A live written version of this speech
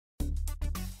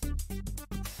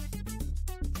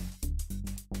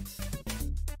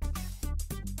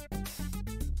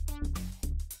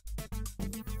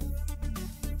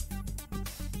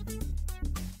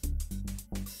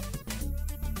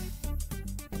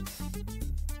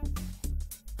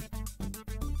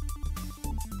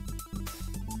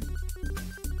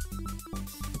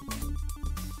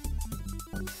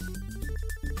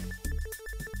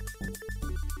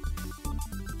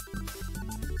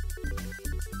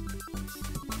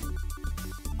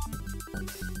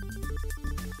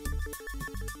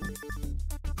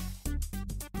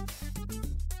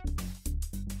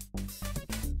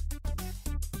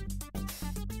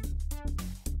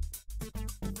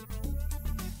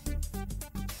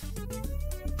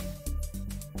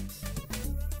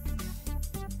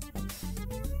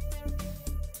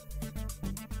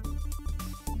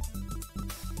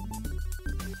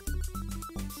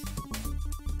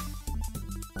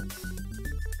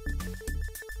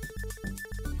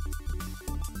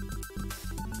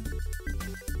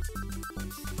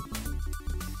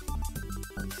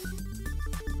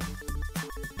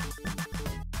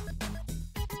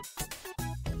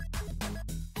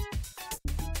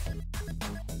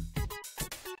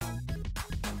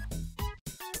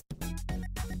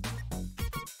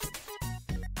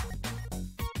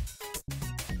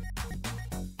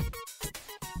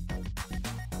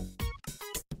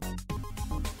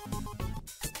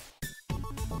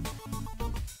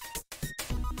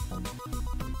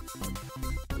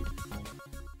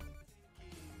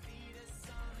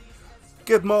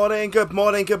Good morning, good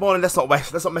morning, good morning. Let's not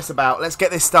mess about. Let's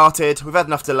get this started. We've had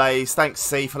enough delays. Thanks,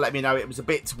 C, for letting me know it was a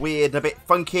bit weird and a bit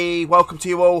funky. Welcome to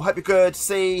you all. Hope you're good.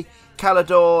 C,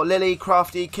 Calidor, Lily,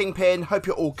 Crafty, Kingpin. Hope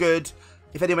you're all good.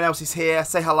 If anyone else is here,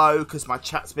 say hello, because my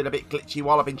chat's been a bit glitchy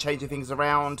while I've been changing things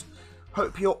around.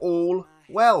 Hope you're all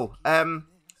well.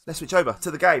 Let's switch over to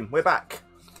the game. We're back.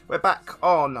 We're back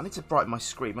on. I need to brighten my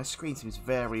screen. My screen seems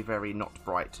very, very not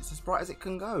bright. It's as bright as it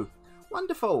can go.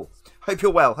 Wonderful. Hope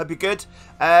you're well. Hope you're good.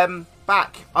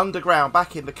 Back underground,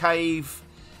 back in the cave.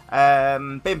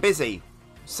 Been busy.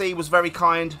 C was very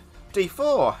kind.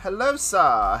 D4, hello,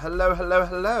 sir. Hello, hello,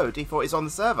 hello. D4 is on the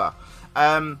server.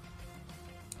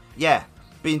 Yeah,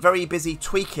 been very busy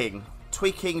tweaking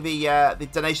the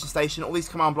donation station. All these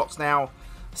command blocks now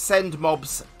send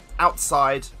mobs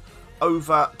outside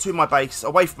over to my base,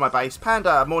 away from my base.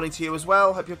 Panda, morning to you as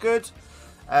well. Hope you're good.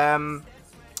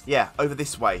 Yeah, over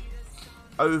this way.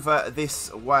 Over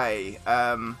this way.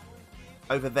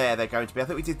 Over there they're going to be. I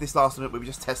think we did this last minute. We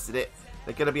just tested it.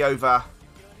 They're going to be over,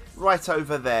 right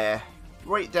over there.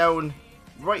 Right down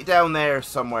there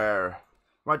somewhere.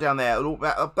 Right down there.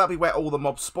 That'll be where all the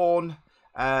mobs spawn.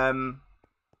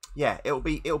 Yeah, it'll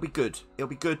be good. It'll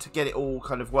be good to get it all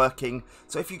kind of working.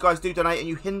 So if you guys do donate and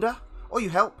you hinder or you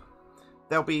help,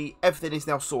 there'll be, everything is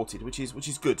now sorted, which is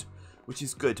good. Which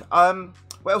is good.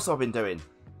 What else have I been doing?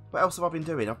 What else have I been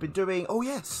doing? I've been doing, oh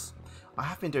yes, I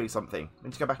have been doing something. I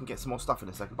need to go back and get some more stuff in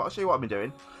a second, but I'll show you what I've been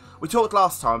doing. We talked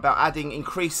last time about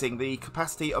increasing the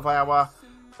capacity of our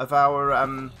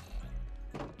oh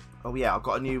yeah, I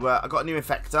got a new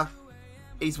infector.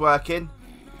 He's working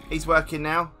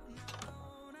now.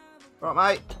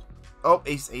 Right, mate. Oh,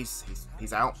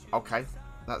 he's out. Okay,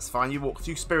 that's fine. You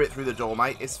spirit through the door,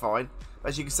 mate. It's fine.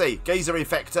 As you can see, Geezer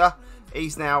infector.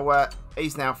 He's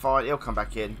now fine. He'll come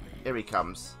back in. Here he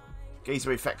comes.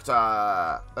 Geezer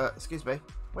infector. Excuse me.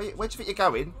 Where do you think you're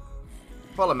going?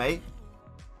 Follow me.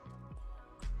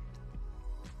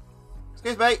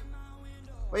 Excuse me.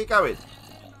 Where are you going?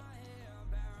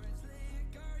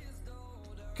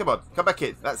 Come on, come back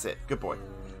in. That's it. Good boy.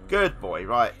 Good boy.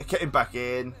 Right, get him back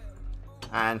in.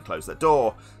 And close the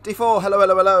door. D4, hello,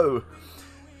 hello, hello.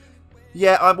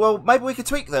 Yeah, well, maybe we could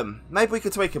tweak them. Maybe we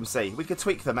could tweak them, see. We could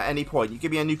tweak them at any point. You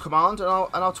give me a new command and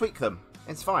I'll tweak them.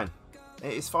 It's fine.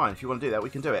 It is fine. If you want to do that,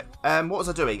 we can do it. What was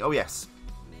I doing? Oh, yes.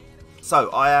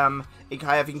 So, I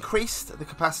have increased the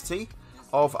capacity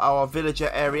of our villager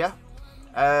area.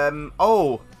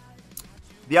 Oh,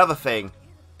 the other thing.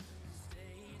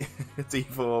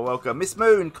 D4, welcome. Miss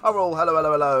Moon, Coral, hello,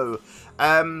 hello,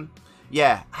 hello.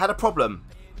 Yeah, had a problem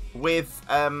with,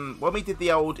 when we did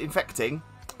the old infecting,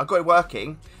 I got it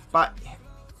working, but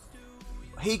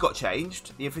he got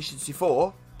changed, the efficiency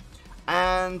 4,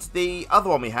 and the other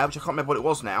one we have, which I can't remember what it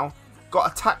was now,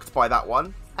 got attacked by that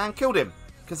one and killed him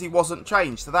because he wasn't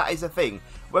changed. So that is a thing.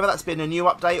 Whether that's been a new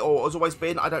update or has always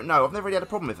been, I don't know. I've never really had a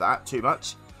problem with that too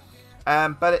much.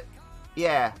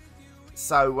 Yeah.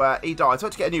 So he died. So I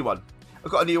had to get a new one.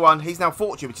 I've got a new one. He's now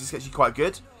Fortune, which is actually quite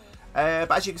good.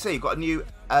 But as you can see, you've got a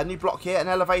new block here, an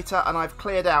elevator, and I've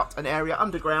cleared out an area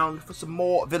underground for some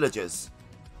more villagers,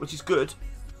 which is good.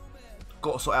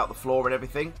 Got to sort out the floor and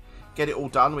everything. Get it all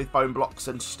done with bone blocks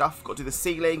and stuff. Got to do the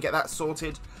ceiling, get that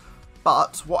sorted.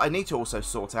 But what I need to also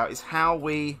sort out is how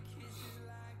we...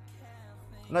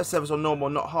 No servers on normal,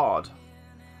 not hard.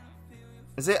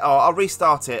 Is it? Oh, I'll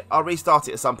restart it. I'll restart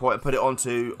it at some point and put it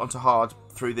onto hard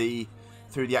through the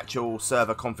actual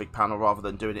server config panel rather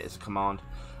than doing it as a command.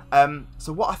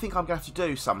 So what I think I'm going to have to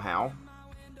do somehow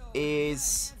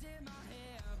is,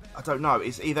 I don't know,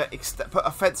 is either put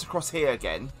a fence across here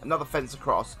again, another fence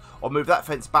across, or move that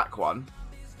fence back one,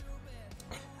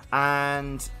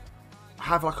 and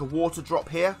have like a water drop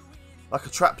here, like a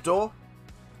trapdoor.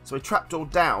 So we trapdoor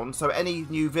down, so any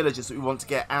new villagers that we want to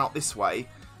get out this way,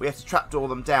 we have to trapdoor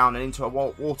them down and into a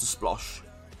water splosh,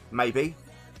 maybe.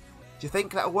 Do you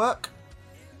think that'll work?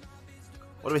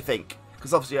 What do we think?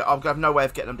 Because obviously I'm going to have no way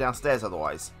of getting them downstairs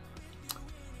otherwise.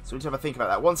 So we need to have a think about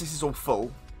that. Once this is all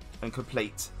full and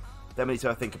complete, then we need to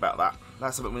have a think about that.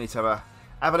 That's something we need to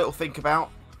have a little think about.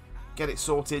 Get it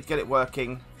sorted, get it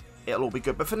working. It'll all be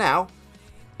good. But for now,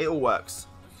 it all works.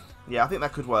 Yeah, I think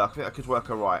that could work. I think that could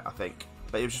work alright, I think.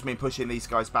 But it was just me pushing these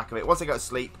guys back a bit. Once they go to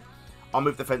sleep, I'll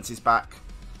move the fences back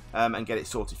and get it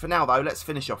sorted. For now, though, let's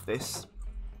finish off this.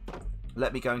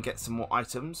 Let me go and get some more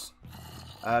items.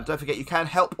 Don't forget, you can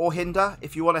help or hinder.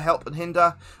 If you want to help and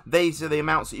hinder, these are the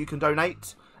amounts that you can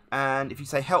donate. And if you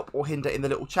say help or hinder in the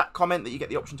little chat comment that you get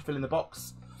the option to fill in the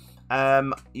box, I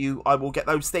will get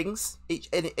those things.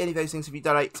 Any of those things, if you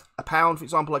donate £1, for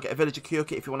example, I get a villager cure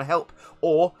kit if you want to help.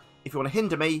 Or if you want to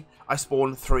hinder me, I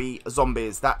spawn 3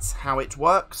 zombies. That's how it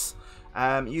works.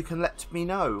 you can let me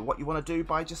know what you want to do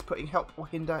by just putting help or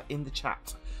hinder in the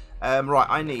chat. Right,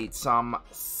 I need some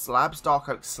slabs, dark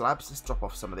oak slabs. Let's drop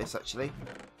off some of this, actually.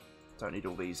 Don't need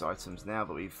all these items now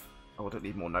that we've... Oh, I don't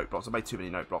need more note blocks. I made too many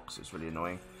note blocks. It's really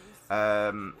annoying.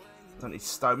 Don't need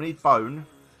stone. I need bone.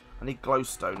 I need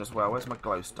glowstone as well. Where's my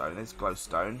glowstone? There's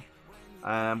glowstone.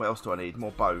 What else do I need?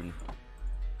 More bone.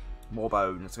 More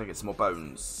bone. Let's go get some more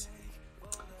bones.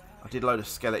 I did a load of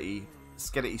skelety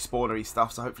spawnery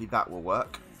stuff, so hopefully that will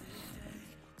work.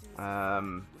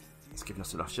 It's giving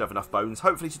us enough. Should have enough bones,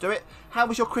 hopefully, to do it. How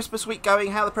was your Christmas week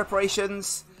going? How are the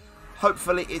preparations?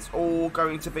 Hopefully it's all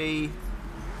going to be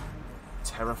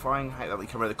terrifying. I hate that we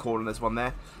come around the corner and there's one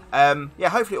there. Yeah,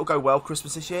 hopefully it'll go well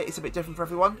Christmas this year. It's a bit different for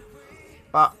everyone,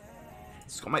 but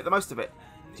just got to make the most of it.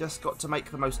 Just got to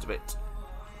make the most of it.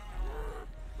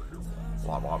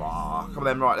 Come on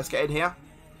then, right, let's get in here.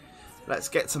 Let's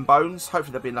get some bones.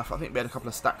 Hopefully there'll be enough. I think we had a couple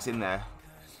of stacks in there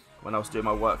when I was doing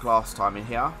my work last time in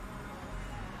here.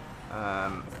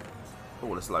 Oh,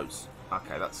 there's loads.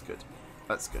 Okay, that's good.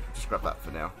 That's good. Just grab that for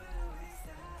now.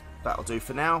 That'll do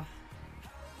for now.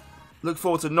 Look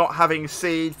forward to not having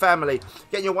seen family.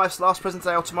 Getting your wife's last present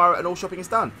today or tomorrow and all shopping is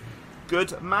done.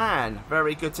 Good man.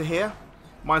 Very good to hear.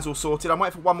 Mine's all sorted. I'm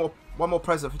waiting for one more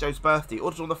present for Joe's birthday.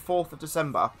 Ordered on the 4th of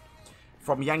December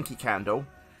from Yankee Candle.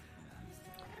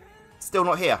 Still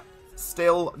not here.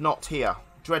 Still not here.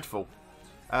 Dreadful.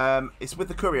 It's with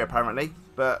the courier apparently,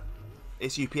 but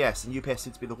it's UPS, and UPS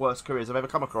seems to be the worst couriers I've ever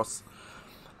come across.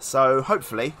 So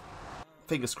hopefully,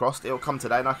 fingers crossed, it'll come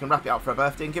today and I can wrap it up for her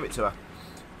birthday and give it to her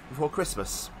before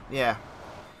Christmas. Yeah.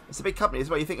 It's a big company as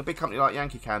well. You think a big company like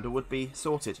Yankee Candle would be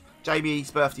sorted.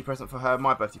 Jamie's birthday present for her,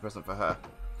 my birthday present for her.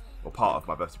 Or part of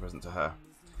my birthday present to her.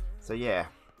 So yeah.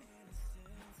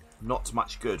 Not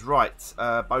much good. Right,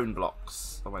 bone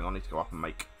blocks. Oh, hang on, I need to go up and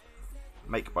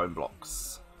make bone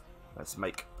blocks. Let's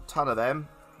make a ton of them.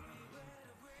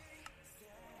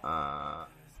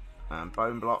 And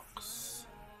bone blocks.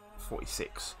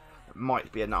 46. It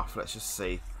might be enough. Let's just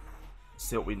see.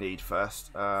 See what we need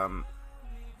first.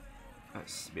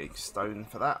 Let's make stone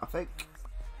for that, I think.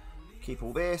 Keep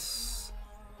all this.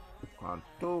 1,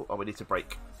 2. Oh, we need to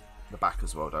break the back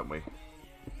as well, don't we?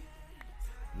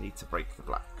 Need to break the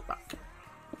back.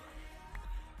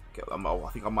 Get them. Oh,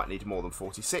 I think I might need more than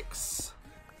 46.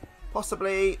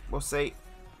 Possibly. We'll see.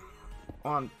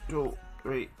 1, 2,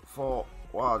 3, 4.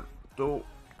 1, 2.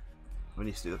 We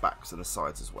need to do the backs and the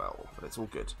sides as well, but it's all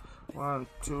good. 1,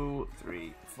 2,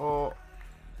 3, 4.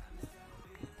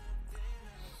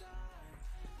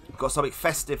 Got something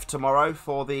festive tomorrow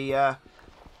for the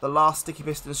last Sticky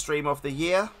Piston stream of the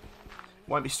year.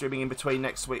 Won't be streaming in between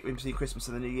next week, in between Christmas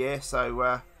and the New Year.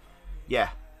 So yeah,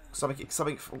 something.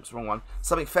 Oops, wrong one.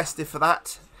 Something festive for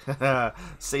that.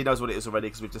 C knows what it is already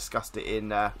because we've discussed it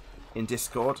in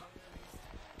Discord.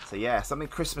 So yeah, something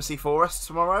Christmassy for us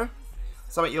tomorrow.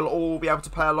 Something you'll all be able to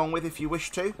play along with if you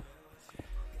wish to.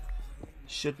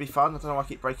 Should be fun. I don't know why I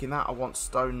keep breaking that. I want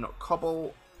stone, not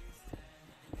cobble.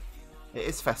 It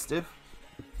is festive.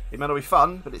 It may not be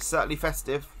fun, but it's certainly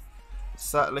festive.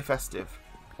 Certainly festive.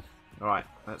 Alright,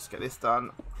 let's get this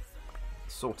done.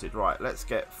 Sorted. Right, let's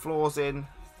get floors in.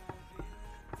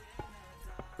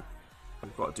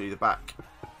 We've got to do the back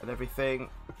and everything.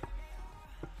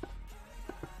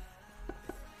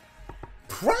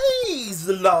 Praise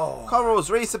the Lord! Coral's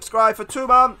resubscribed for 2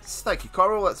 months. Thank you,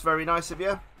 Coral. That's very nice of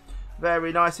you.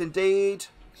 Very nice indeed.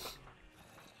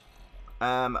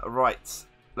 Right.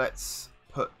 Let's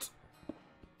put...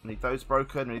 Need those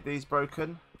broken. Need these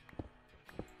broken.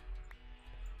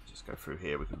 Just go through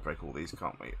here. We can break all these,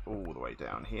 can't we? All the way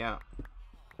down here.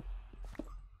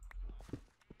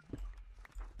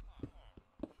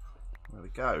 There we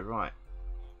go. Right.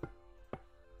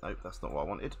 Nope, that's not what I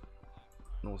wanted.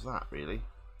 Nor was that, really.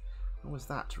 Nor was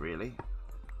that, really.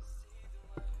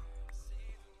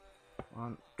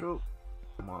 1, 2.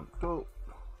 1, 2.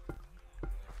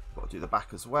 Got to do the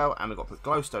back as well. And we've got to put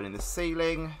glowstone in the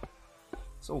ceiling.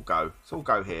 It's all go. It's all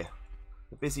go here.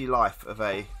 The busy life of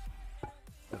a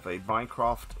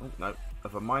Minecraft... Oh, no.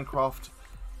 Of a Minecraft...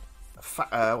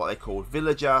 what they call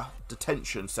villager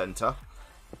detention centre.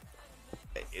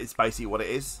 It's basically what it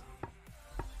is.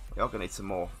 We are going to need some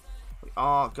more. We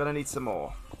are going to need some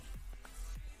more.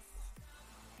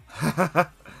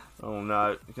 Oh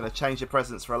no. You're going to change your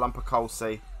presents for a lump of coal,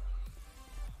 see.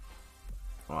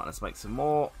 Alright, let's make some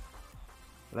more.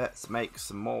 Let's make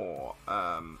some more.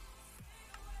 And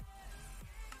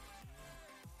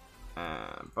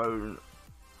bone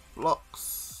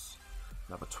blocks.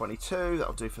 Another 22.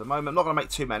 That'll do for the moment. I'm not going to make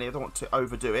too many. I don't want to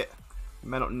overdo it. We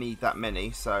may not need that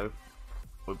many, so...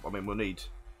 I mean, we'll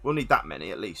need that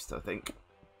many at least, I think.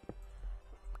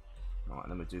 Right,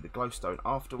 and then we do the glowstone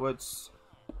afterwards.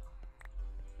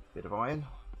 Bit of iron.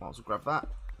 Might as well grab that.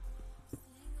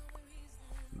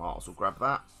 Might as well grab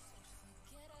that.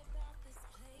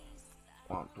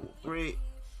 1, 2, 3.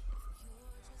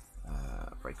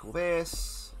 Break all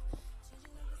this.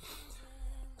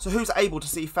 So who's able to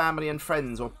see family and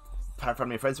friends, or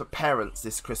family and friends, but parents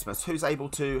this Christmas? Who's able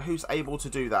to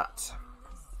do that?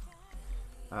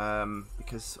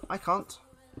 Because I can't.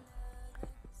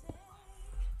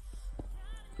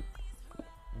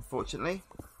 Unfortunately.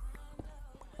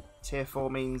 Tier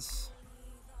 4 means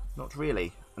not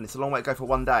really. And it's a long way to go for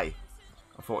one day.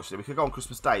 Unfortunately. We could go on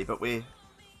Christmas Day, but we're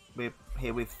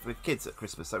here with kids at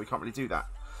Christmas, so we can't really do that.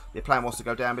 The plan was to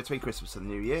go down between Christmas and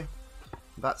the New Year.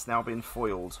 That's now been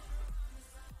foiled.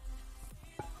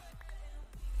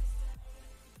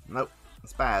 Nope.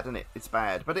 It's bad, isn't it? It's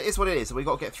bad. But it is what it is, and we've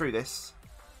got to get through this.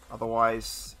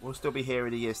 Otherwise, we'll still be here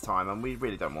in a year's time, and we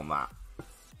really don't want that.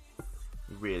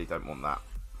 We really don't want that.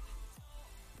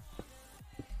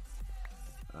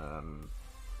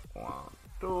 1,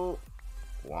 2,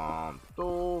 1,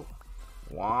 2,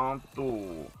 1,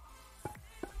 2.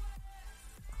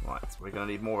 Right, we're going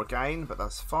to need more again, but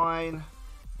that's fine.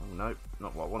 Oh no,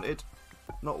 not what I wanted.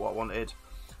 Not what I wanted.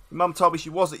 Mum told me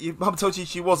she wasn't. Mum told you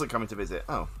she wasn't coming to visit.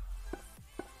 Oh,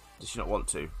 does she not want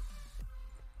to?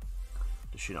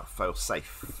 Does she not feel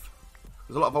safe?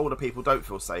 Because a lot of older people don't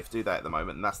feel safe, do they, at the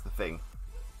moment? And that's the thing.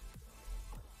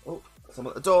 Oh,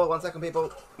 someone at the door. 1 second, people.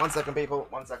 1 second, people.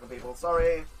 1 second, people.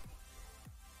 Sorry.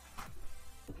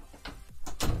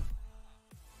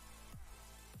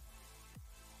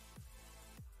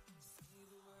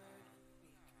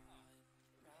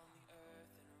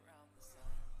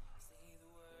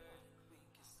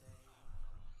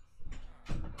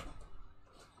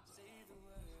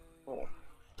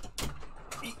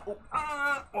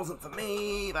 Wasn't for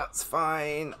me. That's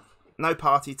fine. No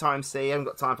party time, see. I haven't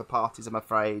got time for parties, I'm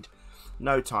afraid.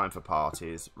 No time for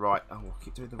parties. Right. Oh, I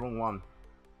keep doing the wrong one.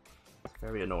 It's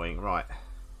very annoying. Right.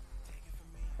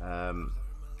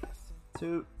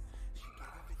 2.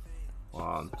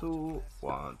 1, 2.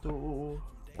 1, 2.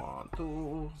 1,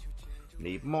 2.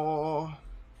 Need more.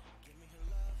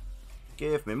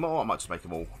 Give me more. I might just make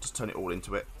them all. Just turn it all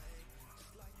into it.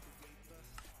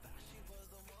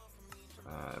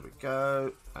 There we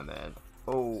go, and then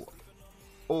all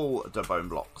the bone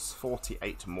blocks,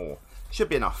 48 more. Should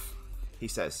be enough, he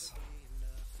says.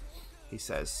 He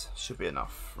says, should be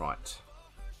enough. Right.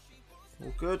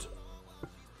 All good.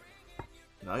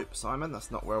 Nope, Simon,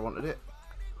 that's not where I wanted it.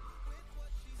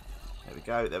 There we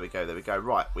go, there we go, there we go.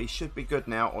 Right, we should be good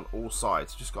now on all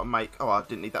sides. Just got to make... Oh, I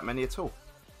didn't need that many at all.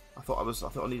 I thought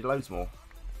I needed loads more.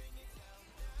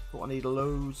 Thought I needed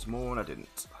loads more, and I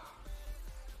didn't.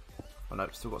 Oh no,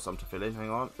 still got some to fill in, hang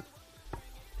on.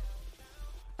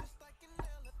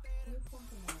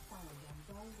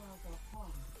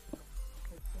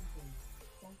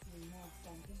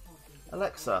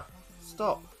 Alexa,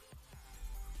 stop.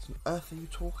 What on earth are you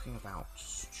talking about,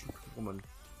 stupid woman?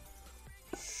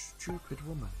 Stupid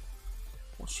woman.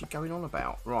 What's she going on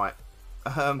about? Right,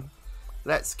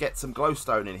 let's get some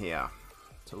glowstone in here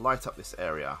to light up this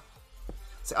area.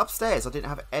 So upstairs I didn't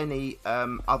have any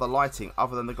other lighting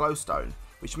other than the glowstone,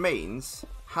 which means,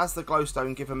 has the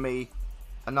glowstone given me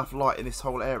enough light in this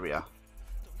whole area?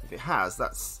 If it has,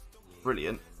 that's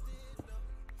brilliant.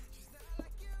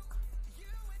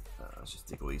 Let's just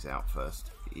dig all these out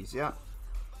first, easier.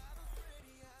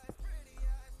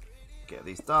 Get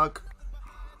these dug.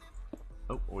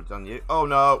 Oh, already done you. Oh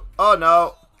no, oh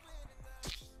no!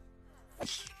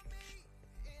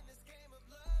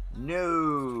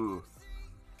 No!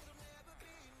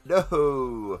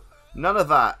 No, none of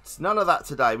that. None of that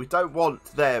today. We don't want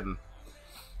them.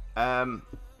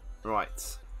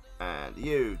 Right. And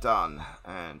you done.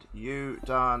 And you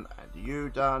done. And you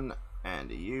done.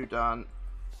 And you done.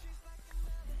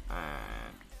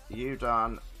 And you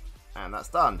done. And that's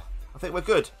done. I think we're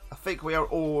good. I think we are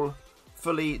all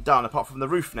fully done, apart from the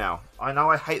roof now. I know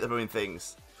I hate the ruined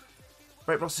things.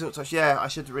 Break blocks, silk touch. Yeah, I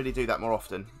should really do that more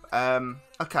often.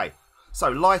 Okay. So,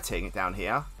 lighting down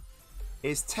here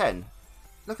is 10.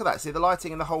 Look at that. See, the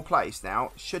lighting in the whole place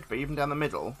now should be, even down the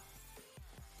middle,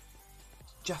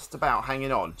 just about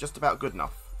hanging on. Just about good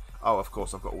enough. Oh, of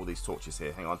course, I've got all these torches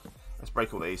here. Hang on. Let's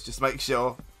break all these. Just make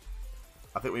sure.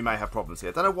 I think we may have problems here.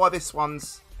 I don't know why this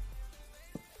one's...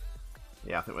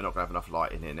 Yeah, I think we're not going to have enough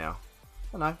light in here now.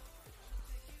 I know.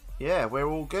 Yeah, we're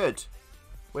all good.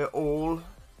 We're all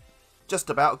just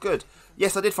about good.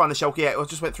 Yes, I did find the shulker. Yeah, I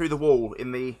just went through the wall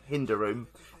in the hinder room,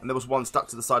 and there was one stuck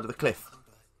to the side of the cliff.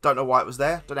 Don't know why it was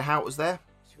there. Don't know how it was there.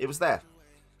 It was there.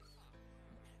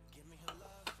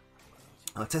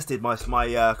 I tested my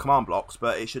command blocks,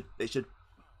 but it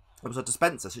was a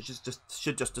dispenser, so it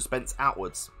should just dispense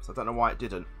outwards. So I don't know why it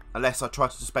didn't, unless I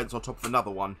tried to dispense on top of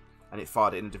another one and it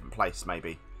fired it in a different place,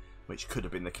 maybe, which could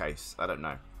have been the case. I don't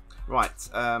know. Right,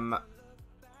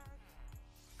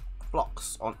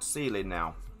 blocks on ceiling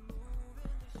now,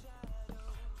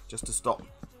 just to stop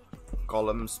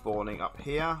golems spawning up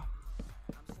here.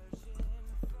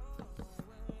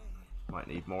 Might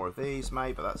need more of these,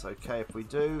 mate, but that's okay if we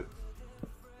do.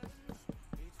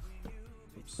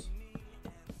 Oops.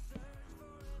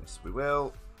 Yes, we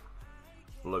will.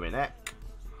 Blooming heck.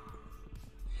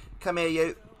 Come here,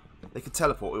 you. They can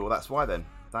teleport. Well, that's why then.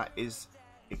 That is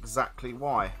exactly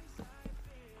why.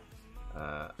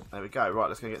 There we go. Right,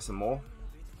 let's go get some more.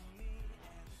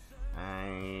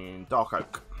 And dark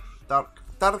oak. Dark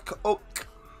oak.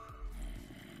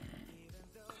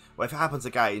 Well, if it happens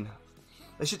again,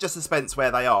 they should just dispense where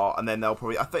they are, and then they'll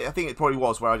probably. I think it probably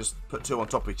was where I just put two on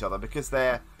top of each other because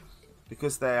they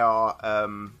are.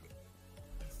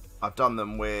 I've done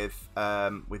them with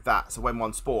that. So when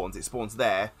one spawns, it spawns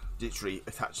there, literally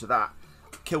attached to that.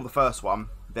 Kill the first one,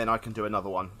 then I can do another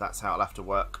one. That's how it'll have to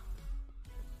work.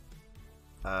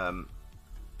 Hello.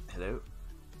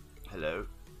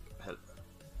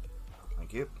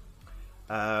 Thank you.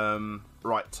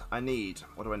 Right, I need.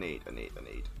 What do I need? I need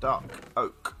dark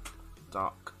oak.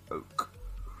 Dark oak.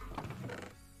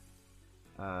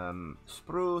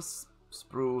 Spruce,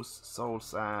 soul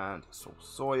sand, soul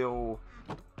soil.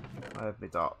 I have my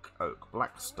dark oak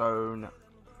blackstone,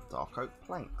 dark oak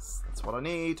planks. That's what I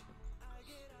need.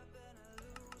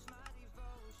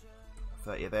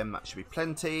 30 of them, that should be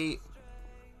plenty.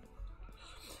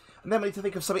 And then we need to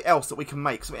think of something else that we can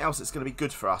make, something else that's going to be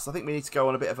good for us. I think we need to go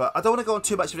on a bit of a... I don't want to go on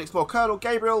too much of an explore. Colonel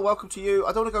Gabriel, welcome to you.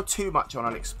 I don't want to go too much on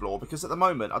an explore because at the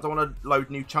moment I don't want to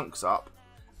load new chunks up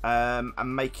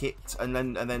and make it and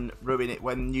then ruin it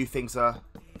when new things are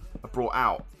brought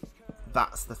out.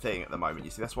 That's the thing at the moment,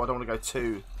 you see. That's why I don't want to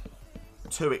go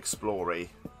too explory.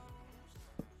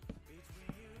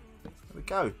 There we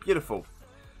go. Beautiful.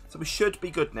 So we should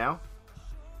be good now.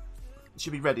 It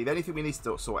should be ready. The only thing we need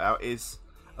to sort out is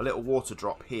a little water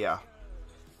drop here.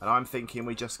 And I'm thinking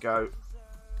we just go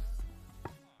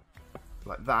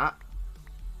like that.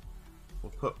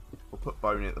 We'll put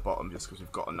bone in at the bottom just because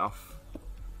we've got enough.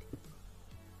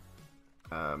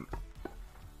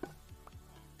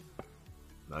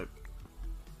 Nope.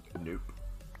 Nope.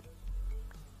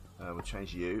 We'll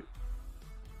change you.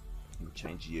 We'll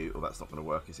change you. Oh, that's not going to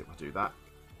work, is it? We'll do that.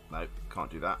 Nope,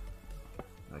 can't do that.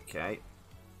 Okay.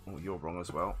 Oh, you're wrong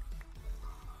as well.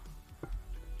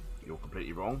 You're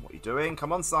completely wrong. What are you doing?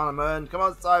 Come on, Simon. Come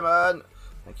on, Simon.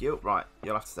 Thank you. Right,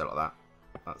 you'll have to stay like that.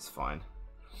 That's fine.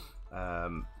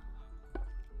 Right,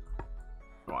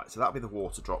 so that'll be the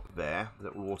water drop there. The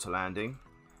little water landing.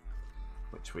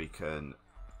 Which we can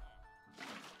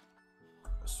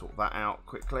sort that out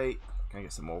quickly. Can I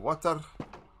get some more water?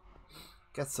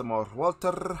 Get some more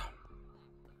water.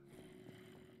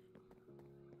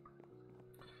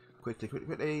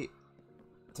 Quickly.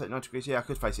 90 degrees. Yeah, I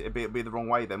could face it. It'd be the wrong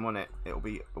way then, wouldn't it? It'll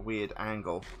be a weird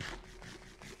angle.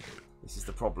 This is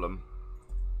the problem.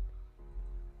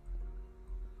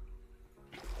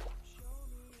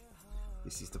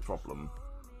 This is the problem.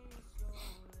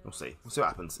 We'll see. We'll see what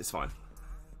happens. It's fine.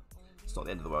 It's not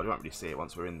the end of the world. You won't really see it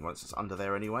once it's under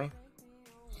there anyway.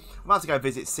 I might have to go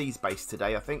visit C's base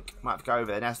today, I think. Might have to go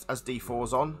over there as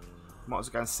D4's on. Might as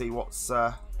well go and see what's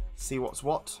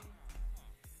what.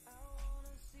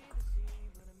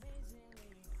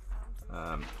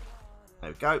 There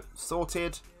we go.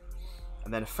 Sorted.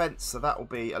 And then a fence, so that will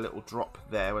be a little drop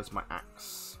there. Where's my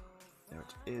axe? There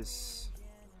it is.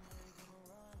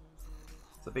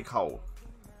 It's a big hole.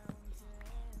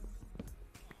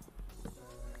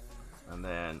 And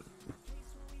then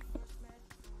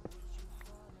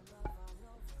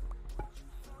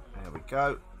there we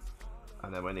go.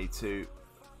 And then we need to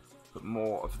put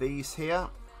more of these here.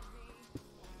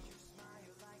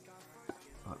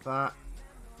 Like that.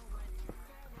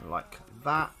 Like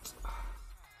that.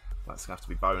 That's going to have to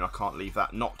be bone. I can't leave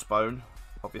that not bone,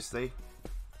 obviously.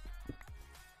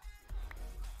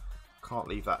 Can't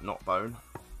leave that not bone.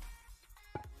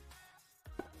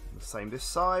 The same this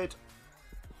side.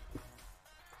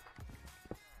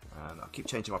 And I keep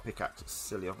changing my pickaxe. It's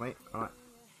silly of me. Alright.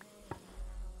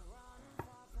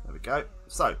 There we go.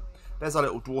 So, there's our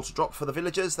little water drop for the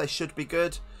villagers. They should be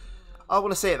good. I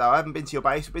want to see it though. I haven't been to your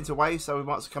base. We've been to away, so we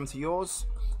might as well come to yours.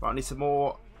 Right, I need some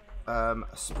more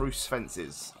spruce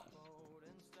fences.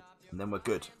 And then we're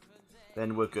good.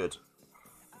 Then we're good.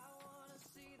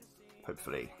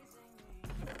 Hopefully.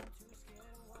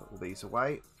 Put all these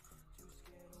away.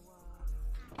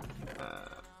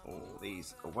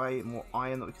 these away. More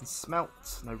iron that we can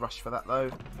smelt. No rush for that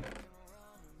though.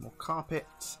 More carpet.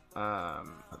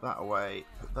 Put that away.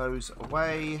 Put those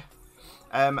away.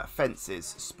 Fences.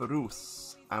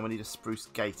 Spruce. And we need a spruce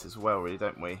gate as well, really,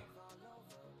 don't we?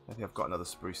 I think I've got another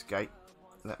spruce gate.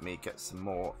 Let me get some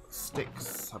more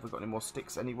sticks. Have we got any more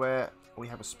sticks anywhere? We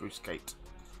have a spruce gate.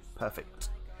 Perfect.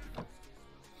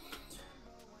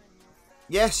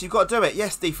 Yes, you've got to do it.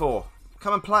 Yes, D4.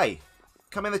 Come and play.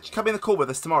 Come in the call with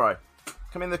us tomorrow.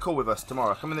 Come in the call with us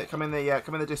tomorrow. Come in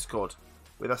the Discord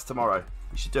with us tomorrow.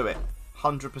 You should do it.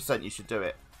 100% you should do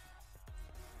it.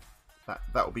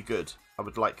 That would be good. I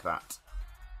would like that.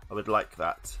 I would like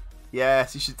that.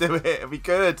 Yes, you should do it. It'll be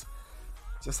good.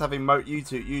 Just having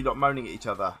you lot moaning at each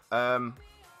other. I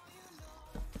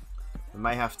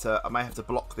may have to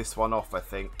block this one off, I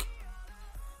think,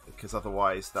 because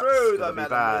otherwise that's going to be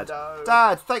bad. Window.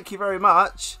 Dad, thank you very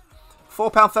much.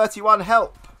 £4.31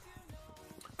 help.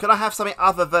 Can I have something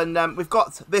other than we've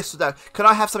got this? Can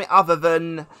I have something other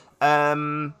than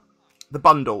the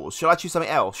bundles? Should I choose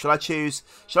something else? Should I choose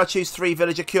 3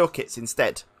 villager cure kits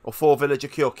instead, or 4 villager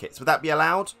cure kits? Would that be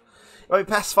allowed? I mean,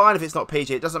 that's fine if it's not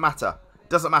PG. It doesn't matter. It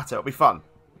doesn't matter. It'll be fun.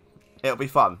 It'll be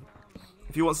fun.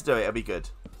 If he wants to do it, it'll be good.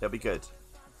 It'll be good.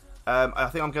 I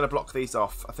think I'm going to block these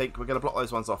off. I think we're going to block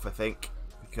those ones off. I think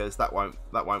because that won't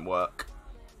work.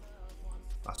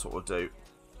 That's what we'll do.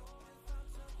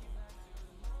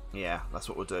 Yeah, that's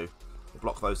what we'll do. We'll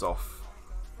block those off.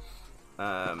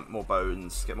 More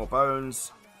bones. Get more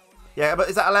bones. Yeah, but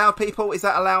is that allowed, people? Is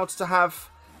that allowed to have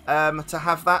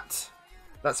that?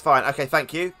 That's fine. Okay,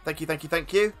 thank you. Thank you, thank you,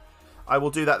 thank you. I will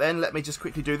do that then. Let me just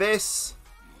quickly do this.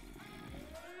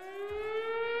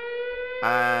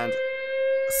 And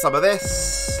some of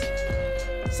this.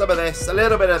 Some of this. A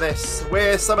little bit of this.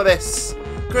 Where's some of this?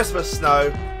 Christmas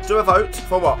snow. Do a vote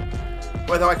for what?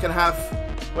 Whether I can have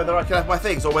my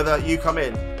things or whether you come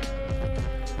in.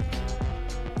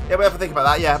 Yeah, we have to think about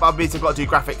that. Yeah, but I've got to do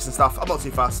graphics and stuff. I'm not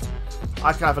too fussed.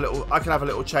 I can have a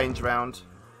little change around.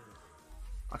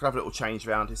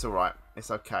 It's all right.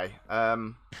 It's okay.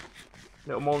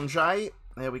 Little manger.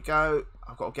 There we go.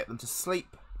 I've got to get them to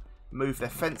sleep. Move their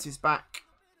fences back.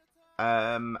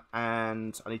 And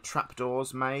I need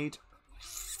trapdoors made.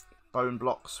 Bone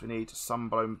blocks. We need some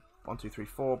bone. 1, 2, 3,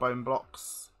 4 bone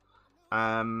blocks.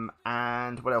 And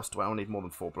what else do I need? More than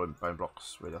 4 bone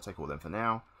blocks. Really, I'll take all of them for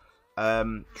now.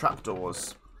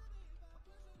 Trapdoors.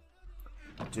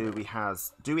 Do we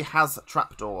has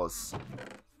trapdoors?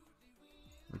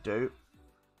 We do.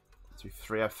 So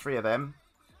we have 3 of them.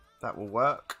 That will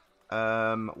work.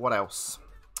 What else?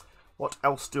 What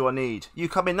else do I need? You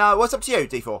come in now. What's up to you,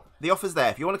 D4? The offer's there.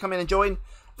 If you want to come in and join,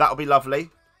 that'll be lovely.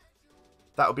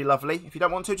 That'll be lovely. If you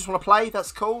don't want to, just want to play,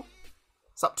 that's cool.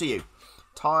 It's up to you.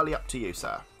 Entirely up to you,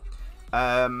 sir.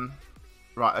 Right,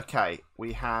 okay.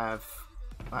 We have...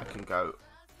 That can go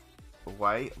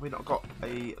away. We've not got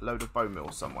a load of bone meal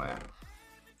somewhere.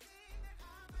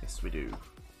 Yes, we do.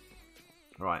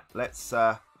 Right, let's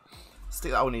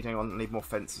stick that. I need more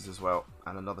fences as well,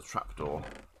 and another trapdoor.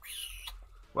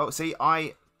 Well, see,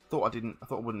 I thought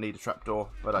I wouldn't need a trapdoor,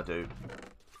 but I do.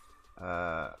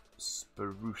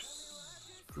 Spruce.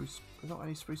 Not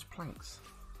any spruce planks.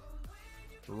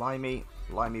 Blimey.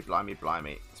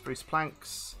 Spruce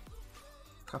planks.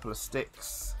 A couple of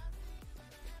sticks.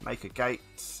 Make a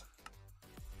gate.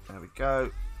 There we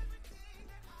go.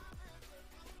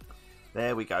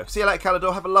 There we go. See you later,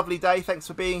 Calidor. Have a lovely day. Thanks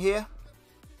for being here.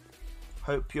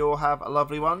 Hope you'll have a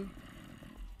lovely one.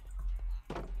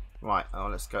 Right. Oh,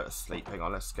 let's go to sleep. Hang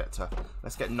on. Let's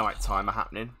get night timer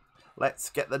happening. Let's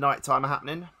get the night timer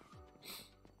happening.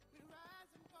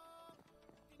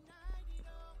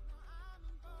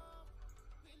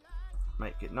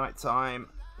 Make it night time.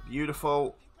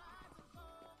 Beautiful.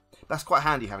 That's quite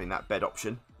handy having that bed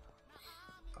option.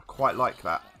 I quite like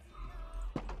that.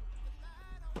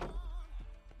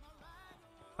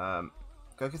 Go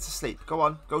get to sleep. Go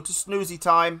on. Go to snoozy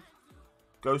time.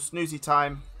 Go snoozy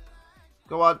time.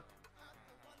 Go on.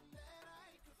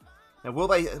 Now, will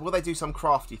they do some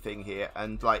crafty thing here?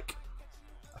 And like,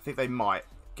 I think they might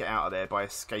get out of there by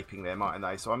escaping there, mightn't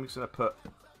they? So I'm just going to put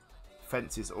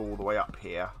fences all the way up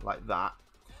here like that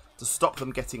to stop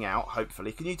them getting out.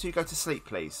 Hopefully, can you two go to sleep,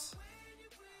 please?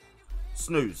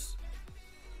 Snooze.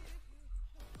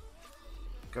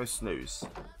 Go snooze.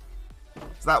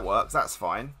 So that works. That's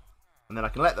fine. And then I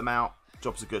can let them out.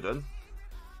 Job's a good one.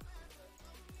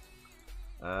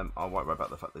 I won't worry about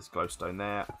the fact there's glowstone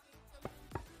there.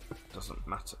 Doesn't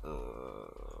matter.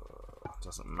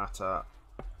 Doesn't matter.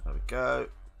 There we go.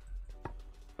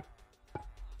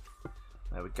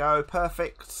 There we go.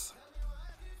 Perfect.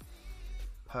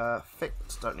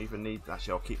 Perfect. Don't even need...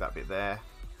 Actually, I'll keep that bit there.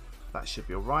 That should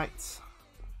be alright.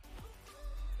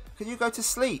 Can you go to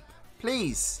sleep?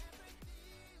 Please.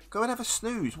 Go and have a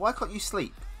snooze. Why can't you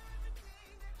sleep?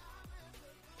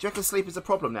 Do you reckon sleep is a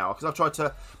problem now? Because I've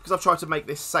tried to make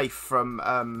this safe from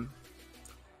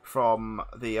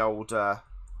the old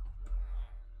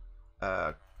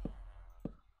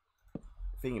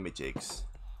thingamajigs.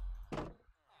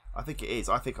 I think it is.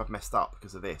 I think I've messed up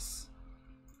because of this.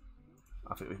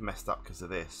 I think we've messed up because of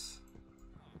this.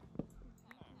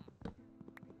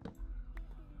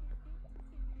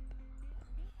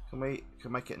 Can we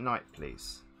make it night,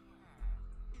 please?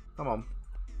 Come on.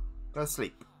 Go to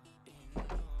sleep.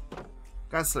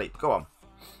 Go and sleep. Go on.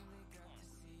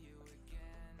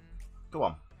 Go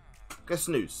on. Go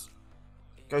snooze.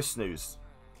 Go snooze.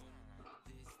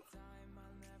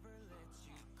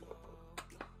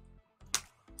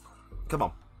 Come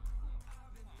on.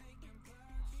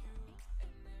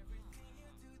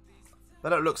 They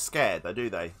don't look scared though, do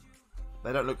they?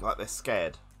 They don't look like they're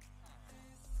scared.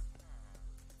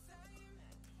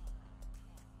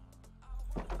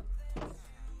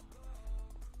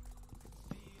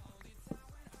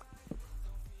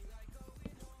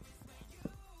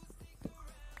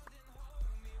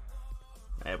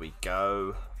 There we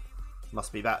go.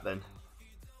 Must be that then.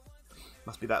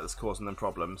 Must be that that's causing them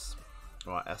problems.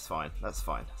 Right, that's fine. That's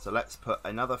fine. So let's put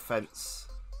another fence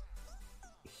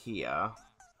here.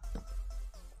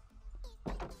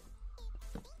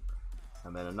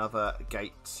 And then another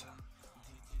gate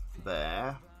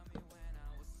there.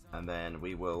 And then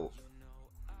we will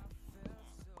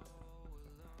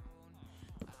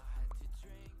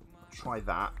try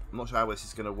that. I'm not sure how this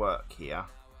is going to work here.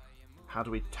 How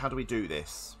do we do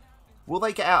this? Will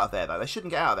they get out of there though? They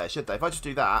shouldn't get out of there, should they? If I just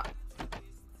do that,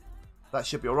 that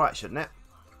should be alright, shouldn't it?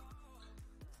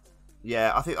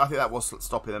 Yeah, I think that was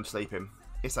stopping them sleeping.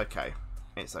 It's okay.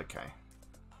 It's okay.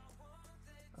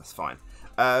 That's fine.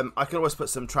 I can always put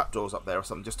some trapdoors up there or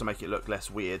something just to make it look less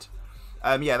weird.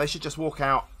 Yeah, they should just walk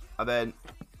out and then...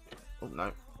 Oh,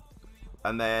 no.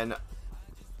 And then...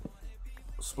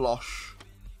 Splosh.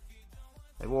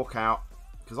 They walk out.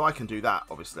 Because I can do that,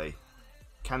 obviously.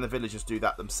 Can the villagers do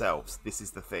that themselves? This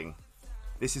is the thing.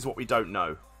 This is what we don't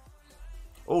know.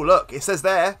 Oh, look. It says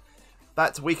there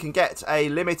that we can get a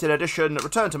limited edition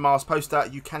Return to Mars poster.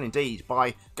 You can indeed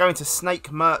by going to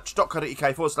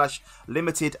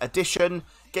snakemerch.co.uk/limited edition.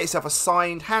 Get yourself a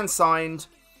signed, hand-signed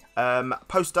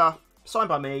poster, signed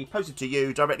by me, posted to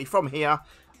you directly from here.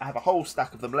 I have a whole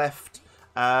stack of them left.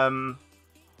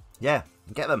 Yeah,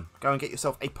 get them. Go and get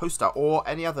yourself a poster or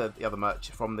any other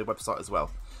merch from the website as well.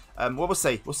 Well, we'll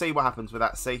see. We'll see what happens with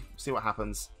that. See what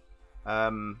happens. I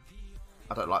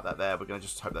don't like that there. We're going to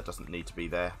just hope that doesn't need to be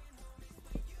there.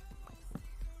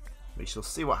 We shall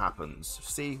see what happens.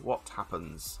 See what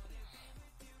happens.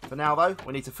 For now, though,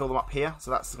 we need to fill them up here, so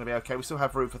that's going to be okay. We still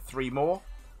have room for 3 more.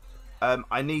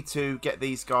 I need to get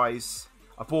these guys.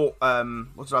 I bought.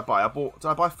 What did I buy? Did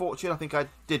I buy Fortune? I think I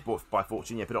did buy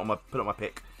Fortune. Yeah, put it on my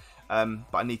pick. But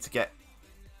I need to get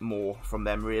more from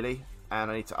them really, and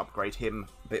I need to upgrade him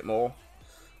a bit more.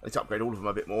 I need to upgrade all of them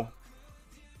a bit more.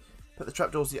 Put the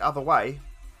trapdoors the other way.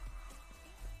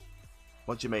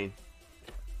 What do you mean?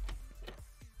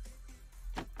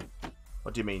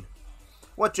 What do you mean?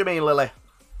 What do you mean, Lily?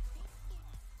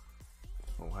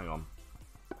 Oh, hang on.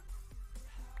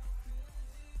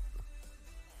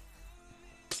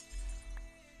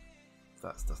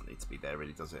 That doesn't need to be there,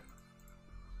 really, does it?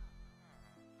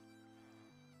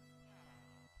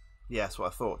 Yeah, that's what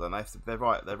I thought. Don't they? They're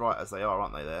right. They're right as they are,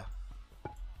 aren't they? There.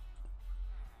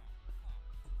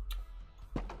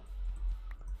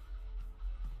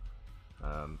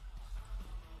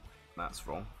 That's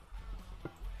wrong.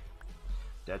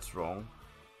 Dead's wrong.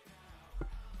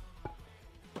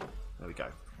 There we go.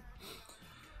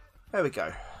 There we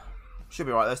go. Should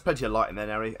be right. There's plenty of light in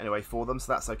there anyway for them,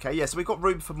 so that's okay. Yeah, so we've got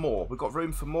room for more. We've got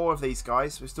room for more of these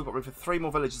guys. We've still got room for 3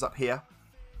 more villagers up here.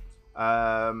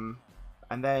 And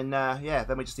then, yeah,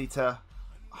 then we just need to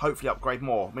hopefully upgrade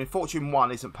more. I mean, Fortune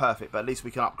 1 isn't perfect, but at least we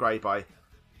can upgrade by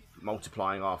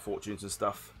multiplying our fortunes and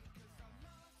stuff.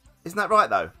 Isn't that right,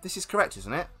 though? This is correct,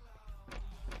 isn't it?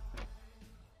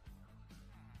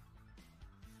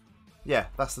 Yeah,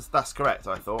 that's correct,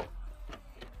 I thought.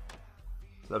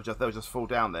 So they'll just fall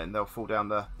down then. They'll fall down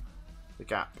the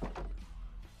gap.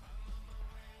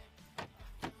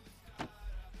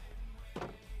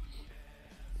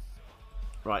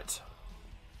 Right.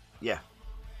 Yeah.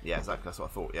 Yeah, exactly. That's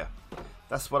what I thought, yeah.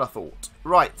 That's what I thought.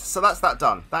 Right, so that's that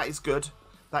done. That is good.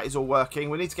 That is all working.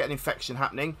 We need to get an infection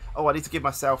happening. Oh, I need to give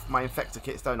myself my infector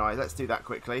kits, don't I? Let's do that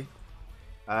quickly.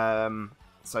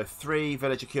 So 3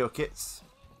 villager cure kits.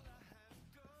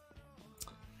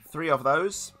 3 of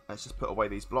those. Let's just put away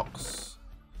these blocks.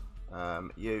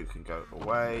 You can go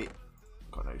away.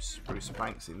 Got no spruce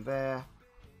planks in there.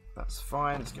 That's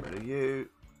fine. Let's get rid of you.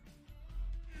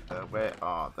 Where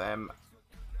are them?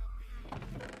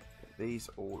 Get these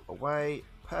all away.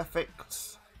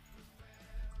 Perfect.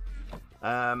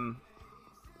 Yeah,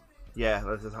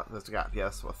 there's a gap. Yeah,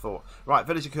 that's what I thought. Right,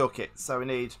 villager kill kit. So we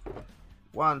need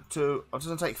 1, 2. I'm just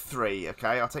going to take 3,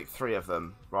 okay? I'll take 3 of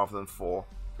them rather than 4.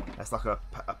 That's like a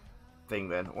thing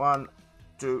then. 1,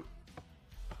 2,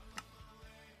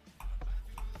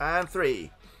 and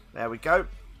 3. There we go.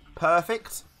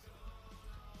 Perfect.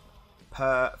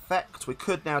 Perfect. We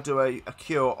could now do a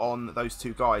cure on those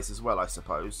 2 guys as well, I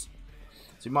suppose.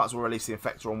 So we might as well release the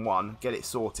infector on 1, get it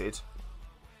sorted.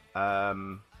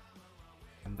 And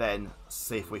then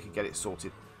see if we can get it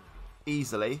sorted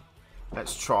easily.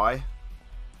 Let's try.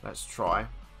 Let's try.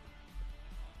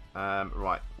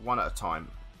 Right, 1 at a time.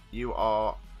 You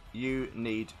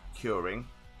need curing.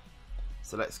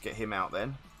 So let's get him out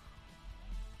then.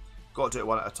 Got to do it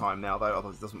 1 at a time now though,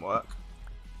 otherwise it doesn't work.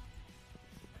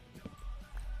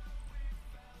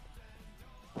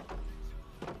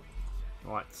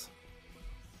 Right.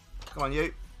 Come on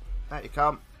you. Out you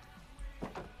come.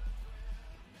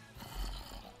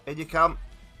 In you come.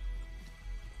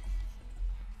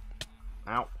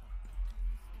 Out.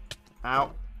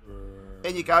 Out.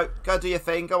 In you go. Go do your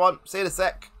thing. Go on. See you in a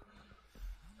sec.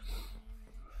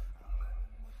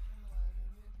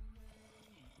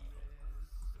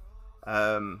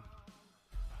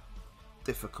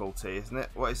 Difficulty, isn't it?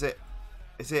 What is it?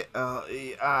 Is it?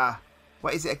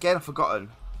 What is it again? I've forgotten.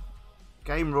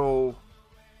 Game rule.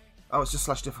 Oh, it's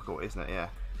just / difficulty, isn't it? Yeah.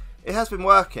 It has been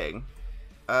working.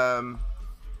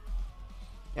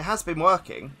 It has been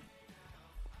working.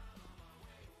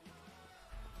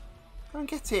 Go and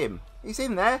get him. He's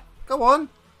in there. Go on.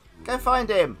 Go and find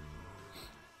him.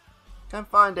 Go and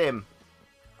find him.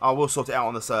 Oh, we'll sort it out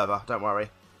on the server. Don't worry.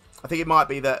 I think it might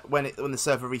be that when the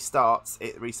server restarts,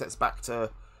 it resets back to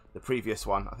the previous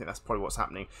one. I think that's probably what's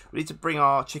happening. We need to bring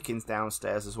our chickens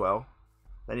downstairs as well.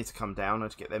 They need to come down. I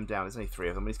need to get them down. There's only 3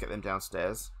 of them. We need to get them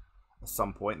downstairs at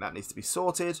some point. That needs to be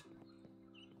sorted.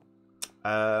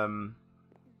 And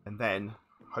then,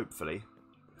 hopefully,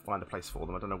 find a place for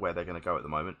them. I don't know where they're going to go at the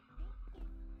moment.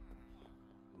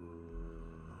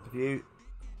 Have you...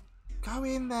 Go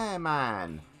in there,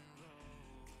 man.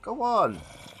 Go on.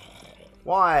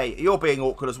 Why? You're being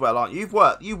awkward as well, aren't you?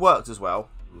 You worked as well.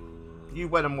 You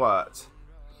went and worked.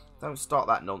 Don't start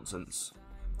that nonsense.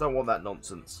 Don't want that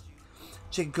nonsense.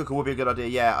 Chicken cooker would be a good idea.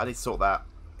 Yeah, I need to sort that.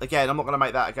 Again, I'm not going to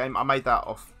make that again. I made that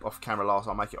off camera last.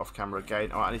 I'll make it off camera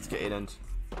again. Alright, I need to get in and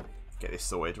get this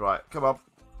sorted. Right, come on.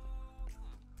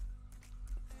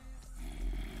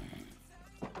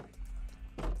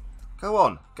 Go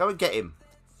on. Go and get him.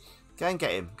 Go and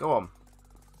get him. Go on.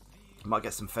 I might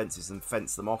get some fences and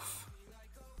fence them off.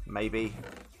 Maybe.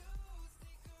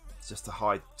 Just to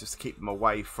hide, just to keep them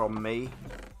away from me.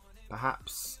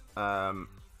 Perhaps. I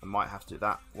might have to do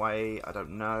that way. I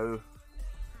don't know.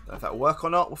 Don't know if that'll work or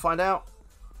not. We'll find out.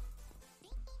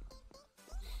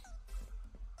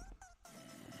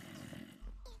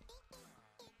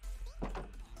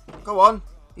 Go on.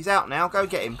 He's out now. Go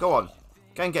get him. Go on.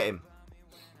 Go and get him.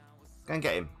 Go and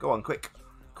get him. Go on, quick.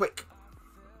 Quick.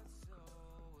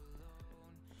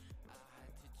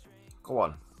 Go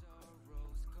on.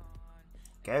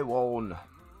 Go on.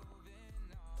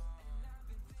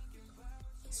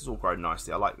 This is all grown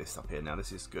nicely. I like this up here now.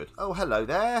 This is good. Oh, hello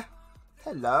there.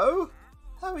 Hello.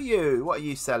 How are you? What are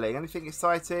you selling? Anything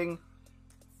exciting?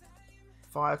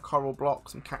 Fire, coral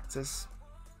blocks and cactus.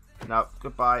 No.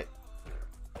 Goodbye.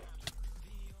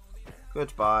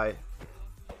 Goodbye.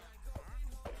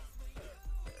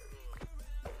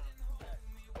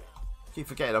 Keep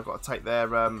forgetting I've got to take their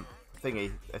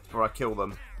thingy before I kill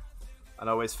them. And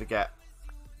I always forget.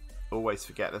 Always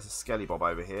forget. There's a skelly bob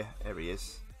over here. Here he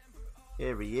is.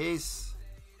 Here he is.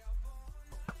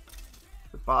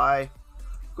 Goodbye.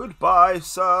 Goodbye,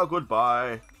 sir.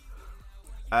 Goodbye.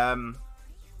 Right,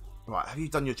 have you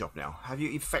done your job now? Have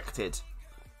you infected?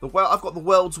 I've got the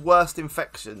world's worst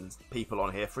infections people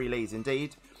on here. 3 leads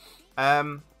indeed.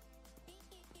 The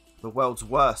world's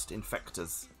worst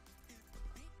infectors.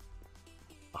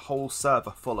 A whole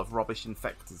server full of rubbish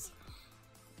infectors.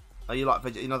 Are you like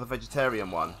another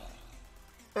vegetarian one?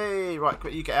 Hey, right,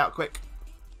 quick, you get out quick.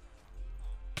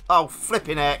 Oh,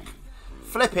 flipping heck.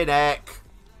 Flipping heck.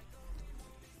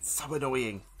 So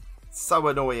annoying. So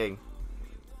annoying.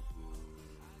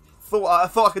 I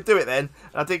thought I could do it then,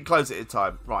 and I didn't close it in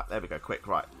time. Right, there we go, quick,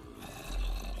 right.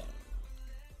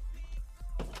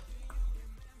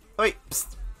 Wait,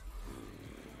 psst.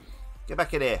 Get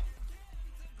back in here.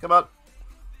 Come on.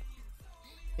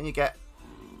 In you get.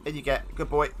 In you get. Good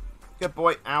boy. Good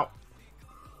boy. Out.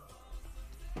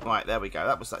 Right, there we go.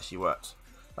 That was actually worked.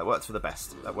 That worked for the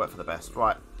best. That worked for the best.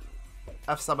 Right.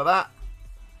 Have some of that.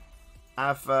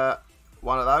 Have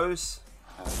one of those.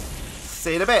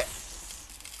 See you in a bit.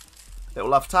 Little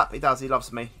love tap. He does. He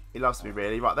loves me. He loves me,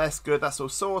 really. Right, that's good. That's all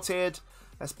sorted.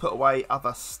 Let's put away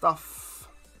other stuff.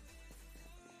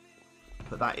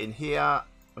 Put that in here.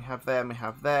 We have them. We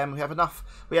have them. We have enough.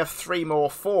 We have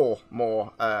 4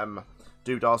 more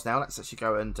doodahs now. Let's actually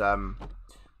go and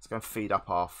let's go and feed up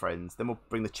our friends. Then we'll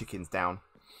bring the chickens down.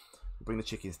 We'll bring the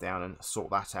chickens down and sort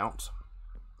that out.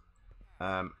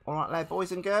 All right, there,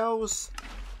 boys and girls.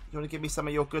 You want to give me some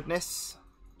of your goodness?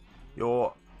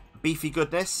 Your beefy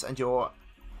goodness and your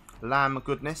lamb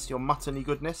goodness, your muttony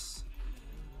goodness.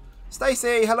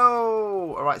 Stacey,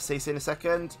 hello. All right, Stacey, in a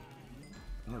second.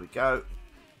 There we go.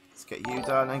 Let's get you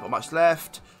done. Ain't got much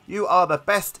left. You are the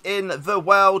best in the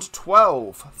world.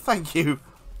 12. Thank you.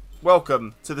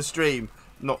 Welcome to the stream.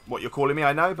 Not what you're calling me,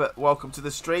 I know, but welcome to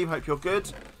the stream. Hope you're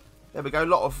good. There we go. A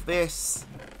lot of this,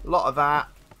 a lot of that.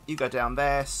 You go down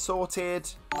there.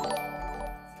 Sorted.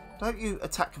 Don't you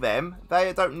attack them.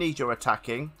 They don't need your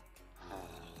attacking.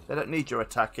 They don't need your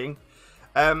attacking.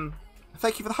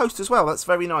 Thank you for the host as well. That's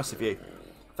very nice of you.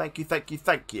 Thank you, thank you,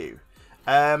 thank you.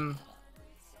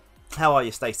 How are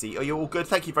you, Stacey? Are you all good?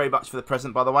 Thank you very much for the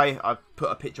present, by the way. I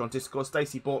put a picture on Discord.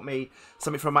 Stacey bought me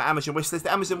something from my Amazon wishlist.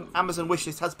 The Amazon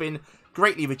wishlist has been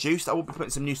greatly reduced. I will be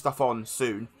putting some new stuff on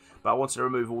soon, but I wanted to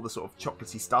remove all the sort of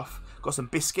chocolatey stuff. Got some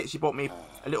biscuits. She bought me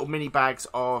a little mini bags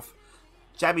of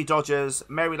Jammy Dodgers,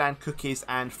 Maryland cookies,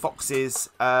 and Fox's.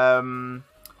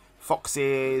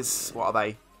 Fox's. What are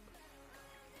they?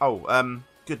 Oh,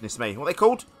 goodness me. What are they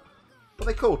called? What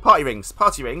are they called? Party rings.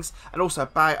 Party rings. And also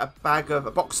a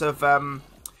box of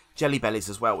Jelly Bellies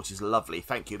as well, which is lovely.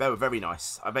 Thank you. They were very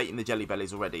nice. I've eaten the Jelly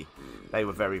Bellies already. They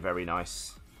were very, very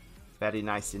nice. Very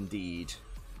nice indeed.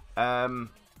 Come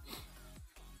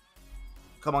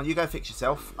on, you go fix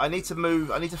yourself. I need to move.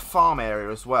 I need a farm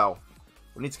area as well.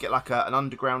 We need to get like an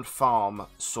underground farm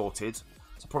sorted.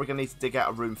 So probably going to need to dig out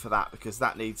a room for that because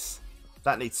that needs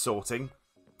sorting.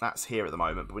 That's here at the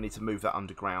moment, but we need to move that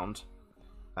underground.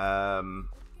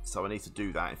 So I need to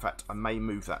do that. In fact, I may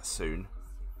move that soon.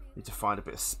 Need to find a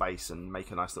bit of space and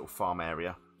make a nice little farm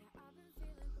area.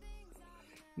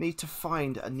 Need to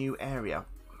find a new area.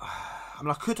 I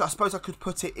mean, I suppose I could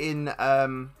put it in.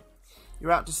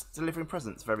 You're out just delivering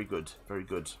presents. Very good. Very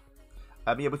good.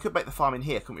 Yeah, we could make the farm in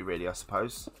here, couldn't we? Really, I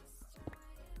suppose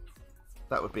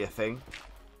that would be a thing.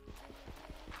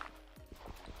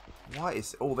 Why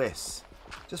is all this?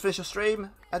 Just finish your stream,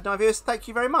 add 9 viewers. Thank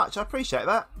you very much. I appreciate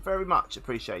that. Very much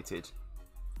appreciated.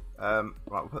 Right,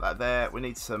 we'll put that there. We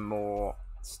need some more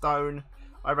stone.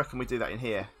 I reckon we do that in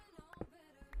here.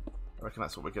 I reckon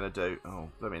that's what we're going to do. Oh,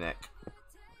 blow me neck.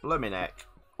 Blow me neck.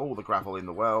 All the gravel in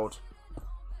the world.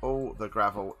 All the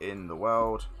gravel in the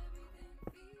world.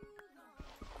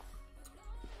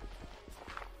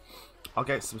 I'll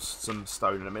get some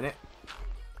stone in a minute.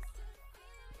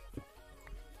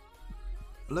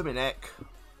 Blow me neck.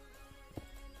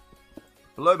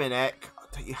 Blow me neck.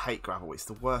 Don't you hate gravel? It's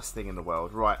the worst thing in the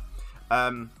world. Right.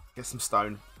 Get some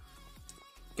stone.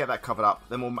 Get that covered up.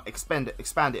 Then we'll expand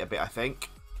it a bit, I think.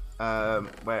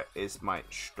 Where is my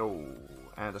stone?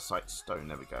 Andesite stone.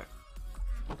 There we go.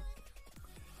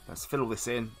 Let's fill all this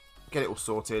in. Get it all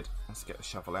sorted. Let's get the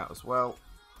shovel out as well.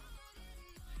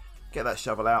 Get that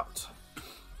shovel out.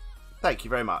 Thank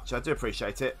you very much. I do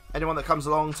appreciate it. Anyone that comes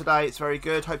along today, it's very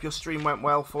good. Hope your stream went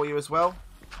well for you as well.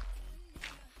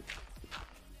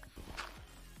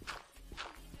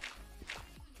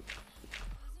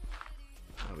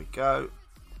 There we go.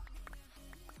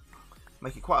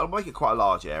 Make it quite a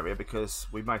large area because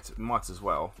we might as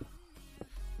well.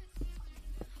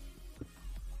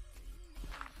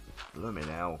 Bloomin'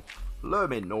 hell.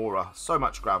 Bloomin' Nora. So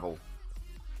much gravel.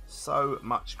 So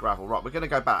much gravel. Right, we're going to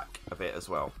go back a bit as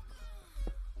well.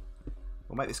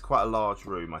 We'll make this quite a large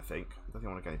room, I think. I don't think I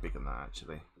want to go any bigger than that,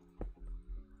 actually. I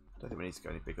don't think we need to go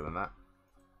any bigger than that.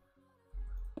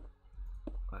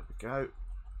 There we go.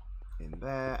 In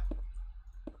there.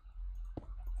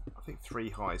 I think 3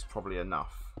 high is probably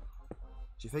enough.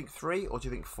 Do you think 3 or do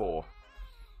you think 4?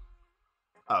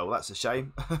 Oh, well, that's a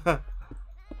shame.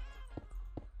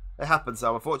 It happens,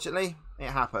 though, unfortunately.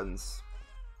 It happens.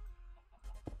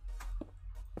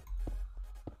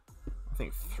 I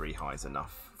think 3 high is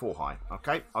enough. 4 high.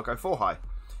 Okay, I'll go 4 high.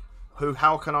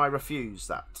 How can I refuse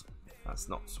that? That's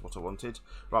not what I wanted.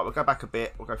 Right, we'll go back a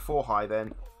bit. We'll go 4 high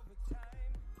then.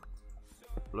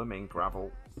 Blooming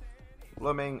gravel.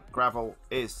 Blooming gravel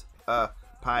is a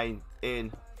pain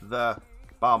in the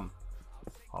Bum.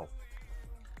 Oh.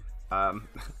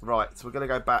 Right, so we're going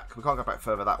to go back. We can't go back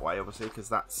further that way, obviously, because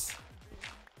that's...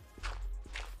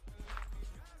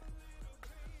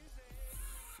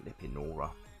 Flipping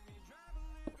Nora.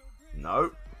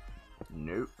 No.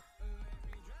 Nope.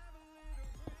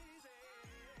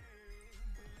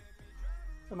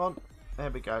 Come on. There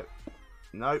we go.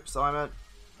 Nope, Simon.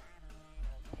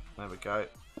 There we go.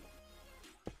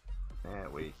 There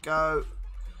we go.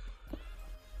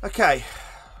 Okay.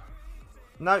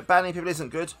 No, banning people isn't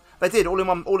good. They did all in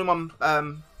one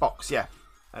box. Yeah,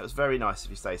 that was very nice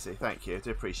of you, Stacey. Thank you. I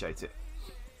do appreciate it.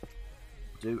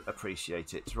 Do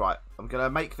appreciate it. Right, I'm gonna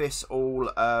make this all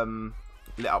lit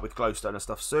up with glowstone and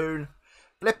stuff soon.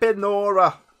 Flippin'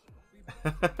 Nora.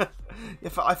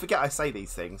 I forget I say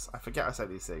these things.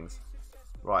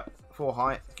 Right, 4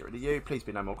 height. Get rid of you. Please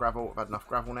be no more gravel. I've had enough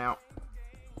gravel now.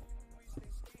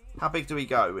 How big do we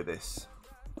go with this?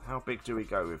 How big do we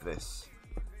go with this?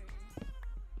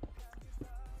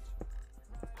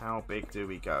 How big do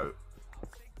we go?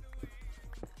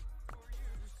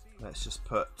 Let's just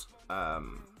put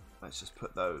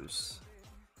those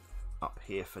up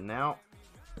here for now.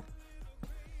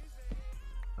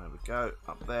 There we go,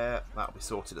 up there. That'll be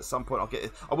sorted at some point.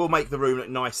 I will make the room look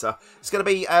nicer. It's going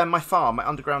to be my farm, my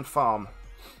underground farm.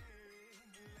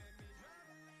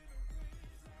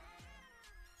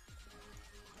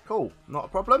 Cool, not a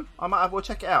problem. We'll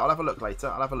check it out. I'll have a look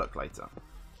later.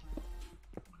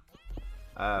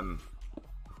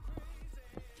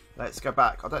 Let's go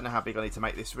back. I don't know how big I need to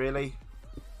make this really.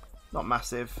 Not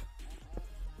massive,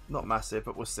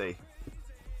 but we'll see.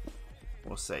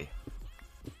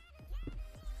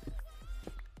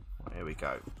 Here we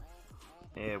go.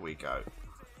 Then we're going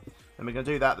to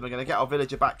do that. Then we're going to get our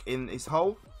villager back in his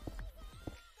hole.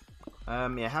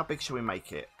 Yeah, how big should we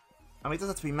make it? I mean, it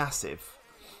doesn't have to be massive,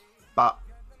 but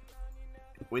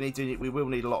we will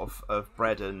need a lot of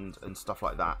bread and stuff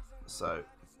like that. So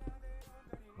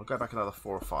we'll go back another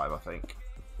 4 or 5, I think.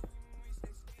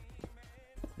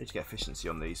 Need to get efficiency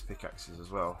on these pickaxes as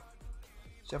well.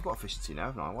 See, I've got efficiency now,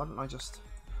 haven't I? Why don't I just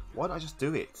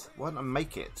do it? Why don't I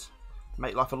make it?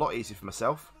 Make life a lot easier for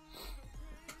myself.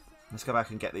 Let's go back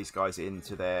and get these guys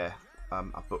into their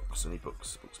books. I need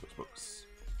books.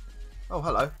 Oh,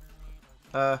 hello.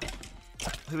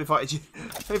 Who invited you?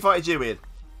 Who invited you in?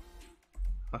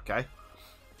 Okay.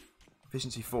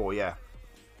 Efficiency 4, yeah.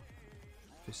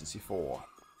 Efficiency 4.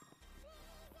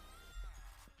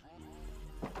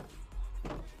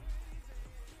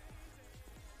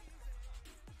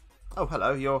 Oh,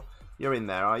 hello. You're in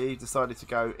there, are you? You decided to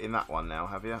go in that one now,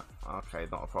 have you? Okay,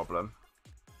 not a problem.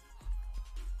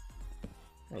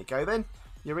 There you go then.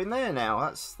 You're in there now.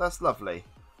 That's lovely.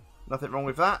 Nothing wrong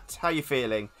with that. How you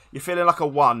feeling? You're feeling like a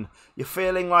 1. You're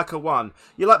feeling like a 1.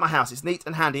 You like my house. It's neat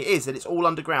and handy. It is, and it's all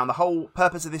underground. The whole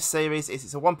purpose of this series is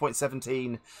it's a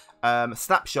 1.17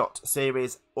 snapshot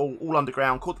series, all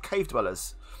underground, called the Cave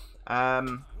Dwellers.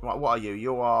 Right, what are you?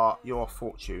 You are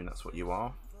Fortune. That's what you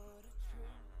are.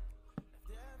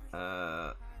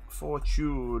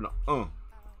 Fortune.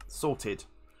 Sorted.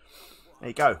 There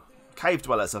you go. Cave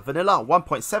Dwellers, a vanilla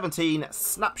 1.17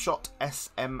 snapshot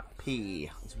SMP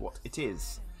is what it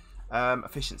is.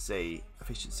 Efficiency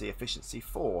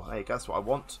 4. There you go, that's what I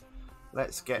want.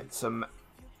 Let's get some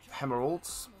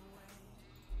emeralds.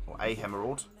 Or a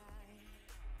emerald.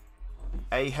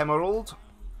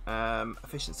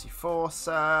 Efficiency 4,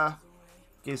 sir.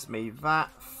 Gives me that.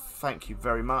 Thank you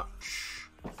very much.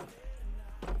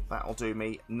 That'll do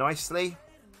me nicely.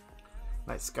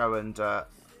 Let's go and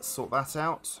sort that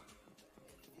out.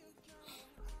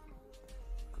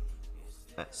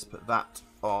 Let's put that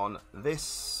on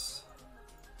this.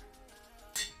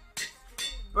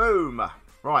 Boom!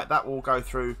 Right, that will go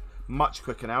through much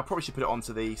quicker now. Probably should put it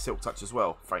onto the Silk Touch as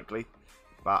well, frankly.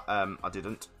 But I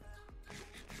didn't.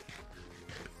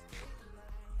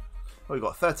 Well, we've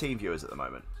got 13 viewers at the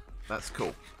moment. That's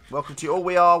cool. Welcome to you all.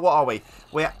 We are, what are we?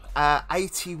 We're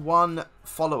 81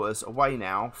 followers away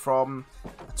now from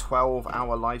a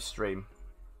 12-hour live stream.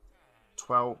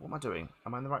 12, what am I doing?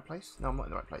 Am I in the right place? No, I'm not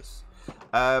in the right place.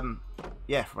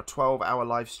 Yeah, from a 12-hour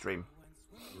live stream.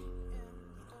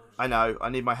 I know, I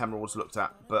need my emeralds looked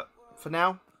at, but for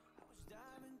now,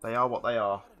 they are what they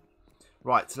are.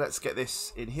 Right, so let's get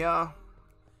this in here.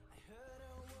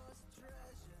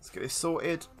 Let's get this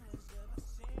sorted.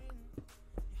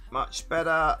 Much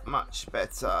better, much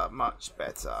better, much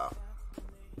better.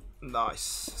 Nice.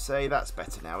 See, that's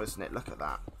better now, isn't it? Look at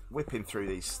that. Whipping through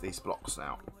these blocks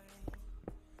now.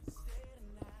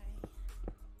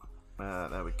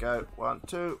 There we go. 1,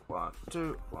 2, 1,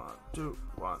 2, 1, 2,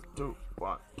 1, 2,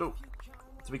 1, 2.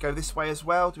 Do we go this way as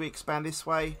well? Do we expand this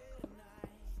way?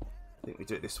 I think we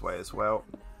do it this way as well.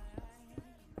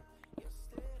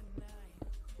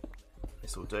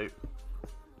 This will do.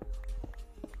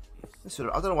 This sort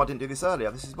of, I don't know why I didn't do this earlier.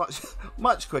 This is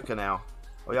much quicker now.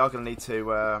 We are going to need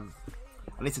to. I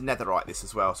need to netherite this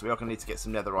as well, so we are going to need to get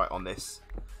some netherite on this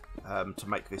to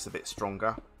make this a bit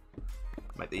stronger.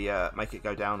 Make it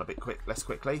go down a bit less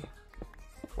quickly.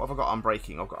 What have I got?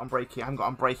 Unbreaking. I've got unbreaking. I haven't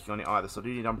got unbreaking on it either, so I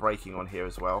do need unbreaking on here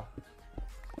as well.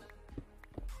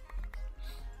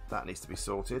 That needs to be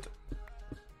sorted.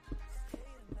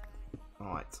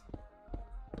 Right.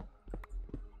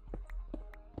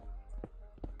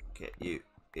 Get you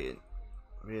in.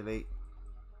 Really?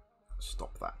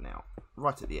 Stop that now.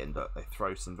 Right at the end, they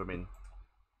throw some of them in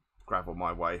gravel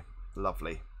my way.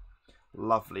 Lovely.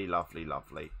 Lovely, lovely,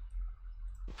 lovely.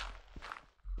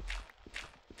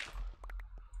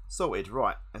 Sorted.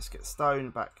 Right, let's get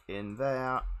stone back in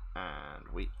there, and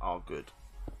we are good.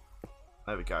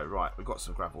 There we go. Right, we've got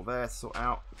some gravel there to sort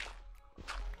out.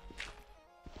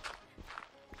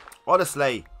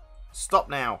 Honestly, stop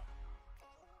now.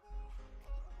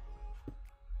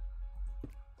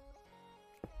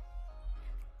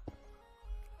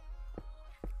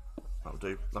 That'll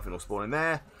do. Nothing will spawn in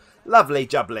there. Lovely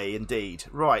jubbly indeed.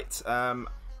 Right,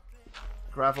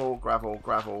 gravel, gravel,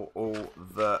 gravel, all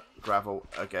the gravel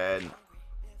again.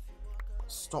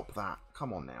 Stop that.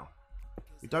 Come on now.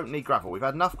 We don't need gravel. We've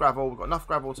had enough gravel. We've got enough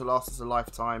gravel to last us a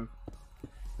lifetime.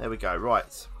 There we go.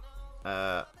 Right.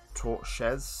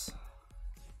 Torches.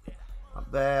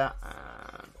 Up there.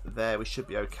 And there. We should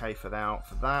be okay for now.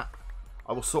 For that.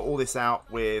 I will sort all this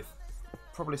out with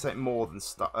probably something more than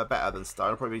better than stone.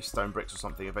 I'll probably stone bricks or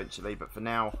something eventually. But for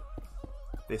now,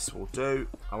 this will do.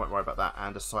 I won't worry about that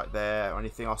andesite there or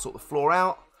anything. I'll sort the floor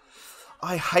out.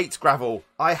 I hate gravel.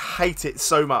 I hate it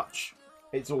so much.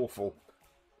 It's awful.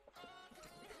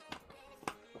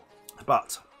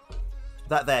 But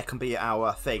that there can be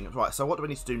our thing. Right, so what do we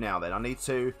need to do now then? I need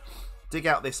to dig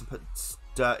out this and put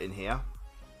dirt in here.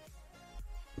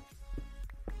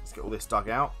 Let's get all this dug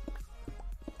out.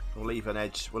 We'll leave an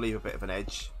edge. We'll leave a bit of an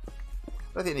edge. I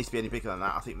don't think it needs to be any bigger than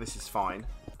that. I think this is fine.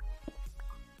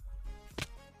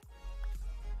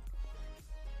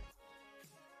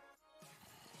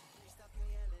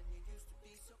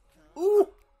 Ooh!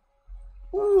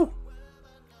 Ooh!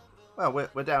 Well,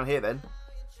 we're down here then.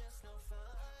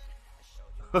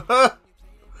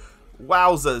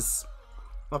 Wowzers.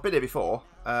 I've been here before.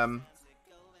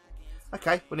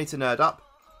 Okay, we need to nerd up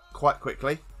quite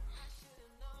quickly.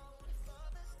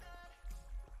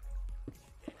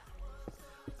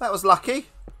 That was lucky.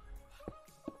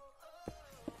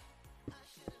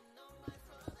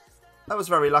 That was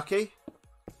very lucky.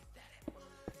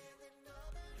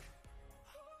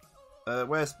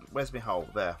 Where's my hole?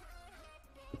 There.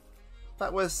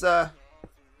 That was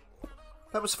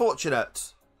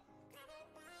fortunate.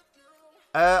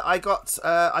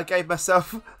 I gave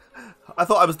myself. I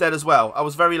thought I was dead as well. I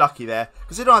was very lucky there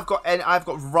because I've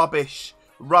got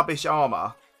rubbish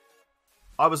armor.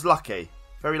 I was lucky,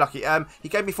 very lucky. He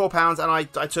gave me £4 and I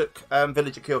took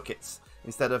villager kill kits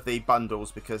instead of the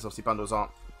bundles because obviously bundles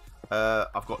aren't.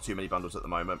 I've got too many bundles at the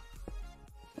moment.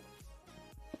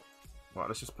 Right,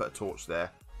 let's just put a torch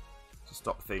there to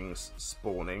stop things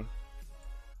spawning.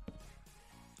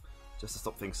 Just to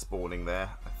stop things spawning there,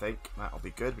 I think. That'll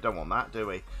be good. We don't want that, do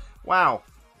we? Wow.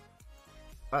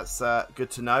 That's good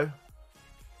to know.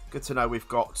 Good to know we've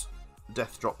got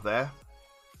death drop there.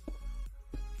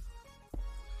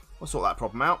 We'll sort that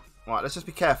problem out. Right, let's just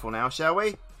be careful now, shall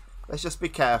we? Let's just be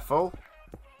careful.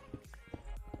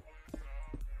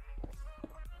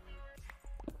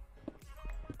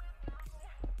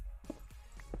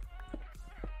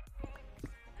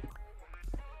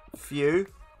 Phew.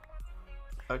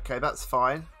 Okay, that's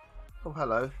fine. Oh,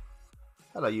 hello.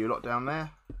 Hello, you lot down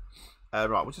there. Right,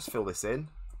 we'll just fill this in.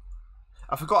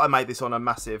 I forgot I made this on a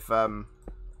massive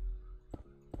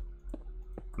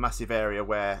area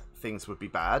where things would be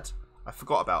bad. I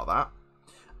forgot about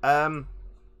that.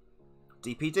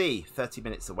 DPD, 30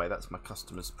 minutes away. That's my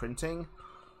customer's printing.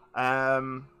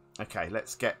 Okay,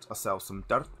 let's get ourselves some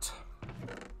dirt.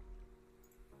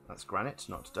 That's granite,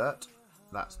 not dirt.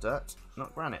 That's dirt,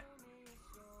 not granite.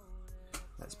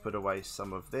 Let's put away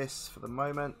some of this for the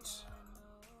moment.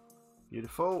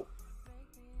 Beautiful.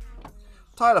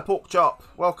 Tyler Porkchop,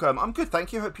 welcome. I'm good,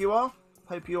 thank you. Hope you are.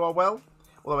 Hope you are well.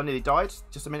 Although I nearly died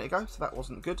just a minute ago, so that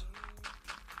wasn't good.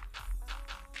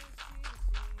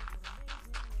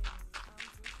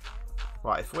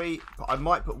 Right, I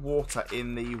might put water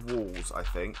in the walls, I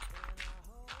think.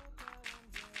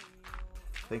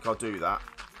 I think I'll do that.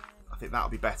 I think that'll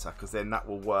be better, because then that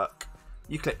will work.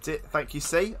 You clipped it. Thank you,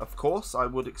 C. Of course, I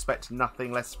would expect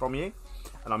nothing less from you.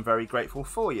 and I'm very grateful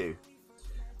for you.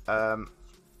 We're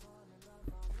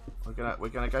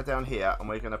gonna go down here, and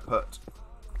we're gonna put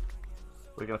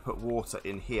water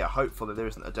in here. Hopefully there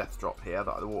isn't a death drop here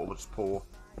that the water will just pour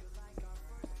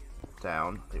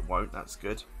down. It won't. That's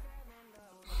good.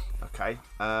 Okay.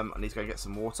 I need to go and get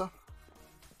some water.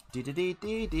 Dee dee dee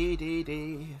dee dee dee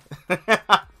dee.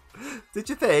 Did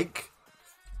you think?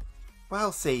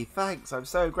 Well, see, thanks. I'm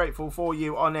so grateful for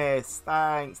you, honest.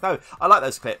 Thanks. No, I like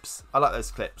those clips. I like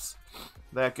those clips.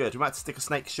 They're good. We might have to stick a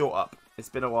snake short up. It's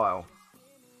been a while.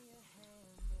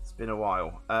 It's been a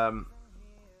while.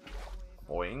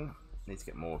 Boing. Need to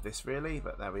get more of this, really,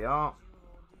 but there we are.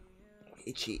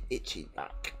 Itchy, itchy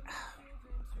back.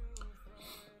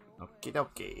 Okie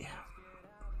dokie.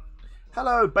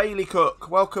 Hello, Bailey Cook.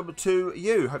 Welcome to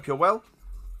you. Hope you're well.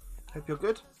 Hope you're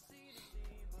good.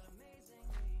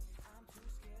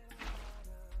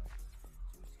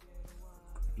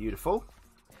 Beautiful.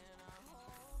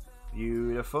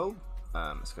 Beautiful.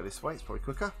 Let's go this way. It's probably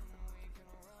quicker.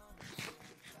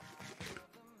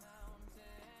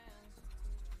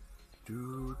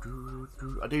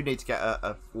 I do need to get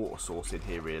a water source in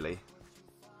here, really.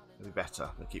 It'll be better.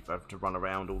 I keep having to run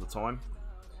around all the time.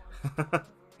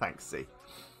 Thanks, C.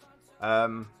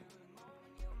 Thank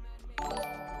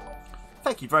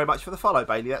you very much for the follow,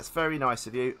 Bailey. That's very nice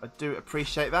of you. I do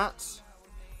appreciate that.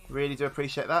 Really do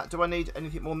appreciate that. Do I need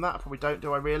anything more than that? I probably don't,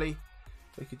 do I really?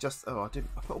 We could just... Oh, I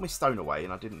put all my stone away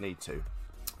and I didn't need to.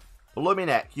 Blimey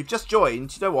neck. You've just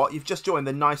joined... You know what? You've just joined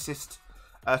the nicest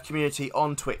community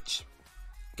on Twitch.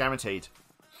 Guaranteed.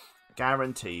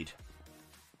 Guaranteed.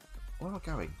 Where am I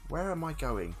going? Where am I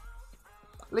going?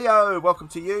 Leo, welcome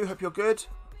to you. Hope you're good.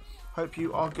 Hope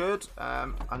you are good.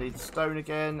 I need stone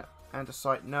again.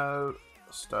 Andesite, no.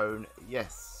 Stone,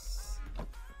 yes.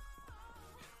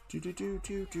 Do do do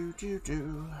do do do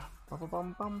do. Bum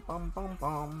bum bum bum bum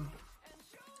bum.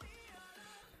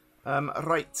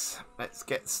 Right, let's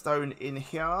get stone in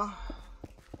here.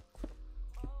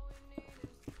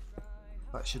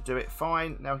 That should do it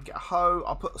fine. Now we can get a hoe.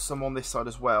 I'll put some on this side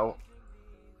as well.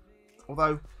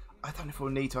 Although, I don't know if we'll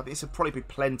need to. I think this will probably be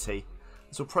plenty.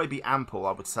 This will probably be ample,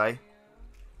 I would say.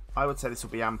 I would say this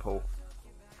will be ample.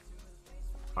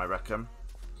 I reckon.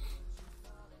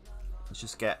 Let's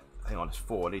just get... Hang on, it's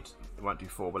 4. It won't do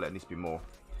 4, but it needs to be more.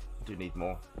 I do need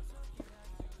more.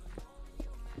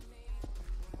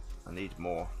 I need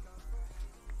more.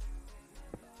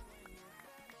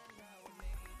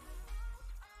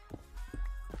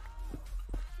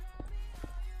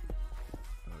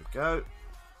 There we go.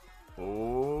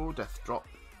 Oh, death drop.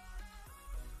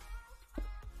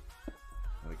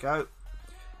 There we go.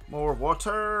 More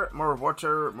water, more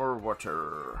water, more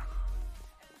water.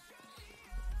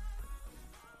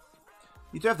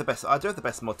 You do have the best. I do have the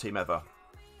best mod team ever.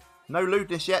 No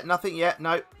lewdness yet. Nothing yet.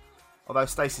 No. Although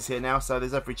Stacey's here now, so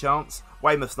there's every chance.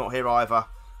 Weymouth's not here either,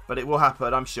 but it will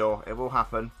happen. I'm sure it will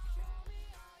happen.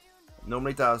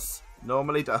 Normally does.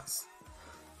 Normally does.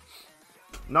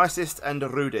 Nicest and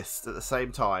rudest at the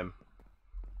same time.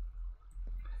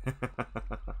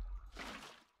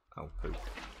 Oh, poop.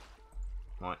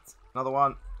 Right, another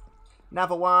one.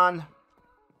 Another one.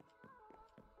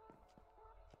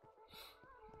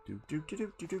 Do do do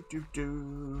do do do do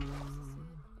do.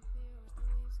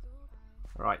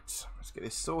 Right, let's get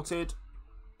this sorted.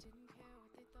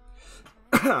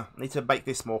 Need to make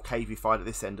this more cavey-fied at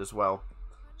this end as well,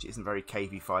 which isn't very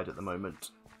cavey-fied at the moment.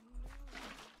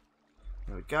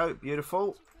 There we go,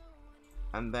 beautiful.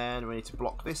 And then we need to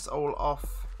block this all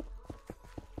off.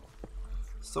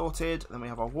 Sorted. Then we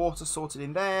have our water sorted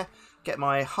in there. Get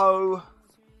my hoe.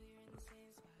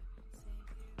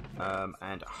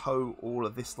 And hoe all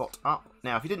of this lot up.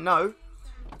 Now, if you didn't know,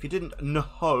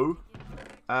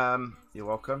 you're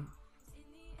welcome.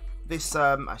 This,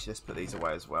 actually, let's put these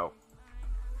away as well.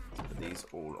 Put these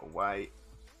all away.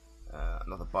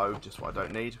 Another bow, just what I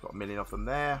don't need. Got a million of them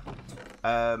there.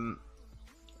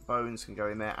 Bones can go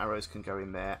in there. Arrows can go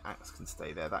in there. Axe can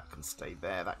stay there. That can stay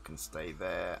there. That can stay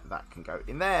there. That can go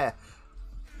in there.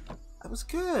 That was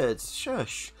good.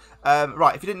 Shush.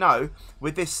 Right, if you didn't know,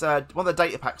 with this, one of the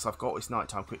data packs I've got, it's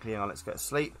nighttime quickly. Hang on, let's get to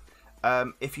sleep.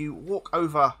 If you walk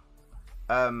over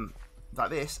like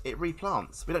this, it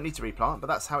replants. We don't need to replant, but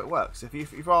that's how it works. If you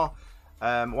are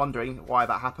wondering why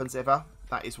that happens ever,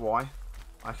 that is why.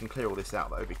 I can clear all this out,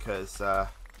 though, because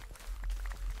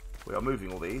we are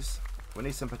moving all these. We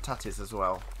need some patatas as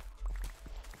well.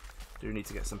 Do need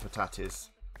to get some patatas.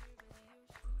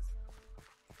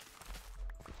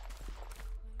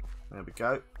 There we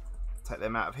go. Take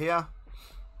them out of here.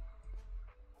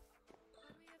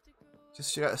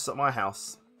 Just to stop my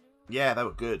house. Yeah, they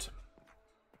were good.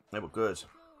 They were good.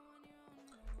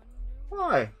 Oh,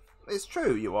 Why? It's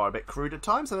true, you are a bit crude at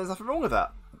times, and there's nothing wrong with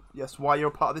that. That's why you're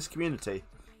a part of this community.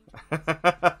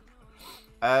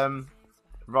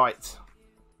 Right.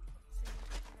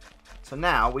 So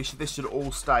now this should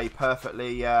all stay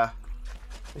perfectly.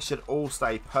 This should all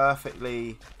stay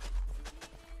perfectly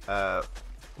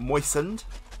moistened.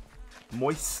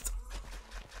 Moist.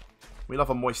 We love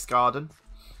a moist garden.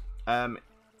 Then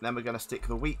we're going to stick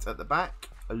the wheat at the back.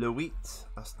 Le wheat.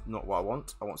 That's not what I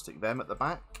want. I want to stick them at the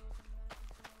back.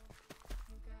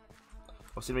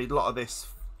 Obviously, we need a lot of this.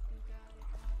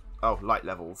 Oh, light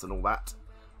levels and all that.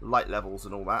 Light levels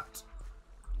and all that.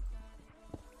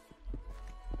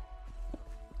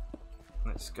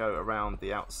 Let's go around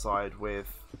the outside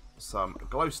with some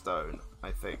glowstone,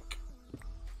 I think.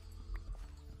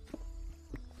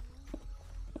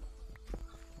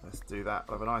 Let's do that.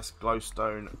 We'll have a nice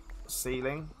glowstone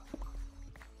ceiling.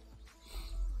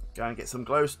 Go and get some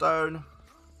glowstone.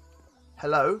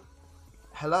 Hello.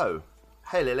 Hello.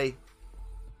 Hey, Lily.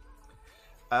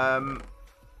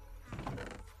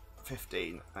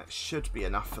 15. That should be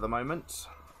enough for the moment.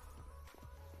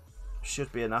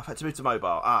 Should be enough. I had to move to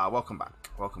mobile. Ah, welcome back.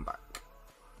 Welcome back.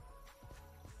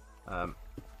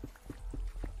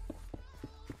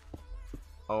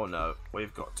 Oh no,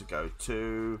 we've got to go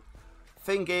to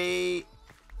thingy.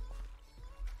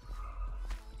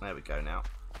 There we go now.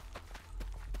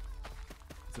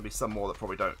 There'll be some more that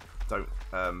probably don't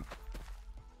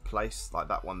place, like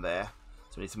that one there.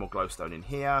 So we need some more glowstone in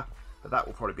here, but that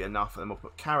will probably be enough. And then we'll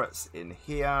put carrots in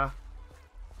here.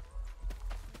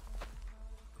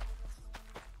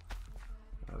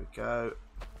 There we go.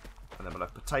 And then we'll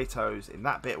have potatoes in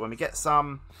that bit when we get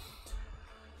some.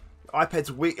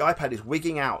 iPad is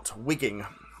wigging out. Wigging.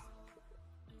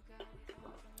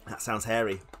 That sounds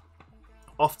hairy.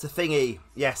 Off to thingy.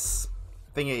 Yes.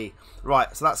 Thingy.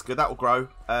 Right, so that's good. That will grow.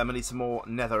 I need some more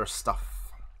nether stuff.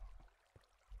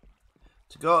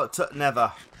 To go to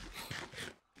nether.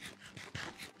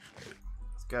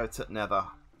 Let's go to nether.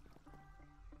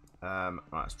 Right,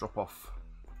 let's drop off.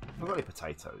 Have I got any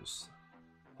potatoes?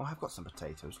 Oh, I have got some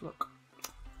potatoes. Look.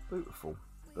 Beautiful.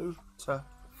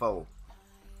 Beautiful.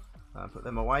 Put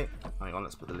them away. Hang on,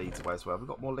 let's put the leads away as well. We've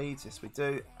got more leads. Yes, we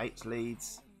do. 8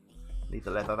 leads. Need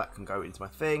the leather. That can go into my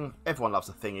thing. Everyone loves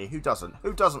a thingy. Who doesn't?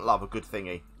 Who doesn't love a good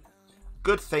thingy?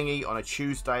 Good thingy on a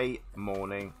Tuesday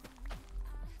morning.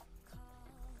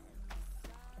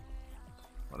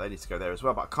 Well, they need to go there as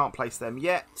well, but I can't place them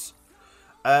yet.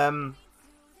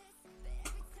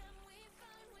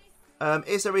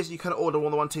 Is there a reason you can order more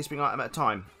than one teespring item at a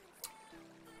time?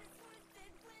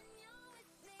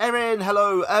 Erin,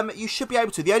 hello. You should be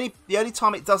able to. The only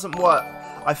time it doesn't work,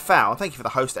 I found. Thank you for the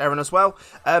host, Erin, as well.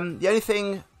 The only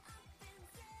thing.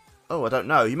 Oh, I don't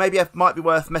know. You might be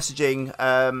worth messaging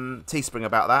Teespring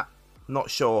about that. Not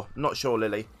sure. Not sure,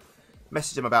 Lily.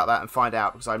 Message him about that and find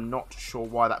out, because I'm not sure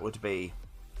why that would be.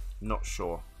 Not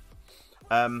sure.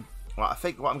 Right, I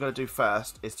think what I'm going to do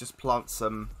first is just plant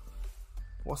some.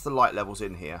 What's the light levels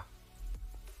in here?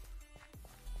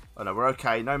 Oh no, we're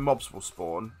okay. No mobs will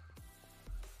spawn.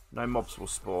 No mobs will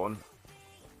spawn.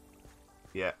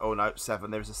 Yeah, oh no,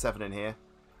 7. There is a 7 in here.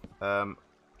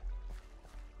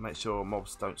 Make sure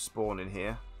mobs don't spawn in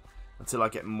here. Until I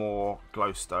get more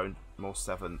glowstone. More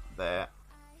 7 there.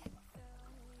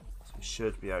 So it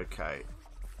should be okay.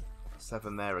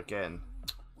 7 there again.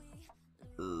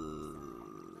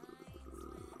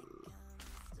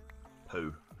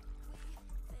 Poo.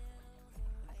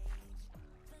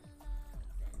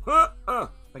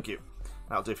 Thank you.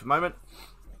 That'll do for the moment.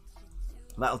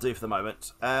 That'll do for the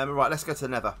moment. Right, let's go to the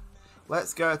nether.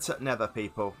 Let's go to nether,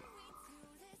 people.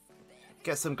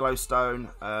 Get some glowstone.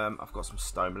 I've got some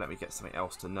stone, but let me get something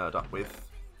else to nerd up with.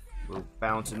 We're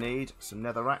bound to need some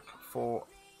netherrack, for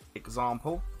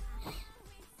example.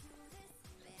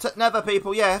 To nether,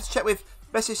 people. Yeah, let's check with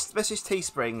message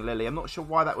Teespring, Lily. I'm not sure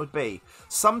why that would be.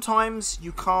 Sometimes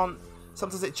you can't.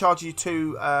 Sometimes it charges you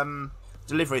 2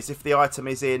 deliveries if the item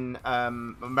is in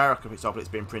America, for example, it's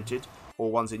been printed,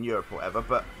 or one's in Europe or whatever,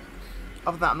 but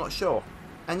other than that I'm not sure.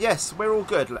 And yes, we're all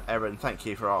good, Erin, thank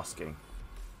you for asking.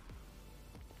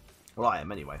 Well, I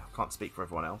am anyway, I can't speak for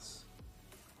everyone else.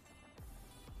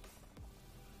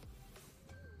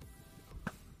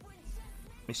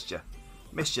 Missed you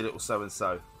little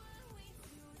so-and-so.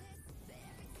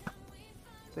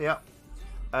 So yeah,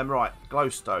 right,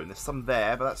 glowstone, there's some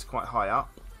there, but that's quite high up.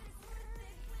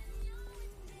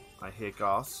 I hear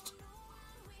ghast.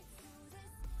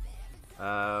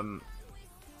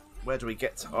 Where do we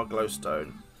get our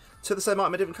glowstone? To the same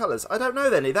item in different colours? I don't know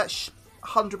then. That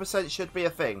 100% should be a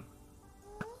thing.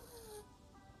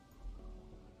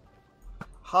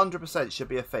 100% should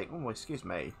be a thing. Oh, excuse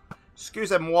me.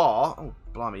 Excusez-moi. Oh,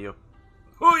 blimey, you.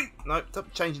 Oi! No,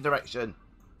 stop changing direction.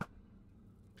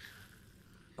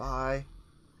 Bye.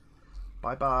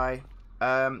 Bye-bye.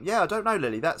 Yeah, I don't know,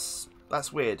 Lily. That's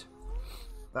weird.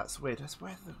 That's weird. That's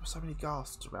where there are so many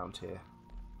ghasts around here.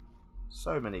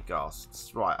 So many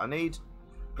ghasts. Right, I need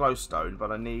glowstone,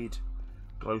 but I need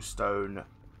glowstone.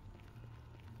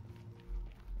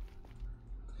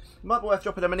 It might be worth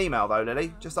dropping them an email though,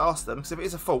 Lily. Just ask them, because if it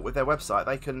is a fault with their website,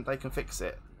 they can fix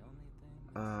it.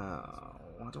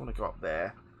 I don't want to go up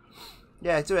there.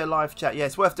 Yeah, do a live chat. Yeah,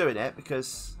 it's worth doing it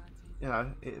because you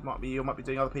know it might be you might be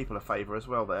doing other people a favour as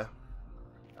well there.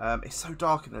 It's so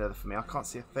dark in the nether for me. I can't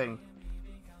see a thing.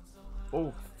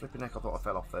 Oh, flipping heck! I thought I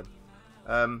fell off then.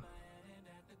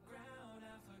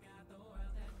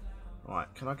 Right,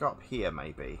 can I go up here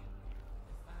maybe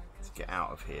to get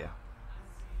out of here?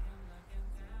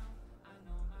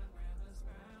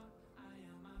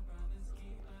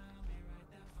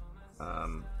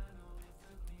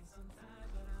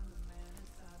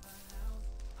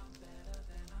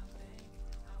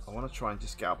 I want to try and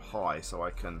just get up high so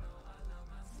I can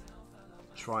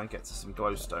try and get to some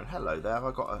glowstone. Hello there, have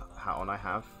I got a hat on? I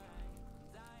have.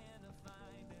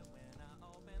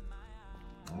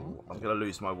 Ooh, I'm going to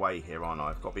lose my way here, aren't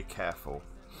I? I've got to be careful.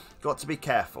 Got to be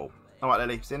careful. Alright,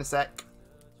 Lily, see you in a sec.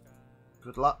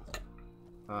 Good luck.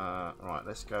 Right,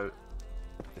 let's go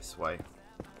this way.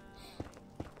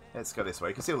 Let's go this way.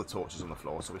 You can see all the torches on the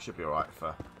floor, so we should be alright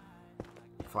for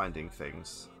finding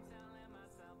things.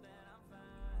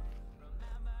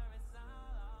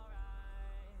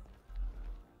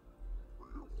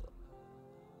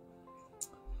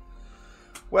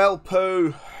 Well,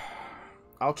 poo.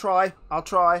 I'll try. I'll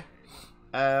try.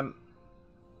 There'll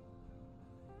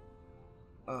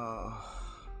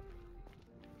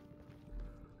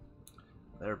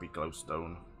be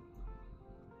glowstone.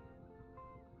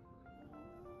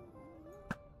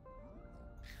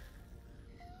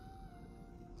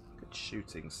 Good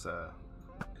shooting, sir.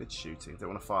 Good shooting. Don't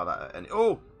want to fire that at any.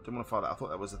 Oh! Didn't want to fire that. I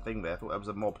thought that was a thing there. I thought that was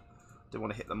a mob. Didn't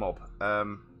want to hit the mob.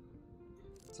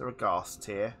 Is there a ghast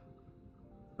here?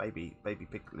 Baby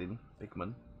Pigman.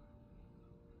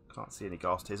 Can't see any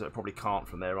ghast here, so it probably can't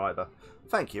from there either.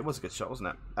 Thank you. It was a good shot, wasn't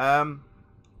it?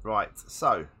 Right.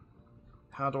 So,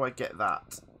 how do I get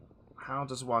that? How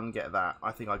does one get that?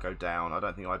 I think I go down. I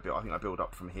don't think I build. I think I build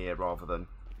up from here rather than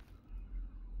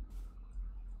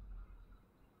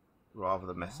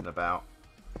messing about.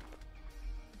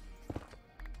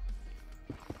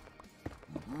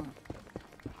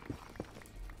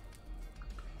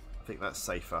 I think that's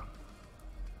safer.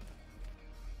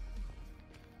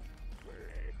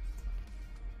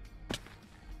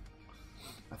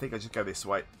 I think I just go this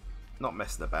way. Not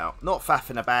messing about. Not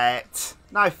faffing about.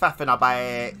 No faffing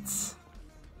about.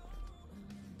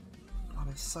 Oh,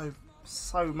 there's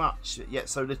so much, yet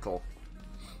so little.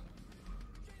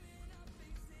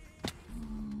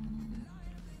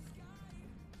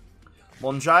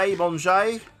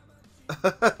 Manger.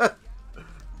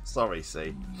 Sorry,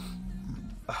 C.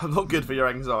 I'm not good for your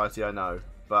anxiety, I know.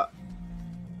 But,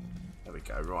 there we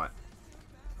go, right.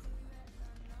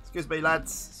 Excuse me,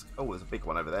 lads. Oh, there's a big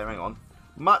one over there. Hang on.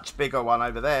 Much bigger one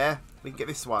over there. We can get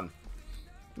this one.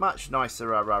 Much nicer.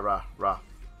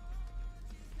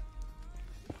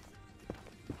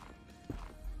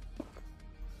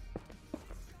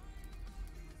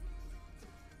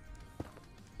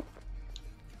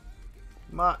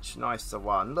 Much nicer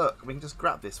one. Look, we can just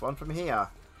grab this one from here.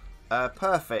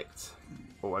 Perfect.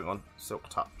 Oh, hang on. Silk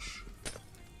touch.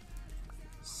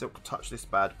 Silk touch this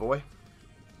bad boy.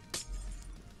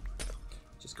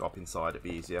 Just go up inside, it'd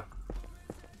be easier.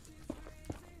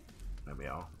 There we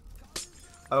are.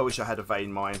 Oh, I wish I had a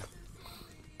vein mine.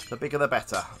 The bigger the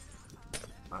better.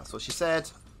 That's what she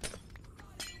said.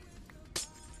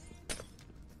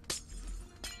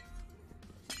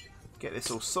 Get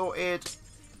this all sorted.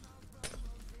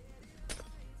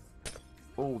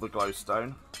 All the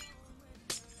glowstone.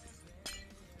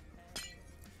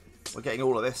 We're getting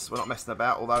all of this. We're not messing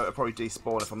about, although it'll probably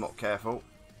despawn if I'm not careful.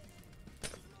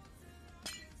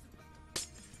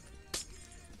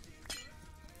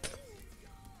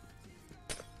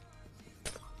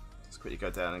 Quickly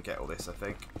go down and get all this, I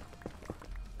think.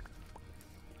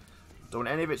 Don't want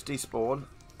any of it to despawn.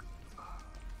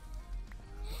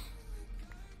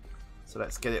 So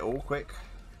let's get it all quick.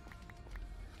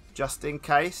 Just in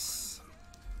case.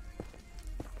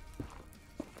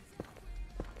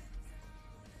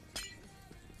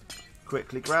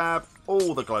 Quickly grab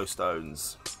all the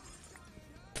glowstones.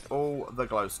 All the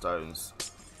glowstones.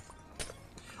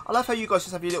 I love how you guys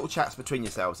just have your little chats between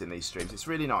yourselves in these streams. It's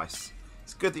really nice.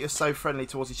 It's good that you're so friendly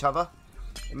towards each other.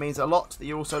 It means a lot that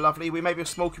you're also lovely. We may be a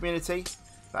small community,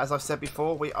 but as I've said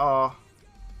before, we are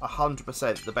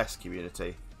 100% the best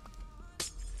community.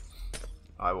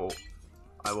 I will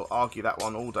argue that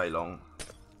one all day long.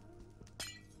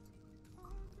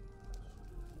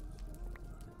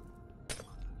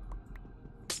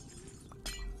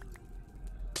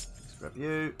 Let's grab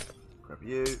you. Grab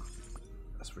you.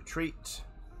 Let's retreat.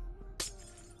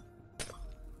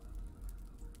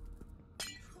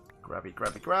 Grabby,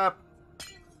 grabby, grab.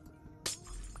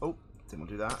 Oh, didn't want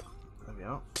to do that. There we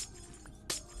are.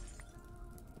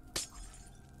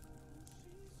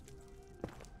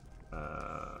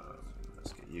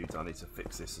 Let's get you done. I need to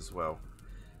fix this as well.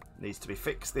 Needs to be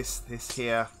fixed. This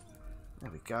here.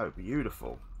 There we go.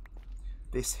 Beautiful.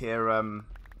 This here.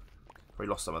 We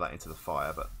lost some of that into the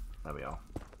fire, but there we are.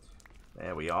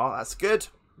 There we are. That's good.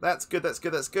 That's good. That's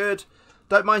good. That's good.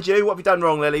 Don't mind you. What have you done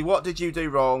wrong, Lily? What did you do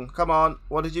wrong? Come on.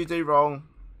 What did you do wrong?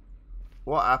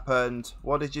 What happened?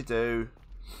 What did you do?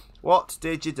 What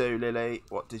did you do, Lily?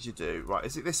 What did you do? Right,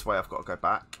 is it this way I've got to go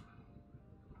back?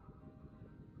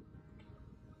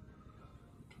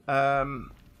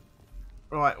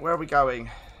 Right, where are we going?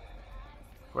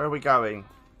 Where are we going?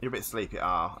 You're a bit sleepy.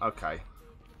 Ah, okay.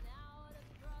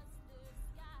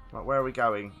 Right, where are we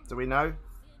going? Do we know?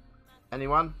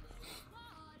 Anyone?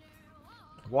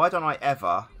 Why don't I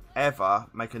ever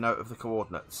make a note of the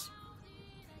coordinates?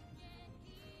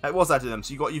 It was adding them,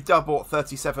 so you've double bought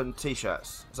 37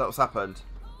 t-shirts. Is that what's happened?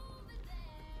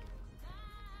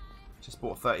 Just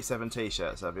bought 37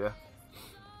 t-shirts, have you?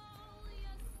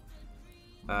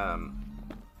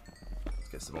 Let's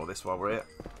get some more of this while we're here.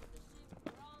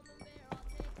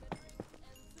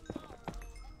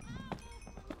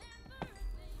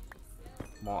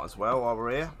 Might as well while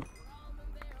we're here.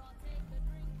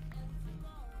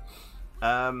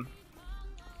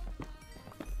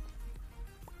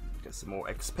 Get some more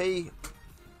XP.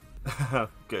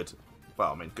 Good.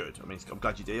 Well, I mean, good. I mean, I'm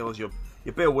glad you did. Your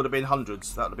bill would have been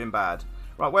hundreds. That would have been bad.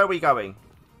 Right, where are we going?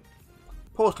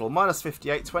 Portal, minus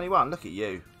 58.21. Look at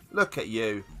you. Look at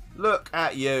you. Look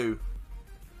at you.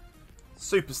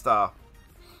 Superstar.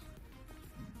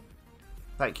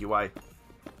 Thank you, Way.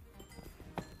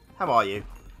 How are you?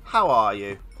 How are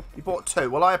you? You bought 2.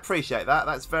 Well, I appreciate that.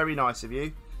 That's very nice of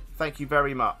you. Thank you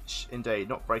very much indeed.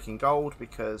 Not breaking gold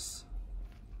because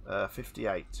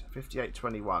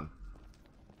 58.21.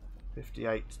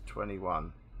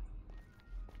 58.21.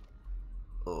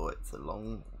 Oh, it's a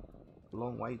long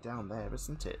way down there,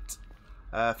 isn't it?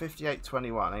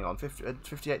 58.21. Hang on.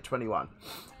 58.21.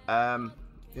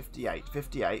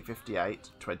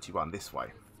 58.21. This way.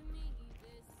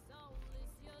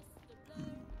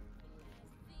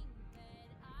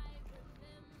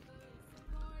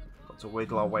 Got to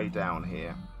wiggle our way down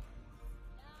here.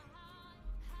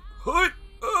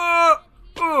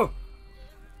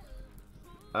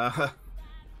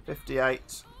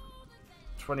 58.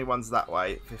 21's that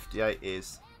way. 58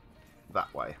 is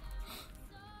that way.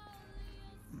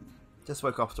 Just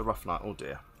woke up after a rough night. Oh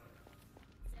dear.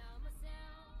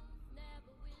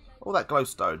 All that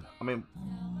glowstone. I mean,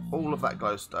 all of that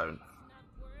glowstone.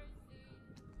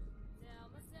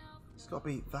 It's got to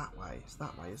be that way. It's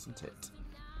that way, isn't it?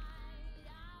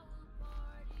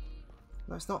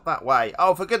 No, it's not that way.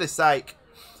 Oh, for goodness sake.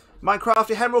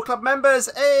 Minecraft Emerald Club members.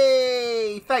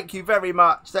 Hey! Thank you very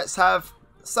much. Let's have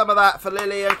some of that for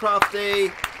Lily and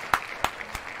Crafty.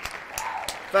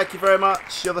 Thank you very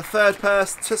much. You're the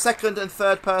second and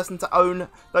third person to own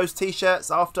those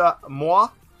t-shirts after moi.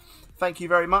 Thank you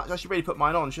very much. I should really put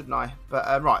mine on, shouldn't I?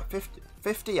 But right,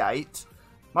 58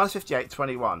 minus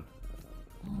 58.21.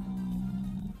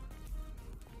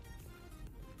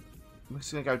 I'm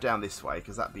just going to go down this way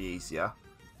because that'd be easier.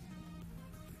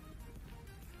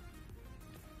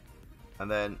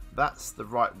 And then that's the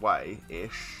right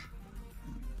way-ish.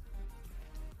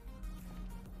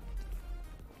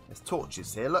 There's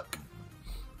torches here, look.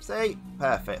 See?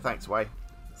 Perfect. Thanks, Way.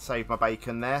 Saved my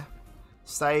bacon there.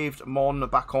 Saved mon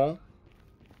bacon.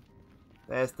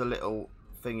 There's the little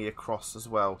thingy across as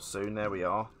well soon. There we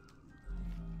are.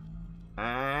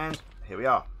 And here we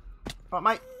are. Right,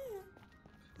 mate.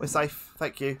 We're safe.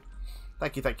 Thank you.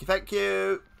 Thank you, thank you, thank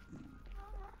you.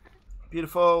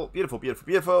 Beautiful, beautiful, beautiful,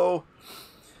 beautiful.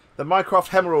 The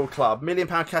Minecraft Emerald Club, £1 million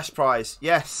cash prize.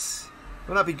 Yes.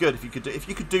 Wouldn't that be good if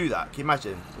you could do that? Can you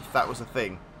imagine if that was a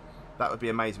thing? That would be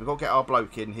amazing. We've got to get our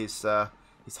bloke in his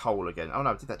hole again. Oh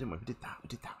no, we did that, didn't we? We did that. We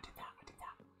did that. We did that. We did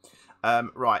that.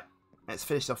 Right. Let's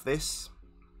finish off this.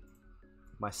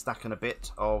 My stacking a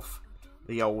bit of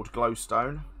the old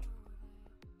glowstone.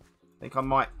 I think I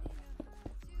might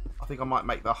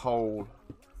make the whole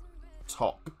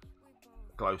top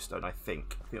glowstone. I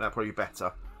think that'd probably be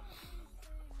better.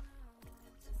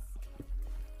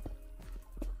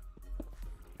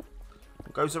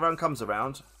 What goes around comes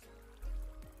around.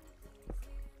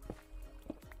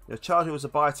 Your child who was a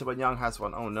biter when young has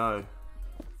one. Oh no.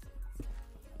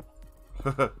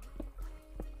 There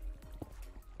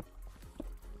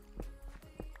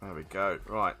we go.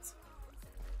 Right.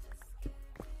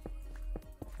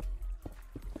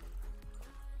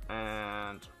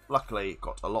 And luckily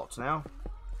got a lot now.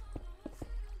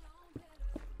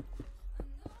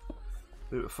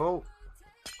 Beautiful.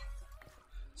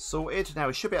 Sorted. Now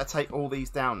we should be able to take all these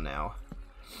down now.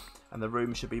 And the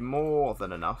room should be more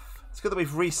than enough. It's good that we've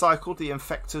recycled the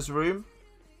infector's room.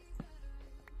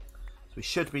 So we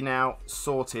should be now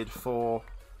sorted for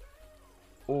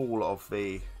all of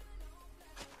the...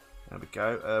 There we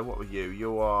go. What were you?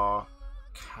 You are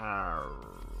carrots,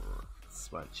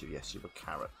 weren't you? Yes, you were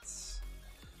carrots.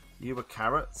 You were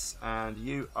carrots, and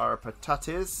you are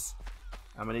potatoes.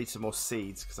 And we need some more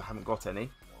seeds because I haven't got any.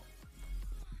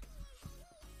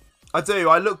 I do.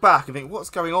 I look back and think, what's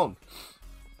going on?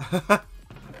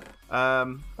 But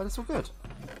it's all good.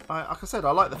 Like I said,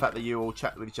 I like the fact that you all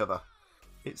chat with each other.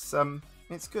 It's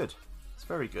good. It's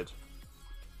very good.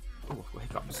 Oh, I've got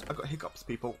hiccups. I've got hiccups,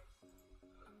 people.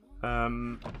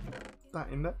 That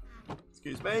in there.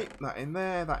 Excuse me. That in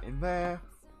there. That in there.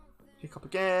 Hiccup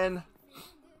again.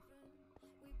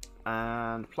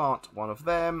 And plant one of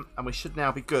them. And we should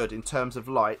now be good in terms of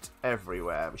light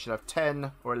everywhere. We should have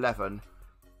 10 or 11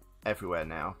 everywhere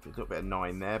now. A little bit of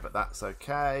 9 there, but that's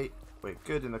okay. We're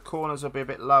good in the corners. Will be a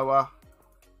bit lower.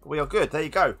 We are good. There you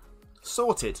go.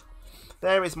 Sorted.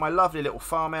 There is my lovely little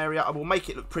farm area. I will make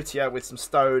it look prettier with some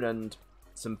stone and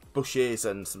some bushes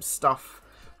and some stuff.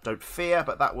 Don't fear,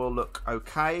 but that will look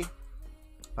okay.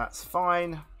 That's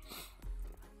fine.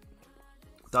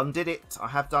 Done did it. I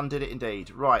have done did it indeed.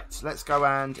 Right, let's go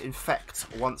and infect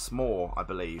once more, I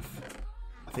believe.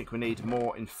 I think we need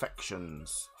more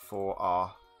infections for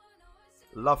our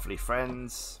lovely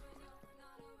friends.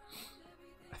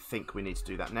 I think we need to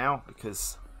do that now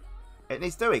because it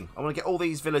needs doing. I want to get all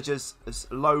these villagers as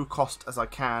low cost as I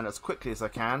can, as quickly as I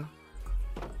can.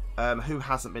 Who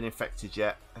hasn't been infected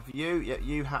yet? Have you? Yeah,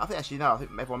 you have. I think actually no. I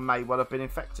think everyone may well have been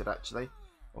infected. Actually,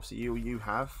 obviously you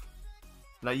have.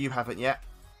 No, you haven't yet.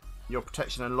 Your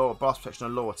protection and law, blast protection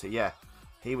and loyalty. Yeah,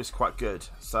 he was quite good.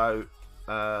 So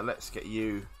let's get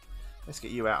you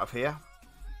out of here.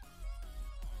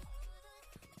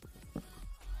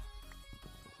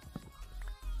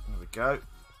 There we go.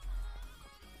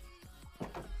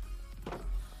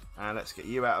 And let's get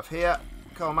you out of here.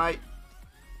 Come on, mate.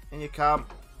 In you come.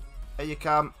 In you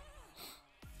come.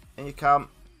 In you come.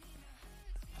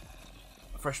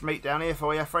 Fresh meat down here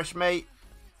for you. Fresh meat.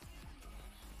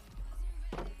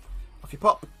 Off you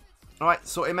pop. Alright,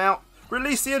 sort him out.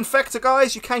 Release the infector,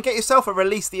 guys. You can get yourself a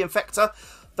release the infector.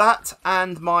 That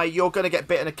and my you're going to get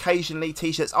bitten occasionally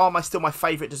t-shirts are still my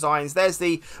favourite designs. There's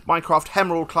the Minecraft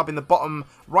Emerald Club in the bottom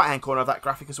right hand corner of that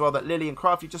graphic as well that Lily and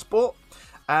Crafty just bought.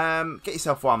 Get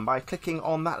yourself one by clicking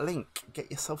on that link.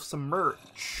 Get yourself some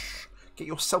merch. Get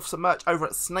yourself some merch over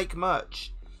at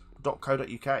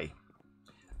snakemerch.co.uk.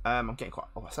 I'm getting quite...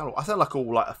 Oh, I sound like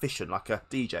all like efficient, like a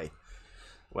DJ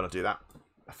when I do that.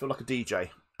 I feel like a DJ.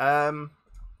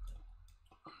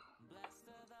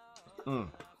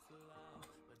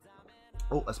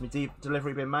 Oh, that's my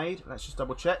delivery been made. Let's just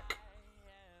double check.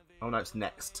 Oh no, it's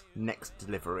next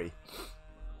delivery.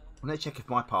 Let's check if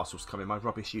my parcel's coming, my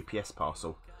rubbish UPS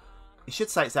parcel. It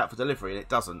should say it's out for delivery and it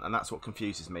doesn't, and that's what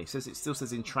confuses me. It still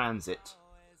says in transit.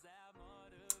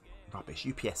 Rubbish.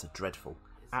 UPS are dreadful.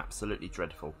 Absolutely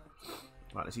dreadful.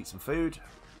 Right, let's eat some food.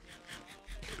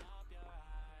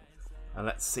 And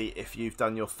let's see if you've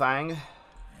done your thing.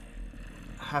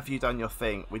 Have you done your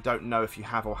thing? We don't know if you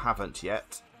have or haven't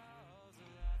yet.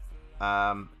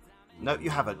 No,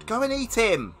 you haven't. Go and eat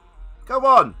him. Go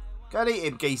on. Go and eat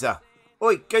him, geezer.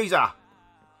 Oi, geezer.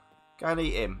 Go and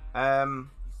eat him. Then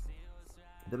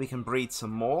we can breed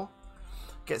some more.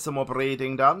 Get some more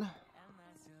breeding done.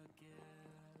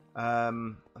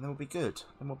 And then we'll be good.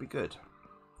 Then we'll be good.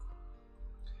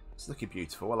 It's looking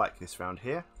beautiful. I like this round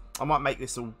here. I might make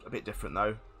this all a bit different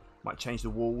though. Might change the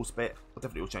walls a bit. I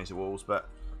definitely will change the walls, but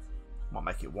might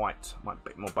make it white. Might a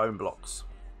bit more bone blocks.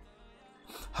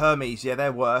 Hermes, yeah,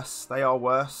 they're worse. They are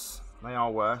worse. They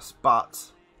are worse.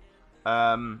 But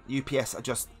UPS are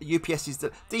just... UPS is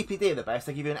the... DPD are the best.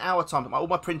 They give you an hour time. All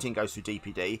my printing goes through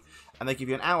DPD. And they give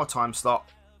you an hour time slot.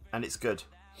 And it's good.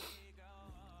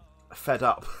 Fed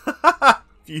up.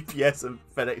 UPS and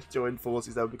FedEx join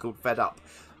forces. They would be called Fed Up.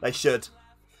 They should.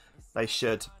 They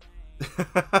should.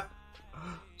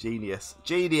 Genius.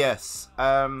 Genius.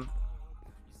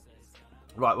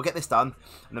 Right, we'll get this done,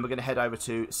 and then we're going to head over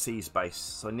to Sea's base.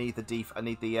 So I need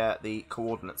the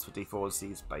coordinates for D4's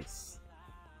Sea's base.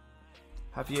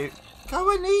 Have you...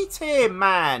 Go and eat him,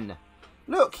 man.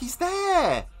 Look, he's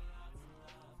there.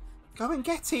 Go and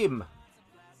get him.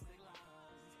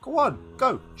 Go on.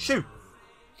 Go. Shoot.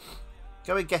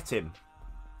 Go and get him.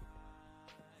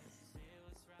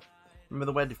 Remember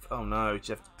the wedding... Oh, no.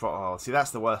 Oh, see,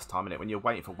 that's the worst time, isn't it? When you're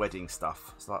waiting for wedding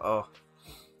stuff. It's like, oh.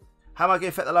 How am I going to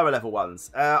infect the lower level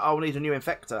ones? I'll need a new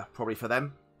infector, probably, for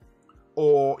them.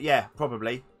 Or, yeah,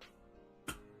 probably.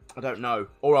 I don't know.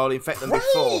 Or I'll infect them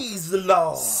before. Praise the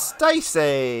Lord.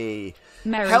 Stacey!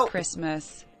 Merry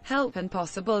Christmas. Help and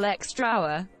possible extra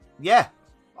hour. Yeah,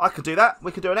 I could do that.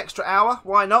 We could do an extra hour.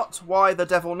 Why not? Why the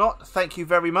devil not? Thank you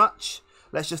very much.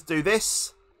 Let's just do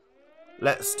this.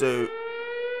 Let's do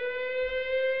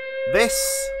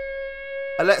this.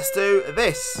 And let's do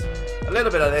this. A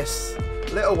little bit of this.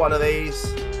 A little one of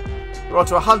these. We're on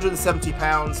to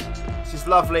 £170. This is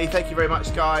lovely. Thank you very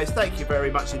much, guys. Thank you very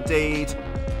much indeed.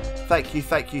 Thank you,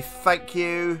 thank you, thank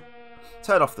you.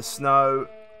 Turn off the snow.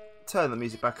 Turn the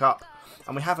music back up.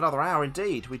 And we have another hour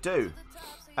indeed. We do.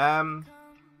 Right,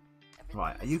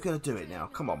 are you going to do it now?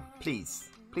 Come on, please.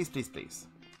 Please, please, please.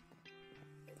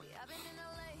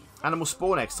 Animal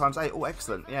spawn eggs times 8. Oh,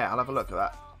 excellent. Yeah, I'll have a look at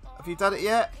that. Have you done it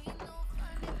yet?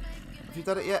 Have you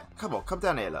done it yet? Come on, come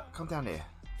down here, look. Come down here.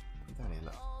 Come down here,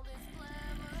 look.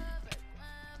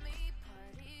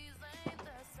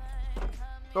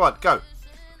 Go on, go.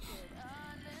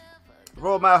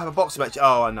 Royal Mail have a boxing match.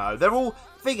 Oh, I know. They're all...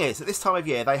 Thing is, at this time of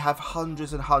year, they have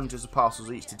hundreds and hundreds of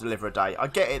parcels each to deliver a day. I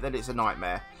get it that it's a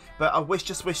nightmare, but I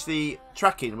just wish the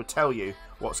tracking would tell you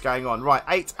what's going on. Right,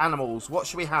 8 animals. What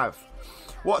should we have?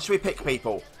 What should we pick,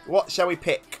 people? What shall we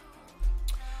pick?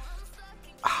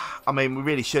 I mean, we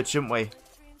really should, shouldn't we?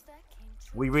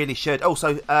 We really should.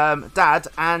 Also, Dad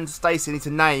and Stacey need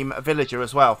to name a villager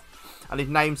as well. I need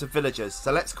names of villagers.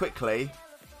 So let's quickly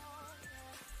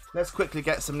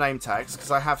get some name tags,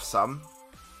 because I have some.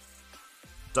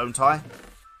 Don't I?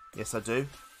 Yes, I do.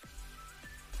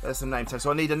 There's some name tags.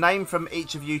 So I need a name from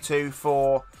each of you two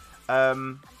for...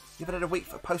 You've had a week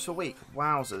for post for a week.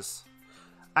 Wowzers.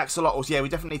 Axolotls. Yeah, we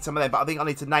definitely need some of them, but I think I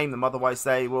need to name them, otherwise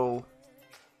they will...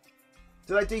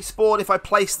 Do they despawn if I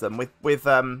place them with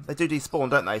they do despawn,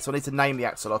 don't they? So I need to name the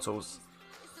axolotls.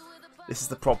 This is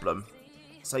the problem.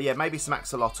 So yeah, maybe some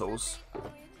axolotls.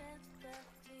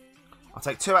 I'll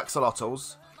take 2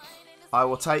 axolotls. I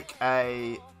will take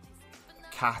a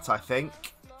cat, I think.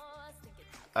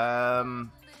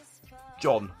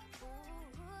 John.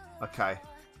 Okay.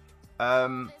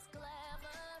 I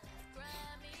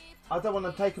don't want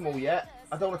to take them all yet.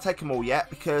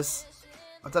 Because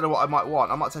I don't know what I might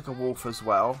want. I might take a wolf as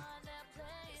well.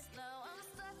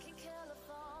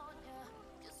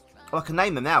 Oh, I can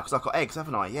name them now because I've got eggs,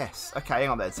 haven't I? Yes. Okay, hang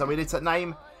on then. So we need to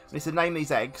name these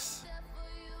eggs.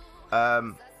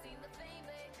 I'm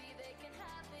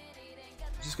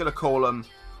just going to call them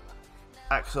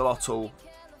Axolotl.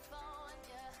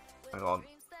 Hang on.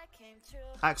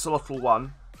 Axolotl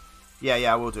 1. Yeah,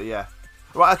 I will do, yeah.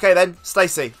 Right, okay then.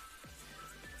 Stacey.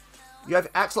 You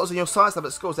have axolotls in your science lab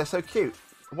at schools. They're so cute.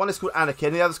 One is called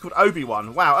Anakin, the other's called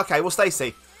Obi-Wan. Wow, okay, well,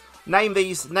 Stacey, name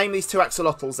these 2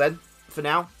 axolotls then, for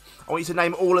now. I want you to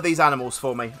name all of these animals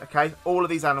for me, okay? All of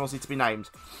these animals need to be named.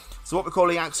 So what we're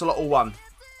calling Axolotl 1.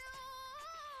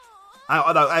 Hang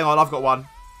on, I've got one.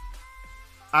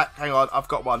 Hang on, I've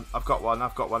got one, hang on,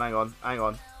 I've got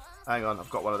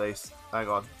one of these, hang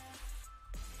on.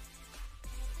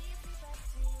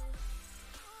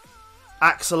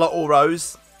 Axolotl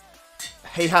Rose.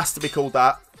 He has to be called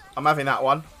that. I'm having that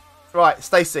one. Right,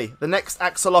 Stacey, the next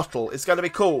axolotl is going to be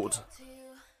called...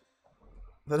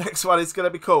 The next one is going to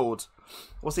be called...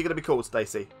 What's he going to be called,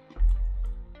 Stacey?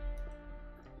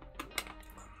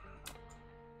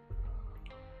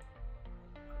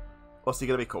 What's he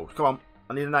going to be called? Come on,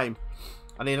 I need a name.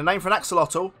 I need a name for an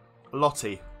axolotl.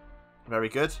 Lottie. Very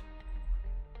good.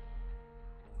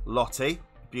 Lottie.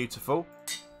 Beautiful.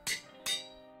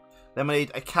 Then we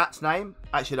need a cat name.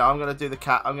 Actually, no, I'm going to do the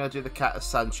cat. I'm going to do the cat as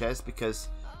Sanchez because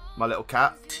my little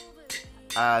cat.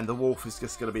 And the wolf is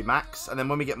just going to be Max. And then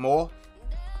when we get more,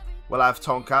 we'll have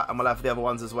Tonka and we'll have the other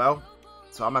ones as well.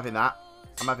 So I'm having that.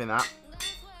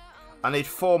 I need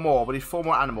 4 more. We need 4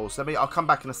 more animals. I'll come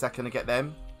back in a second and get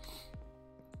them.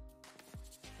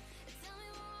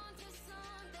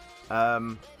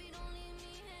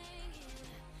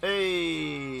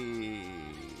 Hey.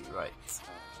 Right.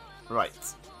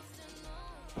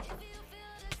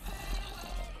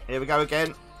 Here we go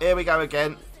again. Get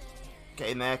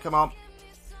in there, come on.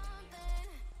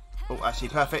 Oh, actually,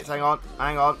 perfect. Hang on.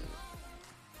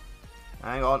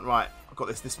 Right, I've got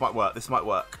this. This might work.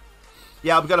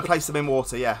 Yeah, I'm going to place them in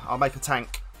water, yeah. I'll make a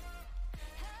tank.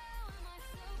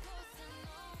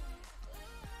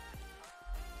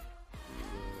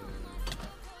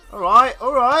 Alright,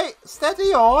 alright.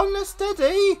 Steady on,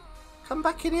 steady. Come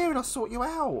back in here and I'll sort you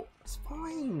out. It's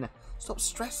fine. Stop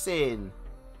stressing.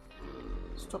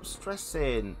 Stop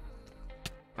stressing.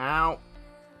 Ow.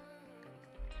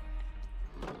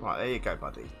 Right, there you go,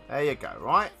 buddy. There you go,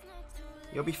 right?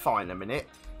 You'll be fine in a minute.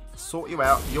 Sort you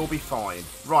out, you'll be fine.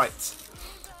 Right.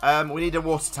 We need a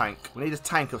water tank. We need a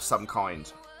tank of some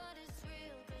kind.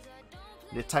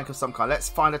 We need a tank of some kind. Let's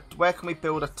find a... Where can we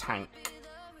build a tank?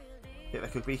 I think they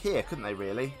could be here, couldn't they,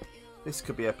 really? This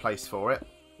could be a place for it.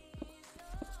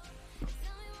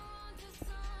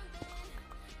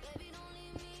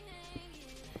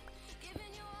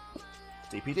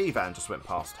 DPD van just went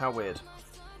past. How weird.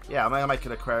 Yeah, I'm going to make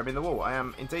an aquarium in the wall. I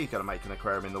am indeed going to make an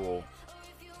aquarium in the wall.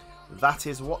 That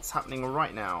is what's happening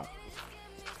right now.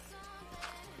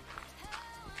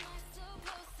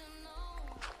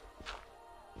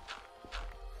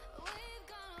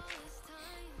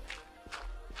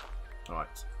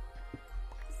 Right.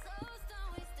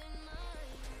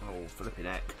 Oh, flipping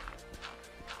heck.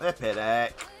 Flipping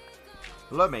heck.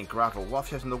 Blooming gravel. What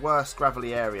if you have the worst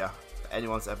gravelly area that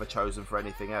anyone's ever chosen for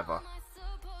anything ever?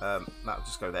 That'll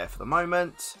just go there for the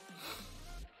moment.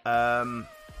 I'm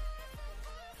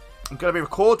going to be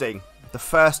recording the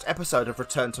first episode of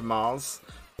Return to Mars,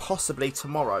 possibly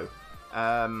tomorrow.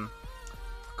 I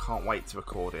can't wait to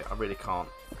record it. I really can't.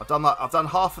 I've done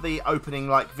half of the opening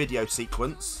video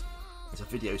sequence. It's a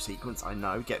video sequence, I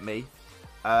know. Get me.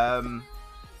 Yeah,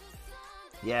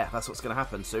 that's what's going to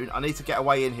happen soon. I need to get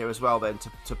away in here as well then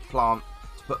to plant,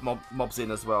 to put mobs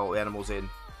in as well, the animals in.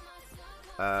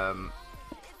 Oh,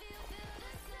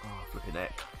 flipping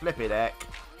heck. Flipping heck.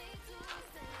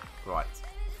 Right.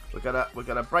 We're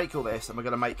gonna break all this and we're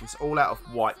gonna make this all out of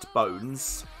white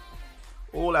bones.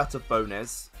 All out of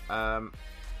bones. I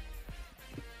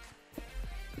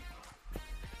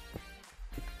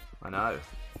know.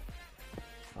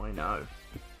 I know.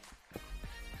 I'm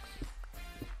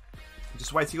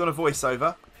just waiting on a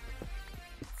voiceover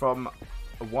from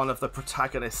one of the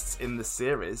protagonists in the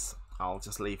series. I'll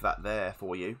just leave that there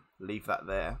for you. Leave that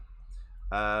there.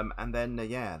 And then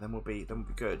yeah, then we'll be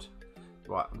good.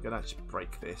 Right, I'm gonna actually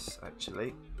break this.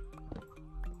 Actually,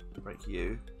 break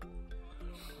you.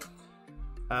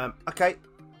 Okay.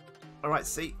 All right.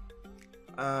 See,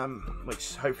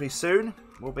 which hopefully soon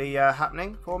will be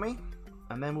happening for me,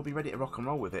 and then we'll be ready to rock and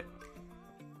roll with it.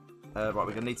 Right, we're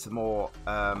gonna need some more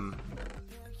bone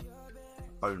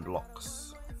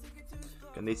blocks.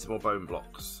 Gonna need some more bone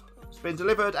blocks. It's been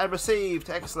delivered and received.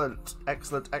 Excellent,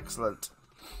 excellent, excellent.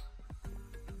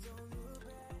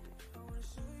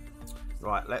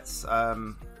 Right, let's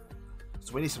so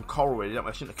we need some coral really, don't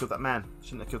we? I shouldn't have killed that man.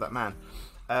 Shouldn't have killed that man.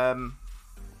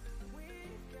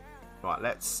 Right,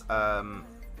 let's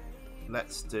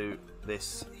do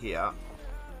this here.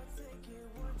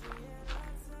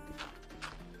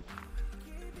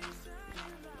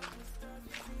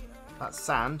 That's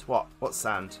sand. What? What's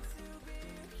sand?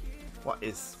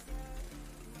 What's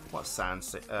sand,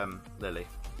 Lily?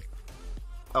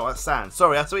 Oh, that's sand.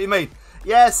 Sorry, that's what you mean.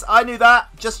 Yes, I knew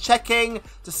that. Just checking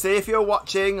to see if you're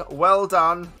watching. Well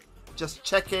done. Just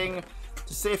checking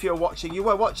to see if you're watching. You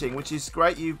were watching, which is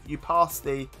great. You passed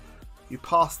the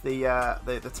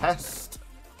test.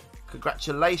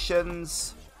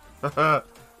 Congratulations. All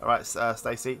right,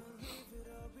 Stacey.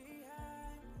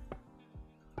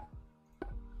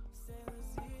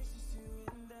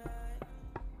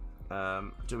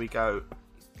 Do we go?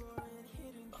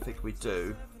 I think we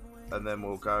do, and then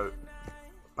we'll go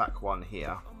back one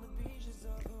here,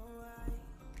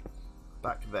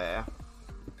 back there.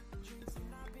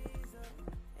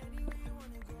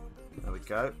 There we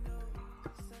go.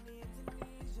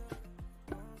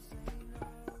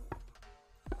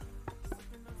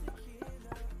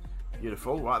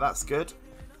 Beautiful. Right, that's good.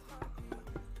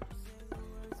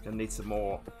 Gonna need some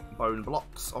more bone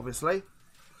blocks, obviously.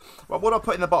 Well, what do I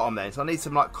put in the bottom then? So I need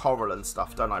some coral and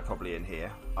stuff, don't I? Probably in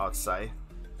here, I would say.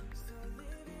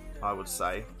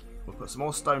 We'll put some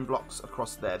more stone blocks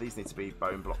across there. These need to be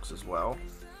bone blocks as well.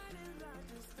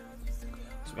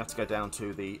 So we have to go down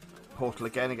to the portal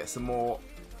again and get some more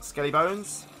skelly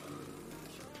bones.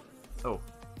 Oh,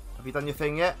 have you done your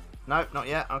thing yet? No, not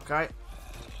yet. Okay.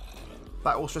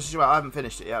 That all stresses you out. I haven't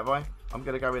finished it yet, have I? I'm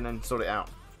going to go in and sort it out.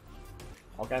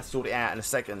 I'll go and sort it out in a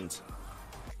second.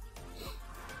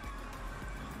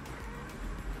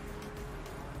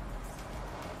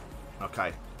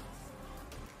 Okay.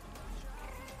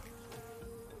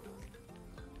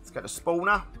 Let's get the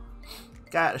spawner.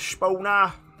 Get the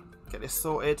spawner. Get this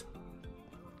sorted.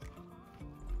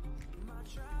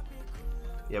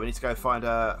 Yeah, we need to go find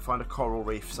a coral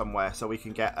reef somewhere so we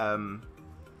can get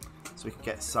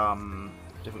some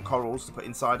different corals to put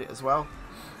inside it as well.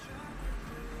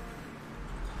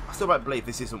 I still don't believe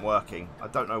this isn't working. I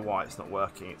don't know why it's not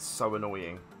working. It's so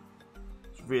annoying.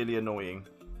 It's really annoying.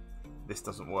 This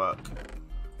doesn't work.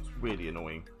 It's really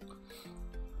annoying.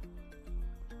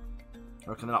 I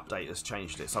reckon an update has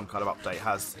changed it. Some kind of update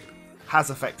has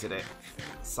affected it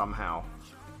somehow.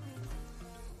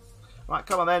 Right,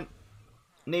 come on then.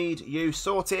 Need you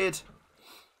sorted.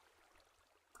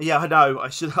 Yeah, I know. I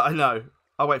know.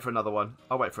 I'll wait for another one.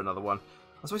 I'll wait for another one.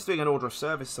 I was supposed to be doing an order of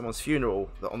service to someone's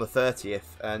funeral on the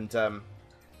 30th, and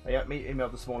they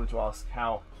emailed this morning to ask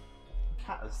how the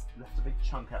cat has left a big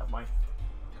chunk out of my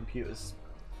computer's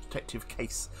protective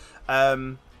case.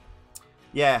 Yeah,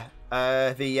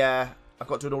 I've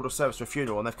got to do an order of service for a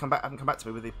funeral, and they've haven't come back to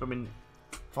me with the blooming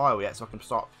file yet, so I can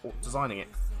start designing it.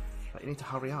 But you need to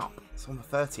hurry up. It's on the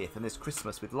 30th, and there's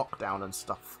Christmas with lockdown and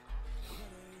stuff.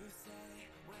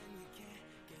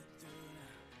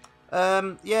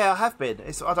 Yeah, I have been.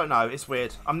 I don't know. It's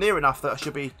weird. I'm near enough that I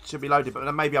should be loaded,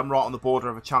 but maybe I'm right on the border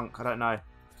of a chunk. I don't know.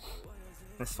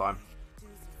 It's fine.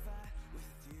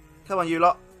 Come on, you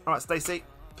lot. All right, Stacey.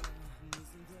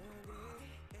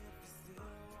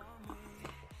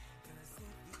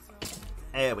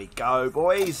 There we go,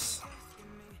 boys.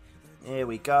 Here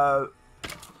we go.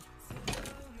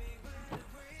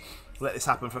 Let this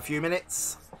happen for a few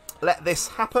minutes. Let this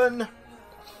happen.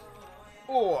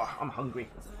 Oh, I'm hungry.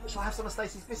 Shall I have some of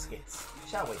Stacey's biscuits?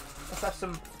 Shall we? Let's have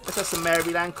some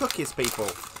Maryland cookies, people.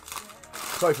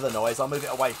 Sorry for the noise. I'll move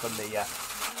it away from the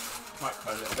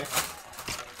microphone a little bit.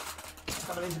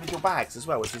 Some in individual bags as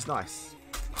well, which is nice.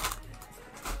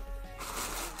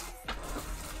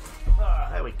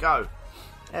 There we go.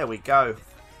 There we go.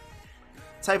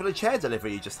 Table and chair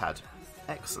delivery you just had.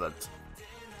 Excellent.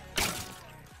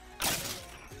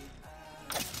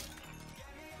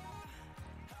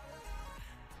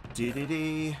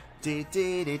 I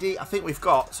think we've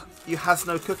got You Has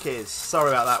No Cookies. Sorry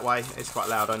about that way. It's quite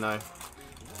loud, I know.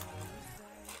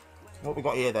 What we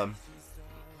got here then?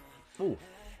 Ooh.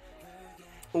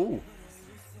 Ooh.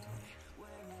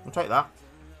 I'll take that.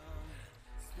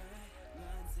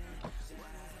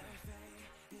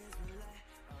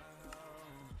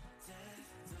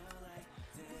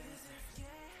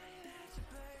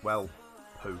 Well,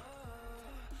 poo.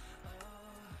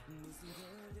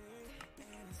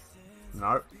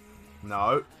 No.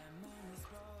 No.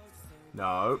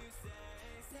 No.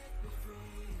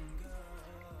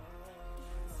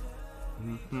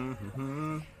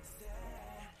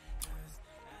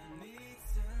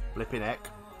 Flipping heck.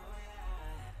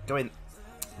 Go in.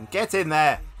 Get in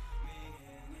there.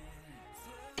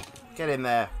 Get in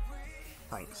there.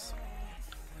 Thanks.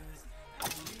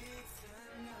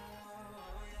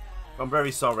 I'm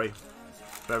very sorry.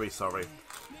 Very sorry.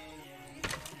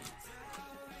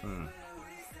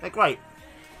 They're great.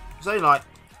 There's only like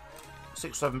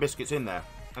 6 or 7 biscuits in there,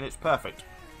 and it's perfect.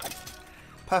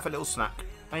 Perfect little snack.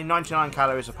 Only 99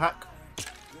 calories a pack.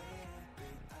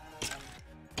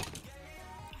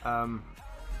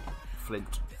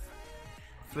 Flint.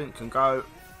 Flint can go.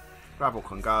 Gravel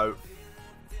can go.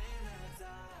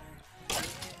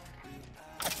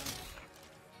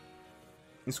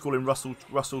 He's calling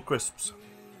Russell Crisps.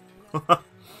 I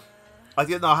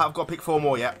didn't know. I've got to pick 4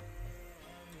 more yet.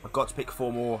 I've got to pick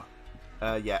 4 more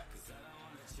yet.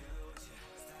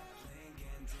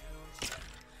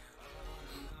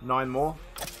 9 more.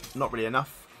 Not really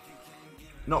enough.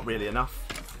 Not really enough.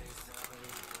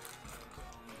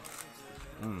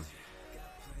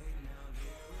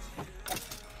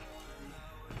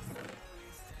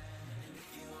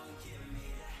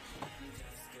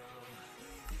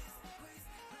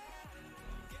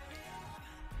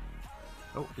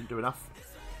 Oh, didn't do enough.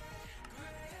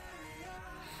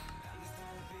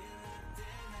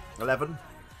 11.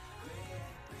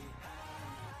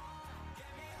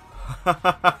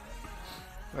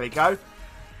 There you go.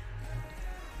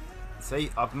 See,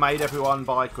 I've made everyone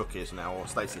buy cookies now, or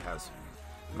Stacey has.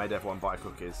 Made everyone buy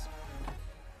cookies.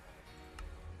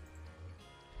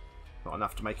 Not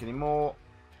enough to make any more.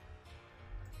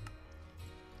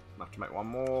 Enough to make 1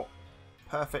 more.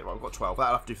 Perfect. Right, we've got 12.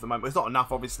 That'll have to do for the moment. It's not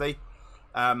enough, obviously.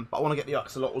 But I want to get the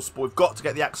axolotls spawned. We've got to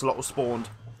get the axolotls spawned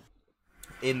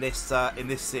in this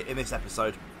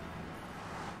episode.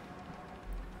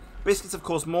 Biscuits have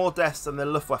caused more deaths than the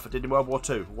Luftwaffe did in World War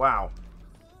II. Wow.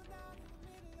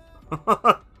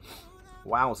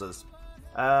 Wowzers.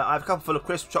 I have a couple full of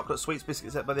crisp chocolate sweets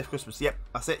biscuits by this Christmas. Yep,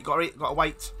 that's it. You got to eat. Got to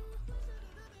wait.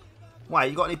 Wait,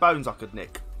 you got any bones I could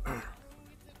nick?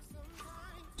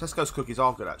 Tesco's cookies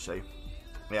are good, actually.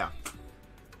 Yeah.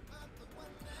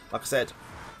 Like I said,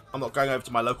 I'm not going over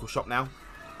to my local shop now.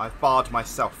 I've barred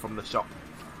myself from the shop.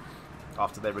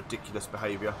 after their ridiculous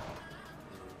behaviour.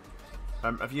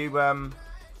 Have you... Oh,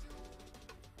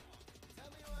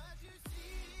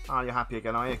 you're happy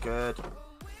again, are you? Good.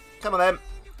 Come on then.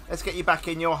 Let's get you back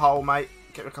in your hole, mate.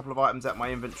 Get a couple of items out of my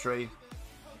inventory.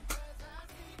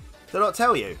 Did I not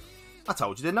tell you? I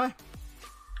told you, didn't I?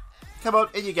 Come on,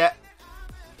 in you get.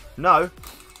 No.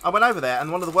 I went over there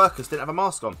and one of the workers didn't have a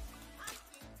mask on.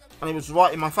 And he was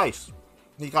right in my face.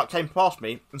 He came past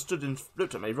me and stood and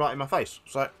looked at me right in my face.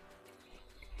 So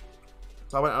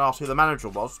I went and asked who the manager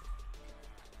was.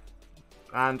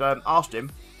 And asked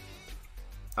him.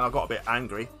 And I got a bit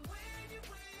angry.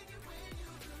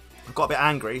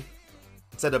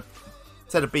 Said a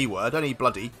B word, only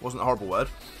bloody, wasn't a horrible word.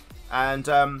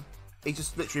 And he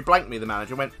just literally blanked me, the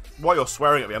manager, and went, "Why you're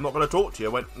swearing at me? I'm not going to talk to you."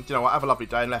 I went, "You know what, have a lovely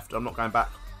day," and left. I'm not going back.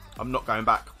 I'm not going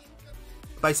back.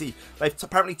 Basically, they've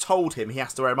apparently told him he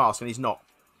has to wear a mask and he's not.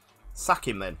 Sack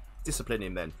him then. Discipline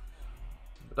him then.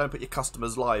 But don't put your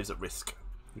customers' lives at risk.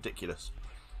 Ridiculous.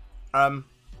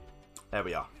 There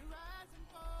we are.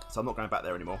 So I'm not going back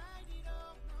there anymore.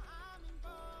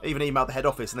 I even emailed the head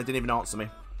office and they didn't even answer me.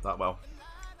 Like, well,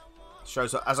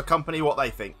 shows as a company what they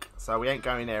think. So we ain't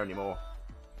going there anymore.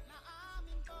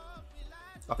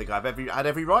 I think I've had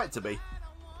every right to be.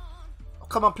 Oh,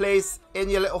 come on, please. In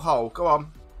your little hole. Go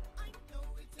on.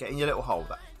 Get in your little hole.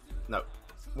 No.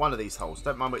 One of these holes.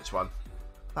 Don't mind which one.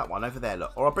 That one over there,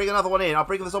 look. Or I'll bring another one in. I'll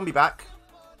bring the zombie back.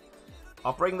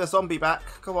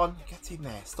 Come on. Get in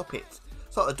there. Stop it.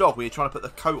 It's like the dog where you're trying to put the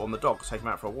coat on the dog to take him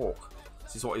out for a walk.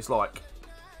 This is what he's like.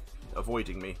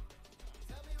 Avoiding me.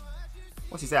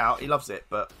 Once he's out, he loves it,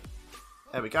 but...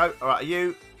 There we go. Alright, are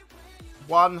you...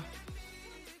 1...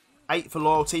 8 for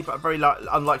loyalty, but I'm very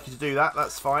unlikely to do that.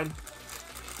 That's fine.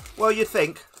 Well, you'd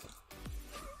think.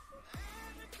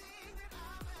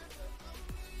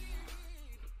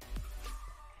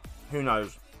 Who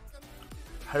knows?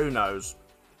 Who knows?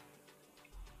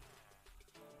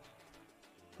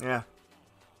 Yeah.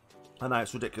 I know,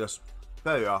 it's ridiculous.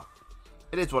 There we are.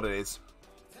 It is what it is.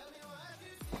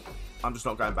 I'm just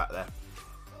not going back there.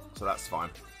 So that's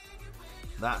fine.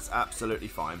 That's absolutely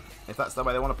fine. If that's the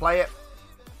way they want to play it,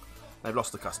 they've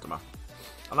lost a customer.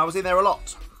 And I was in there a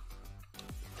lot.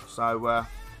 So,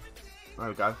 there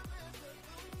we go.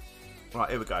 Right,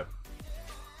 here we go.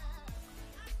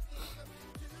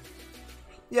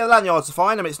 Yeah, the lanyards are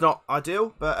fine. I mean, it's not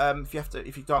ideal, but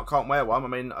if you can't wear one, I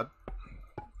mean,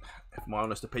 my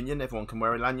honest opinion, everyone can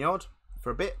wear a lanyard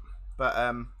for a bit. But,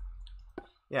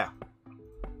 yeah.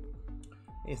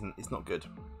 It's not good.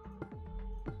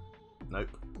 Nope.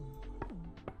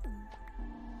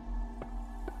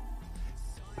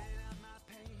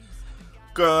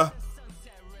 Grr.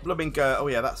 Blooming grr. Oh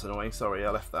yeah, that's annoying. Sorry, I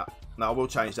left that. No, I will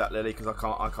change that, Lily, because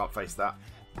I can't face that.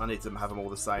 I need to have them all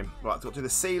the same. Right, I've got to do the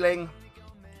ceiling.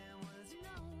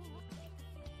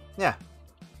 Yeah.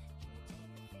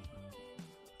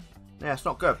 Yeah, it's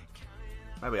not good.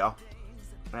 There we are.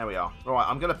 There we are. Right,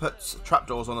 I'm going to put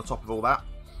trapdoors on the top of all that.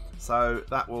 So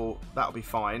that'll be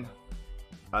fine.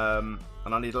 And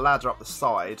I need a ladder up the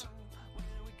side.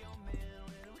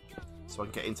 So I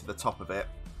can get into the top of it.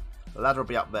 The ladder will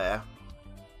be up there.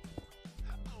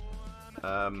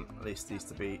 At least needs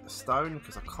to be stone,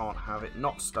 because I can't have it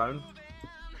not stone.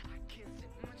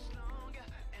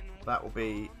 That'll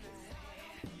be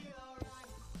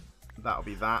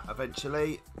that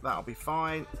eventually. That'll be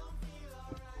fine.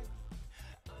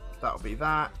 That'll be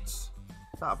that.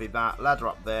 That'll be that. Ladder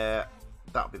up there.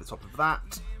 That'll be the top of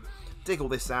that. Dig all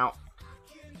this out.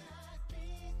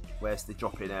 Where's the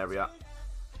drop-in area?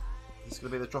 This is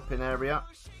going to be the drop-in area.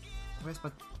 Where's my...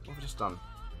 What have I just done?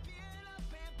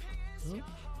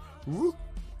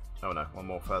 Oh no, one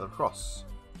more further across.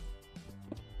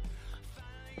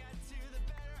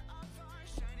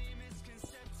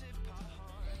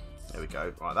 There we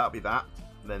go. Right, that'll be that.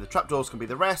 And then the trapdoors can be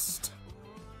the rest.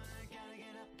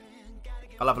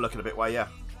 I'll have a look in a bit way, yeah.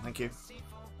 Thank you.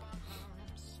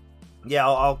 Yeah,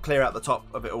 I'll clear out the top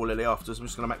of it all, Lily, afterwards. I'm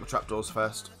just going to make my trapdoors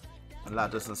first. And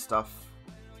ladders and stuff.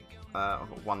 I've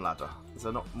got one ladder. Is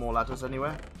there not more ladders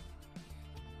anywhere?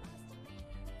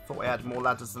 Thought we had more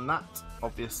ladders than that.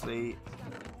 Obviously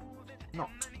not.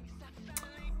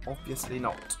 Obviously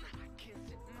not.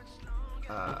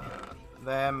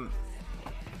 Them.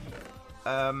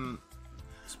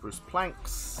 Spruce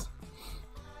planks.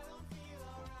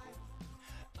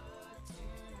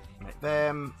 Make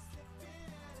them.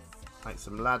 Make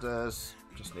some ladders.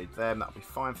 Just need them. That'll be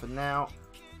fine for now.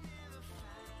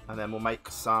 And then we'll make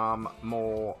some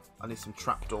more. I need some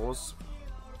trapdoors.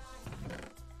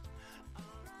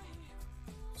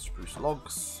 Spruce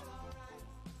logs.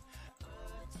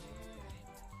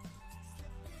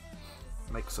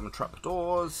 Make some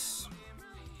trapdoors.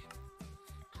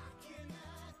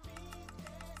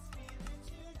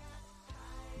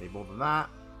 Need more than that.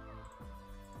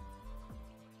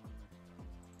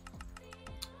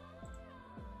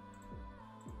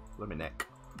 Let me neck.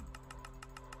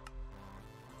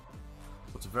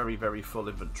 It's a very, very full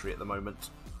inventory at the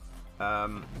moment.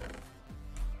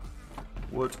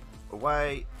 Wood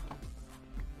away.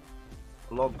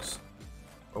 Logs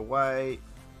away.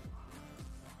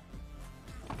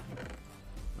 There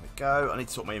we go. I need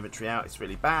to sort my inventory out. It's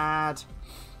really bad.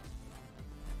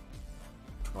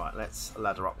 Right, let's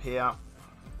ladder up here.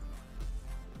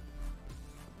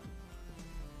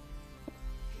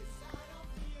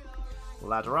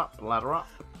 Ladder up, ladder up.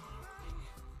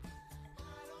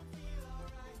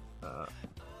 2,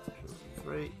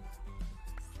 3.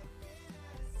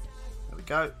 There we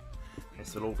go.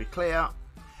 This will all be clear.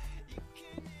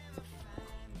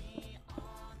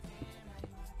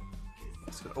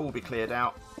 This can all be cleared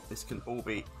out. This can all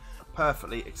be a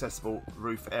perfectly accessible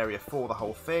roof area for the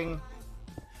whole thing.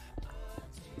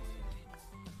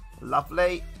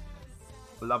 Lovely.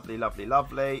 Lovely, lovely,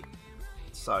 lovely.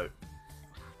 So,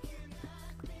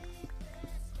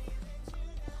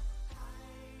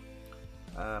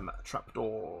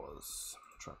 trapdoors.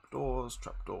 Trapdoors,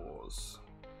 trapdoors.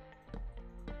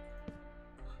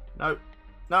 No,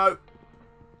 no.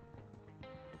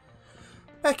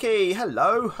 Becky,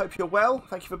 hello. Hope you're well.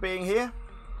 Thank you for being here.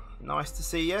 Nice to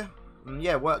see you.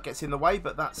 Yeah, work gets in the way,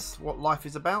 but that's what life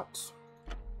is about.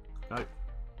 No.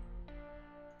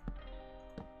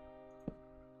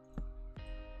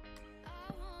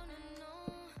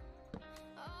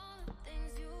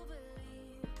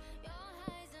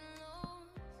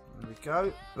 There we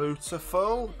go.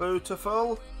 Beautiful,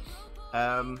 beautiful.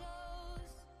 I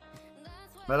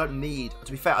don't need,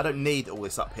 to be fair, I don't need all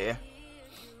this up here.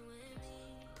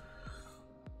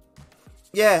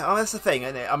 Yeah, I mean, that's the thing,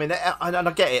 isn't it? I mean, and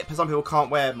I get it, because some people can't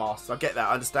wear masks. I get that,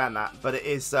 I understand that. But it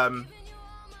is,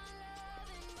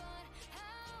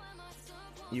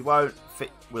 you won't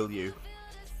fit, will you?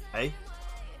 Eh?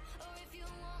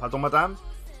 Pardon, madame?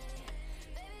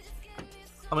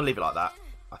 I'm going to leave it like that,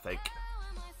 I think.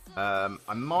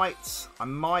 I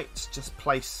might just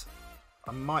place,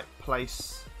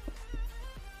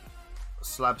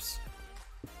 slabs,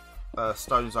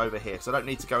 stones over here, so I don't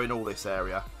need to go in all this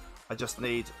area. I just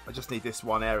need this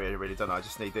one area, really, don't I? I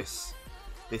just need this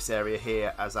area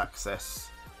here as access.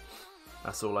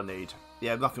 That's all I need.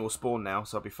 Yeah, nothing will spawn now,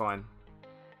 so I'll be fine.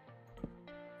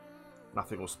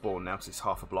 Nothing will spawn now because it's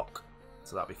half a block,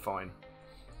 so that'll be fine.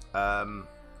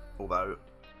 Although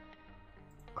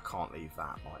I can't leave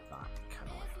that like that, can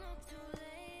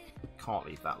I? Can't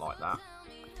leave that like that.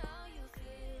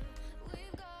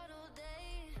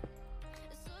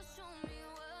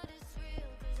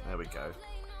 There we go.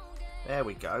 There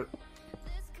we go.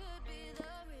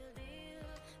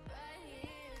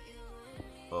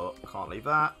 Oh, can't leave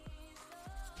that.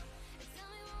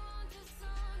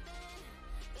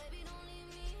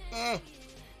 Eh.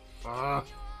 Oh.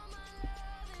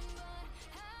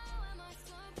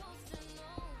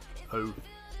 There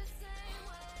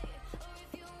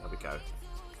we go.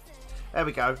 There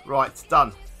we go. Right, it's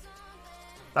done.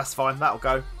 That's fine. That'll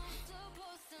go.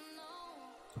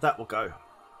 That will go.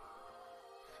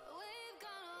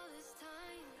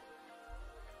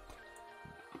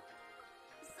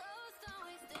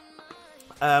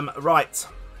 Right,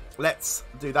 let's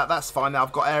do that. That's fine. Now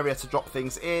I've got area to drop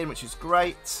things in, which is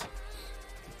great.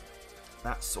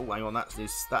 That's oh, hang on. That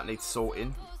needs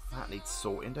sorting. That needs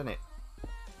sorting, doesn't it?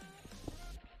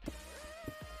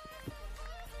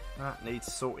 That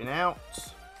needs sorting out.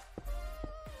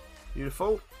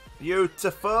 Beautiful,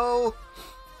 beautiful.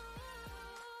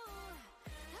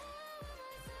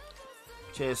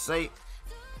 Cheers, see.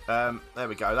 There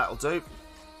we go. That'll do.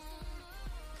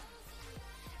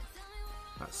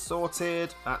 That's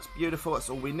sorted. That's beautiful.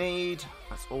 That's all we need.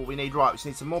 That's all we need. Right, we just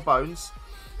need some more bones.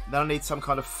 Then I need some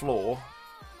kind of floor.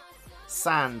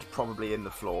 Sand probably in the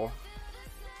floor,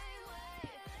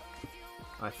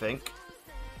 I think.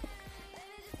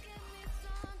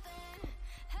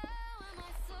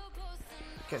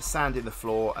 Get sand in the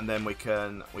floor, and then we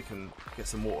can get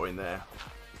some water in there.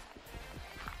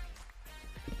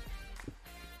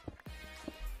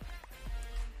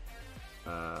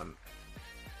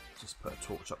 Just put a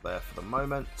torch up there for the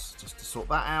moment, just to sort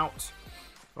that out.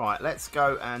 Right, let's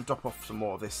go and drop off some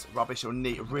more of this rubbish. You'll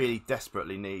really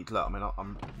desperately need. Look, I mean,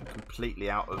 I'm completely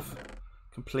out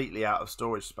of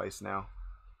storage space now.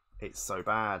 It's so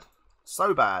bad,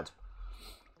 so bad.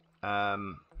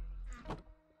 Well,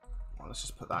 let's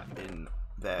just put that in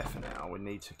there for now. We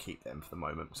need to keep them for the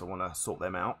moment because I want to sort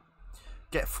them out.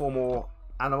 Get 4 more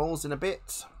animals in a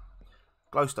bit.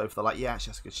 Glowstone for the light. Yeah,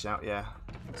 actually, that's a good shout. Yeah,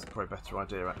 that's probably a better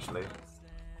idea, actually.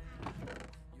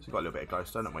 So we've got a little bit of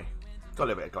glowstone, haven't we? Got a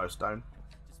little bit of glowstone.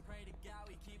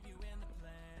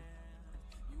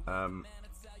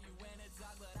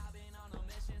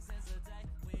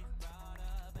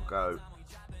 We'll go.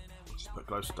 Just put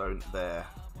glowstone there.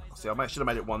 See, I should have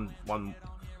made it one.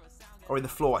 Or in the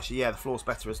floor, actually. Yeah, the floor's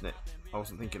better, isn't it? I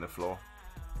wasn't thinking the floor.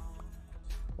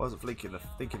 I wasn't thinking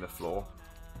the floor.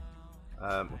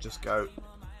 We'll just go.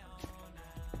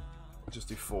 We'll just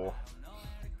do 4.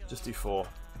 Just do 4.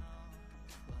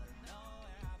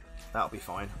 That'll be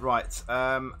fine. Right.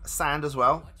 Sand as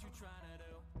well.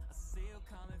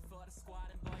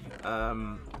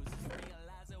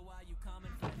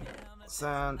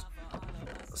 Sand.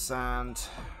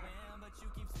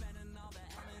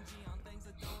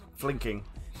 Flinking.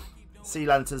 Sea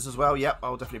lanterns as well. Yep,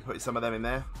 I'll definitely put some of them in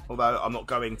there. Although I'm not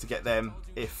going to get them.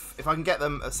 If I can get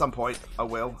them at some point, I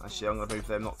will. Actually, I'm going to move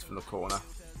them not from the corner.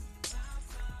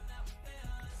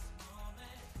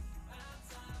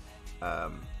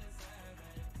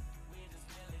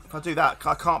 If I do that,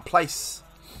 I can't place.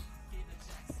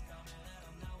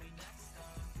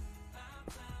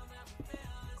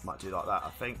 I might do like that, I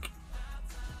think.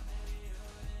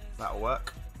 That'll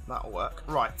work. That'll work.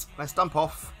 Right, let's dump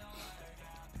off.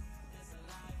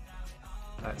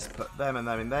 Let's put them and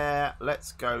them in there.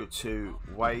 Let's go to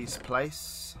Way's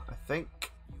place, I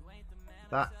think.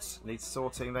 That needs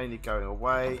sorting. They need going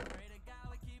away.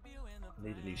 I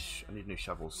need a new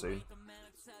shovel soon.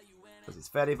 Because it's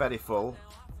very, very full.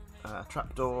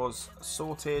 Trapdoors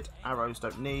sorted. Arrows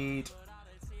don't need.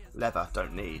 Leather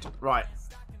don't need. Right.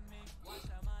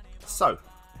 So,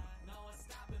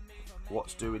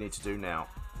 what do we need to do now?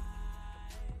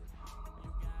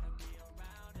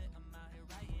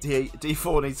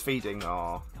 D4 needs feeding.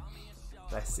 Oh,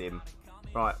 bless him.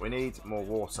 Right, we need more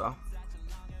water.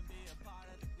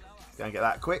 Go and get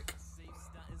that quick.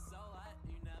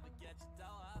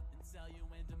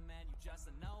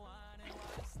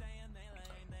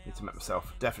 Need to make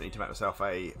myself, definitely need to make myself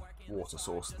a water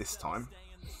source this time.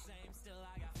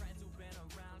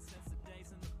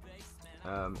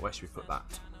 Where should we put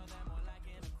that?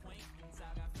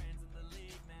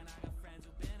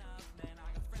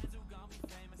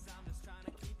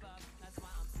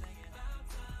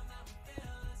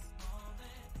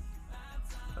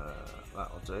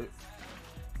 That'll do.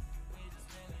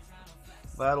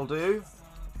 That'll do.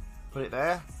 Put it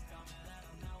there.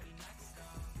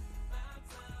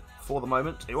 For the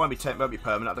moment, it won't be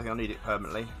permanent. I don't think I'll need it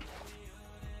permanently,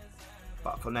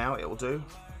 but for now, it will do.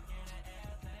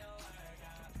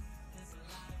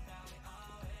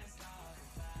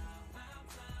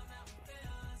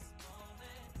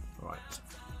 Right,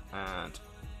 and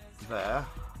there.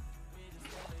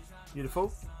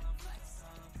 Beautiful.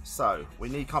 So we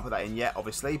can't put that in yet,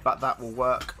 obviously, but that will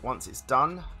work once it's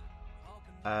done.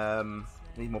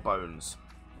 Need more bones.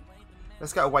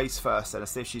 Let's go to Waste first then and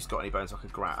see if she's got any bones I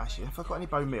could grab. Actually, have I got any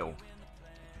bone meal?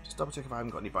 Just double check if I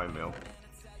haven't got any bone meal.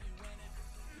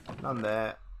 None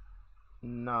there.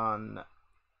 None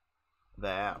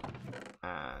there.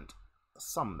 And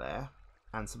some there.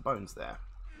 And some bones there.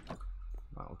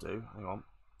 That'll do. Hang on.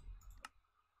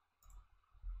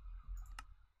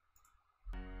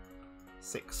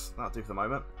 6. That'll do for the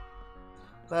moment.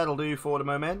 That'll do for the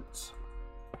moment.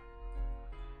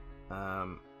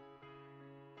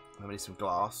 We need some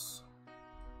glass.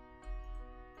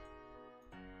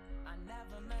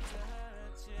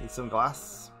 Need some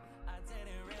glass.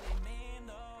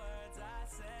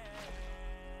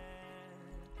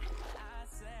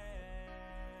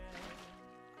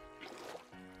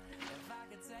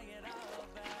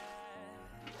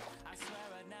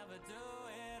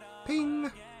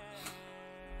 Ping!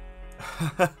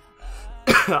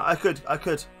 I could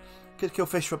kill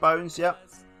fish for bones, yep.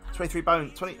 23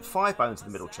 bones, 25 bones in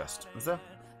the middle chest, is there?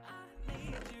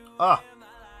 Ah,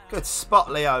 good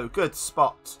spot, Leo. Good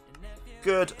spot.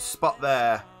 Good spot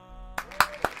there.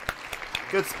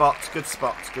 Good spot, good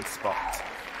spot, good spot.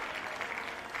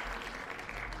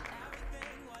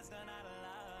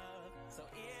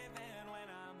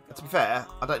 And to be fair,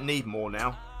 I don't need more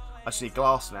now. I just need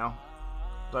glass now,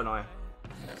 don't I?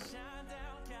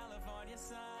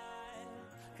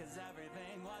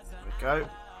 There we go.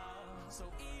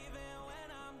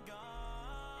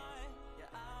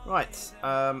 Right,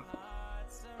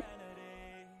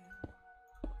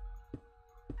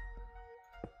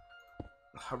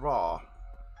 hurrah.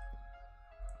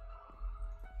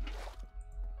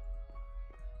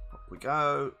 Up we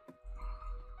go.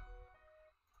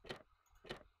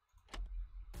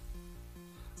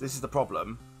 This is the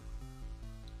problem.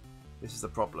 This is the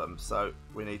problem, so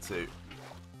we need to...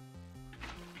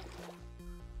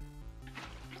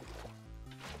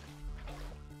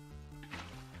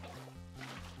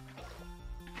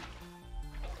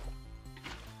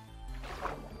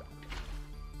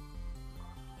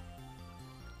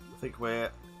 think we're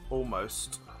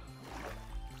almost.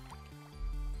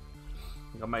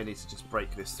 I think I may need to just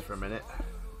break this for a minute.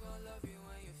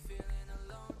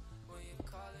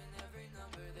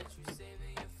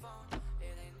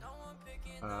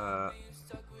 I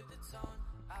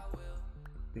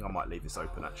think I might leave this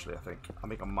open actually. I think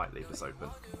I might leave this open.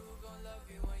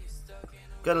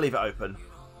 Gonna leave it open.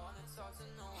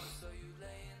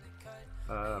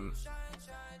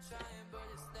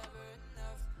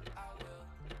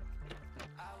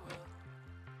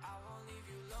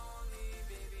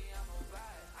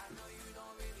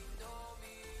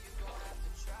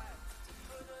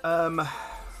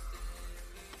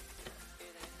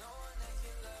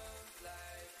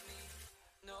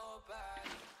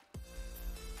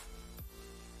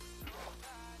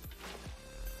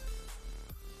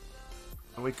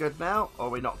 Are we good now, or are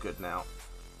we not good now?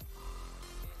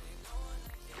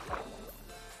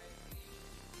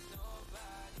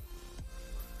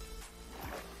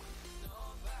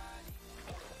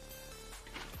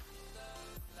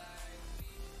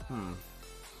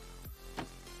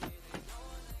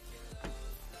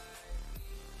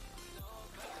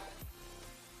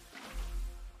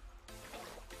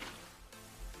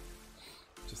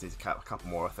 Just need to cut a couple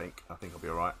more, I think. I think I'll be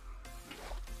alright.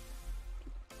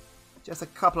 Just a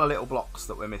couple of little blocks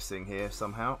that we're missing here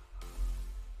somehow.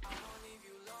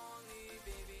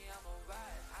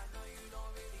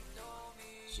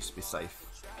 Let's just be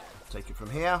safe. Take it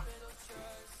from here.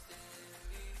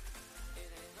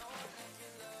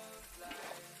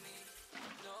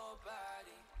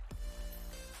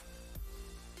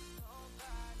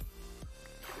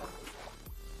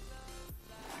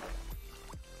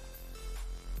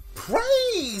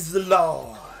 Praise the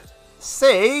Lord.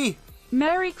 See?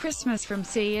 Merry Christmas from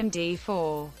C and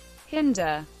D4.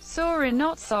 Hinder. Sorry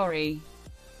not sorry.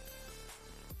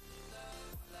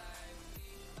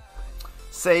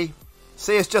 C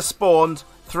has just spawned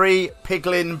 3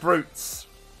 piglin brutes.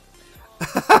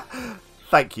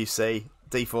 Thank you, C.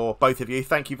 D4, both of you.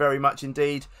 Thank you very much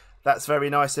indeed. That's very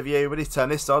nice of you. We need to turn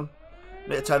this on.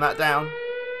 We need to turn that down.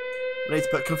 We need to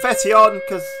put confetti on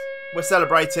because we're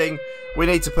celebrating. We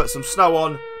need to put some snow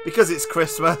on because it's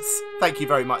Christmas. Thank you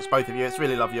very much, both of you. It's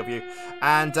really lovely of you.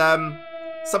 And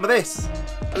some of this.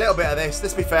 A little bit of this.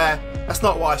 Let's be fair. That's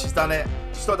not why she's done it.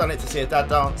 She's not done it to see her dad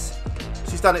dance.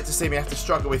 She's done it to see me have to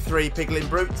struggle with 3 piglin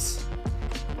brutes.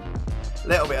 A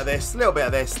little bit of this. A little bit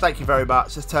of this. Thank you very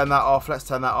much. Let's turn that off. Let's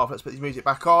turn that off. Let's put the music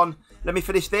back on. Let me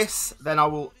finish this. Then I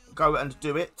will go and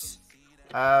do it.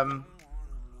 Where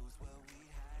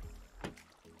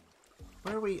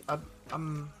are we?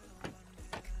 I'm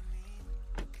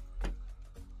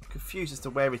confused as to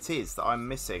where it is that I'm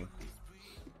missing.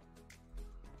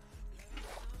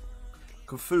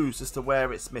 Confused as to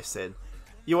where it's missing.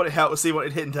 You wanted help, so you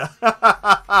wanted hinder.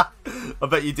 I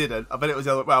bet you didn't. I bet it was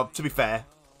the other. Well, to be fair,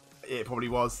 it probably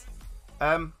was.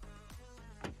 I'm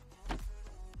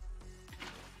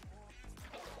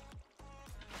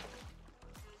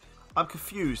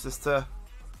confused as to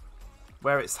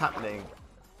where it's happening.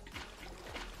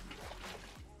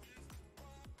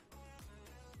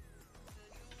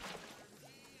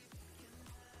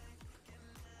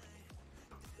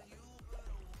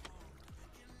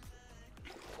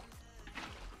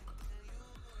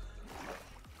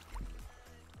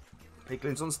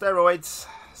 Piglins on steroids.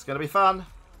 It's going to be fun.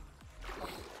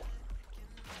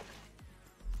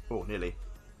 Oh, nearly.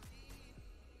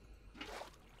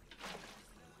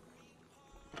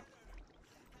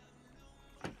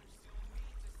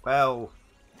 Well,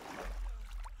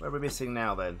 where are we missing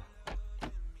now then?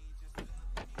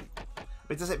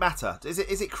 But does it matter? Is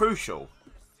it crucial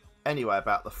anyway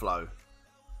about the flow?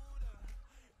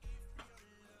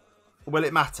 Or will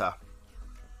it matter?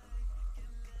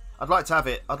 I'd like to have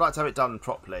it done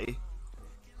properly.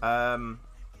 It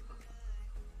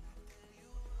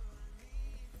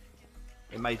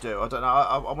may do. I don't know.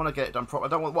 I want to get it done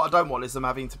properly. What I don't want is them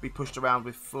having to be pushed around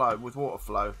with water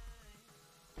flow.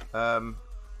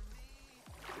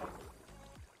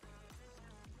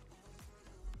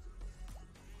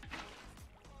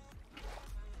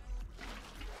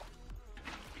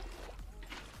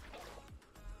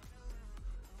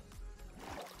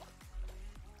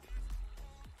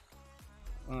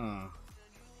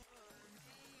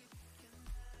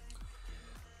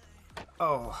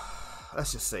 Oh,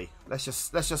 let's just see. Let's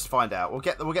just find out. We'll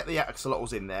get the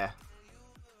axolotls in there.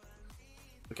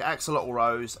 We'll get axolotl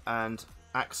Rose and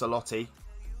axolotl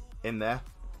in there,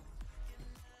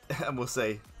 and we'll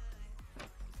see.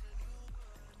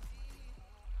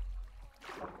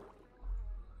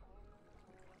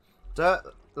 Dirt.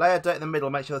 Layer dirt in the middle.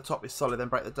 Make sure the top is solid. Then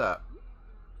break the dirt.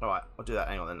 All right, I'll do that.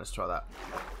 Hang on, then let's try that.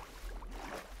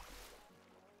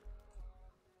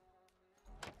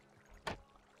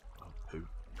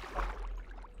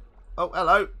 Oh,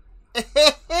 hello.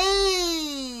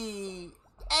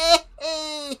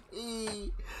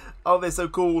 Oh, they're so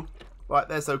cool. Right,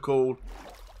 they're so cool.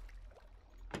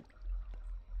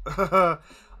 I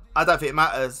don't think it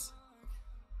matters.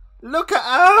 Look at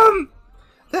them.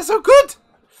 They're so good.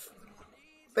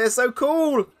 They're so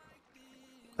cool.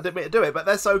 I didn't mean to do it, but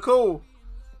they're so cool.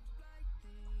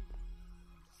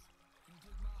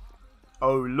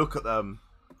 Oh, look at them.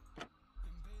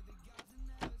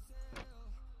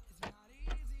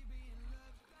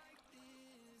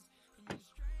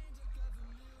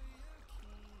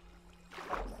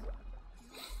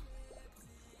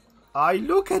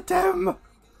 Look at them.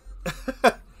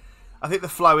 I think the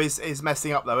flow is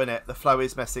messing up though, isn't it? The flow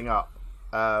is messing up.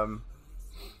 Yeah,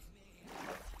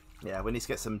 we need to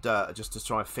get some dirt just to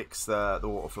try and fix the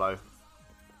water flow.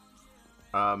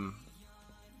 Let's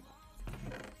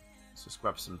just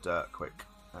grab some dirt quick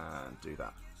and do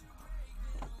that.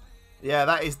 Yeah,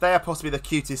 they are possibly the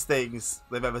cutest things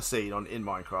they've ever seen in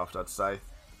Minecraft, I'd say.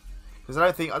 Because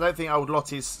I don't think old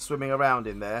Lottie's swimming around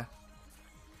in there.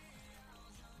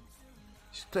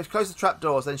 Close the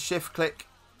trapdoors, then shift click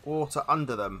water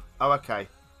under them. Oh, okay.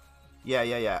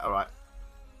 Yeah. All right.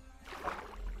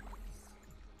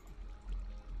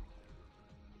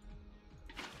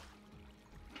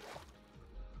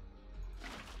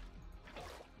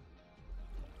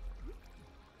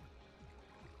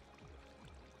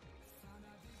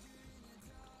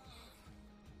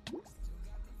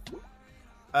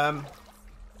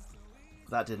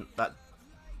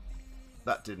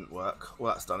 That didn't work. All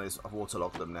that's done is I've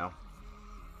waterlogged them now.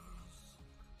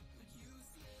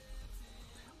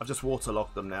 I've just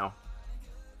waterlogged them now.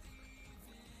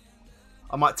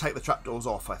 I might take the trapdoors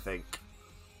off, I think.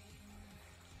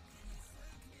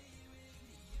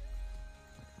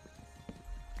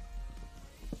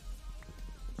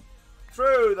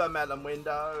 Through the melon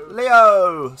window.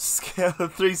 Leo!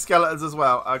 3 skeletons as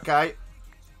well. Okay.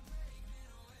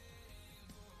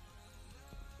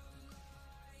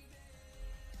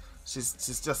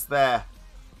 She's just there.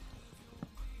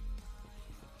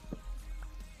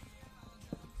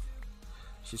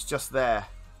 She's just there.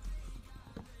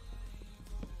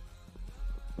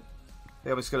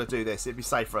 Yeah, I'm just going to do this. It'd be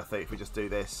safer, I think, if we just do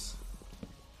this.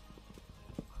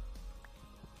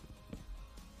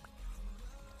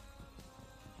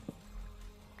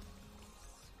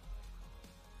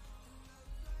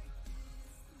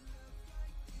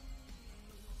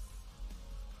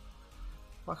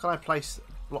 Why can't I place a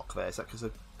block there? Is that because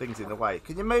of things in the way?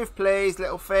 Can you move, please,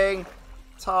 little thing?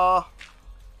 Tar.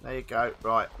 There you go.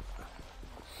 Right.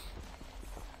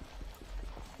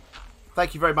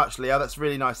 Thank you very much, Leo. That's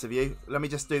really nice of you. Let me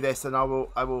just do this, and I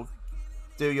will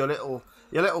do your little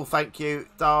thank you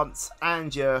dance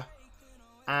and your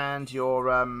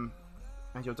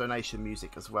donation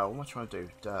music as well. What am I trying to do?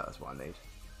 Dirt is what I need.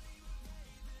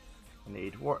 I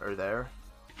need water there.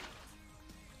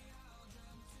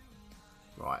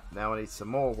 Right, now I need some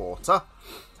more water.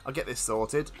 I'll get this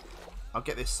sorted. I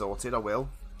will.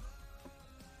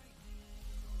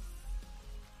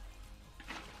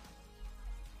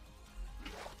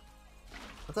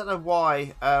 I don't know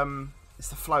why it's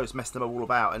the flow's messed them all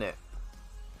about, isn't it?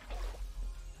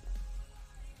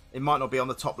 It might not be on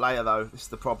the top layer though. This is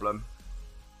the problem.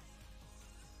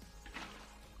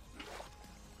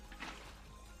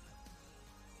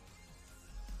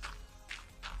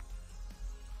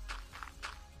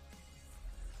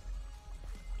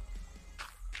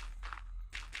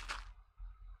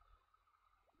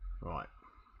 Right.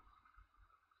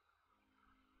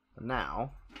 And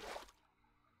now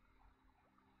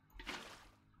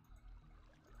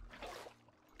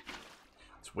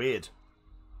it's weird.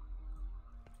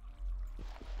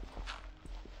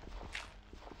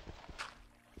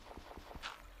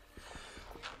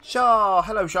 Shah,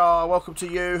 hello Shah, welcome to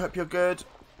you. Hope you're good.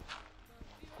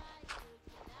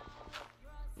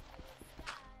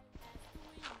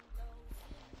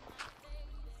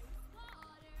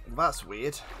 Well, that's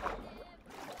weird.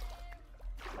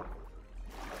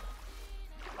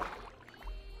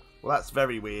 Well, that's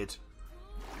very weird.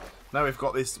 Now we've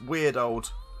got this weird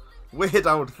old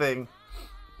thing.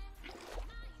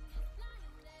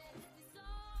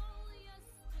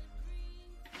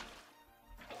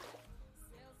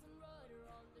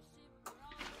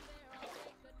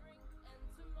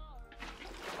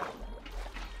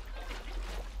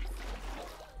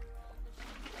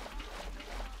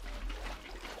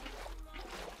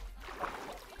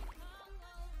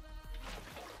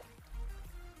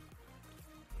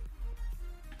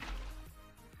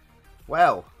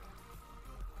 Well.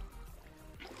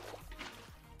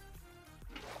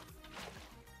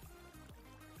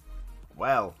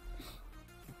 Well.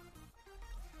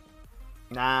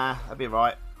 Nah, that'd be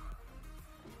right.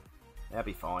 That'd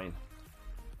be fine.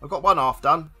 I've got one half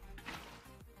done.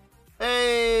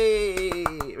 Hey!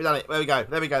 We've done it. There we go.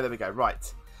 There we go. There we go.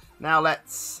 Right. Now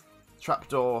let's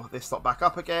trapdoor this lot back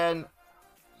up again.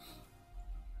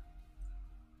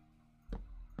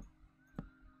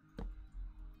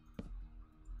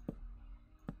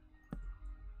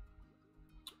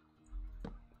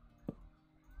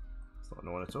 It's not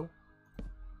annoying at all.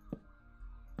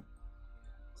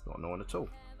 It's not annoying at all.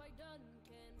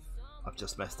 I've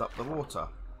just messed up the water.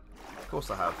 Of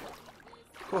course I have.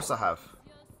 Of course I have.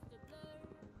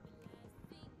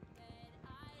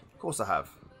 Of course I have.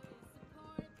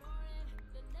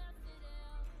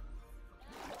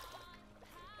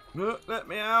 Let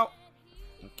me out.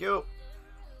 Thank you.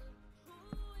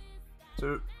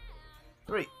 2,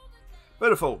 3.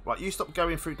 Beautiful. Right, you stop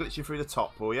going through, glitching through the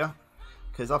top, will you?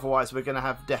 Because otherwise we're going to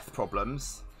have death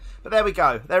problems. But there we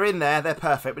go. They're in there. They're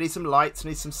perfect. We need some lights.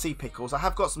 We need some sea pickles. I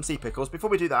have got some sea pickles. Before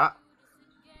we do that,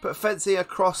 put fencing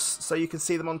across so you can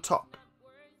see them on top.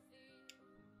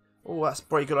 Oh, that's a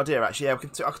pretty good idea, actually. Yeah, I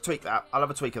can tweak that. I'll have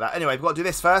a tweak of that. Anyway, we've got to do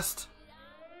this first.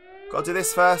 Got to do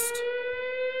this first.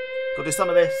 Got to do some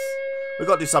of this. We've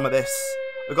got to do some of this.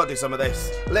 We've got to do some of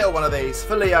this. A little one of these.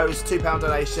 For Leo's £2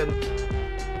 donation.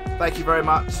 Thank you very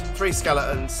much. 3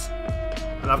 skeletons.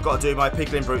 And I've got to do my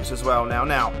piglin brutes as well now.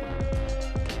 Now.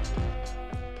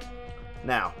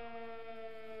 Now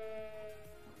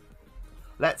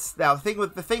the thing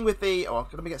with the oh,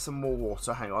 let me get some more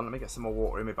water. Hang on, let me get some more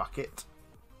water in my bucket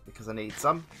because I need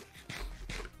some.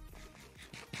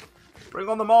 Bring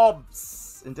on the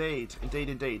mobs! Indeed, indeed,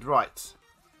 indeed. Right,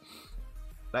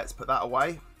 let's put that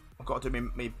away. I've got to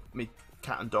do me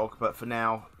cat and dog, but for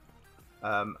now,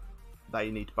 they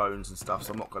need bones and stuff,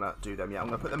 so I'm not gonna do them yet. I'm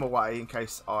gonna put them away in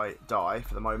case I die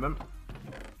for the moment.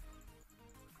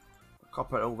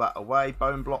 Copper all that away.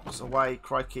 Bone blocks away.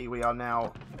 Crikey, we are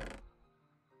now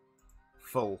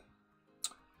full.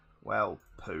 Well,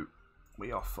 poo.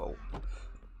 We are full.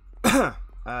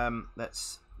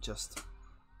 Let's just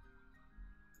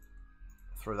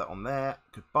throw that on there.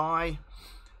 Goodbye.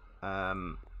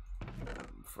 Throw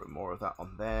more of that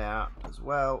on there as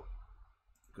well.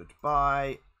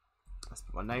 Goodbye. Let's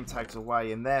put my name tags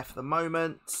away in there for the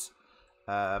moment.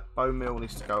 Bone meal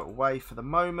needs to go away for the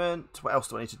moment. What else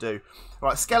do I need to do?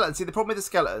 Right, skeletons. See, the problem with the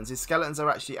skeletons is skeletons are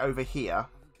actually over here.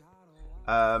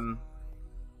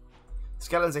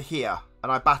 Skeletons are here,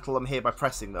 and I battle them here by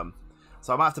pressing them.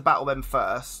 So I might have to battle them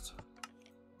first.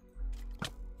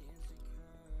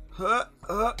 Stop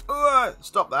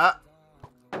that.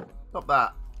 Stop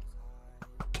that.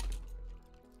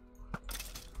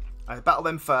 I battle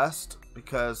them first,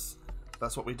 because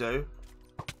that's what we do.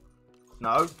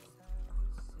 No.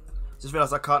 Just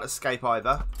realised I can't escape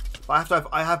either. But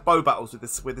I have bow battles with the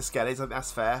skellies. I think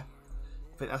that's fair.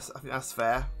 I think that's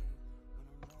fair.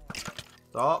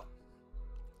 Stop.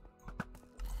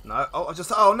 No.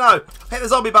 Oh no! Hit the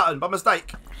zombie button by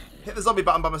mistake. Hit the zombie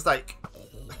button by mistake.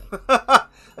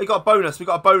 We got a bonus. We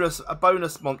got a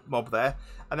bonus mob there,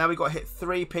 and now we got to hit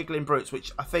 3 piglin brutes,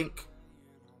 which I think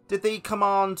did the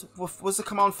command was the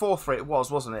command 4 for it? It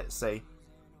was, wasn't it? See.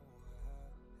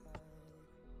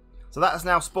 So that has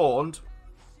now spawned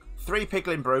 3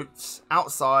 piglin brutes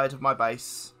outside of my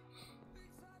base.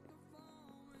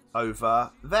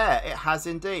 Over there, it has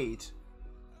indeed.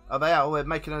 Oh, they are. They're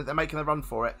making a run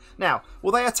for it. Now,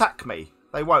 will they attack me?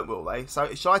 They won't, will they?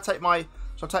 So, shall I take my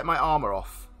armor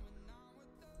off?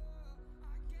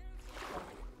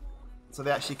 So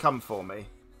they actually come for me.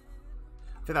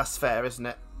 I think that's fair, isn't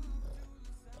it?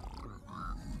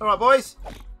 All right, boys.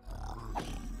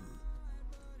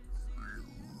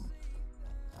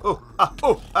 Oh,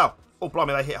 oh,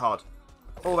 blimey, they hit hard.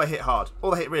 Oh, they hit hard.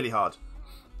 Oh, they hit really hard.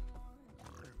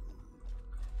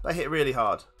 They hit really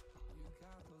hard.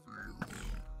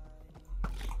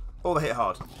 Oh, they hit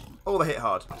hard. Oh, they hit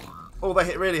hard. Oh, they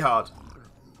hit really hard.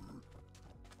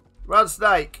 Run,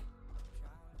 Snake.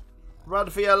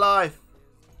 Run for your life.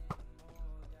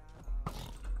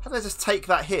 How do they just take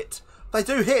that hit? They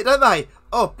do hit, don't they?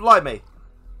 Oh, blimey.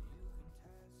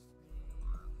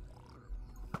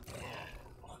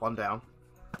 1 down.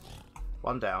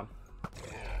 1 down.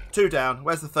 2 down.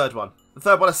 Where's the third one? The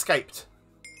third one escaped.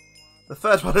 The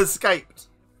third one escaped.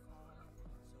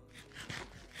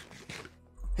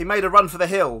 He made a run for the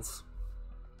hills.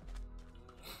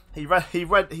 He went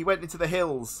into the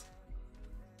hills.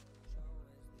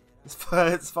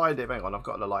 Let's find him. Hang on, I've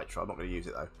got an elytra. I'm not going to use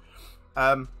it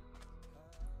though.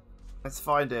 Let's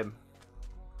find him.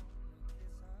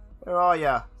 Where are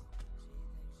ya,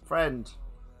 friend?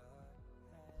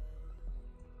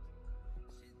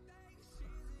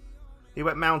 He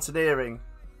went mountaineering.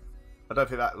 I don't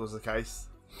think that was the case.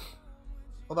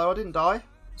 Although I didn't die,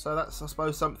 so that's, I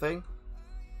suppose, something.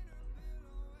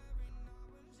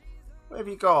 Where have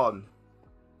you gone?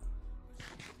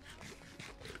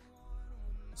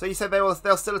 So you said they'll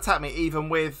still attack me even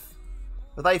with...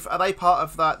 Are they part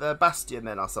of the Bastion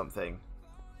then or something?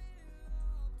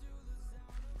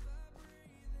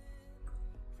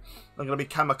 I'm going to be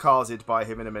kamikazed by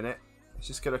him in a minute. He's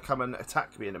just going to come and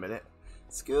attack me in a minute.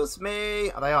 Excuse me.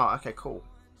 Oh, they are. Okay, cool.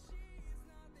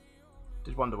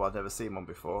 Did wonder why I'd never seen one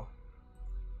before.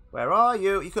 Where are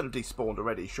you? He couldn't have despawned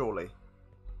already, surely.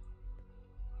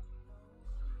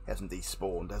 He hasn't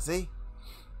despawned, has he?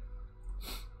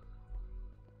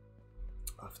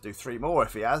 I'll have to do 3 more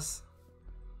if he has.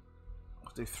 I'll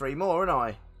have to do 3 more, ain't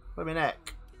I? Where's my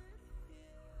neck?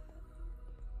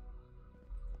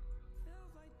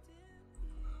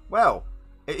 Well,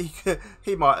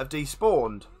 he might have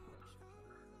despawned.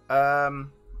 Alright,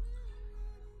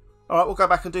 we'll go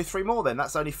back and do 3 more then.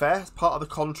 That's only fair. It's part of the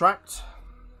contract.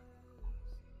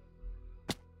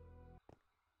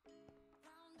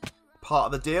 Part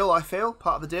of the deal, I feel.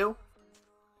 Part of the deal.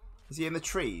 Is he in the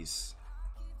trees?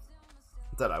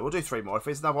 I don't know. We'll do 3 more. If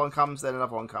there's another one comes, then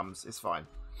another one comes. It's fine.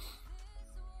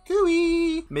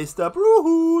 Cooey! Mr.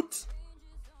 Brute!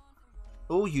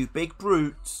 Oh, you big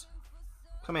brute.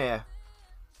 Come here.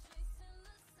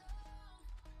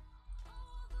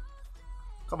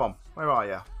 Come on. Where are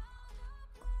you?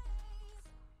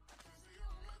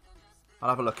 I'll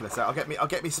have a look at this out. I'll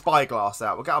get me spyglass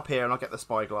out. We'll get up here and I'll get the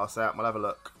spyglass out and we'll have a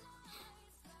look.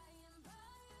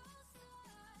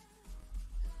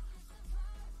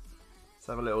 Let's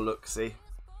have a little look, see.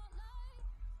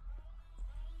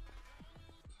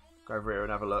 Go over here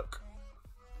and have a look.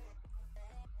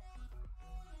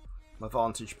 My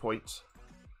vantage point.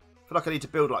 I feel like I need to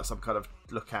build like some kind of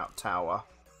lookout tower.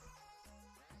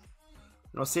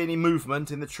 I don't see any movement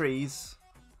in the trees.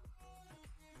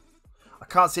 I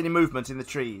can't see any movement in the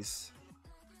trees.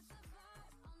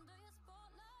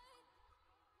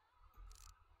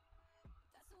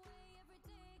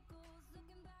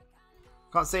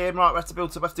 Can't see him. Right, we have to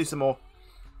build some. We have to do some more.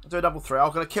 I'll do a double threat.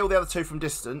 I'm going to kill the other 2 from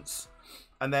distance,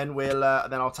 and then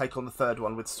I'll take on the 3rd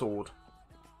one with sword.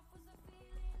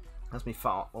 That's me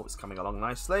fart. Oh, it's coming along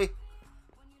nicely.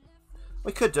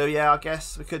 We could do, yeah, I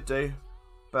guess we could do,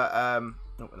 but oh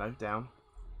no, down.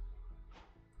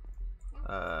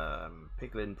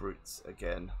 Piglin brutes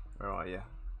again. Where are you?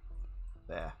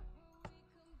 There.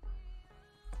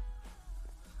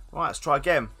 Right, let's try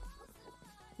again.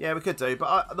 Yeah, we could do,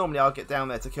 but normally I'll get down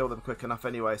there to kill them quick enough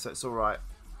anyway, so it's alright.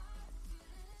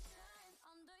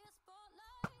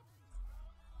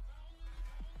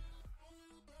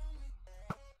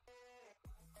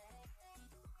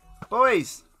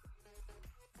 Boys!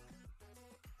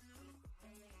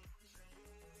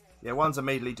 Yeah, one's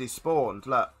immediately despawned,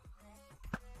 look.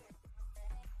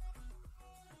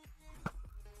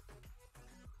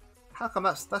 How come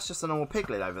that's just a normal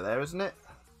piglin over there, isn't it?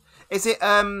 Is it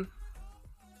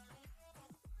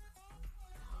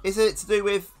to do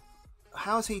with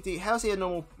how's he a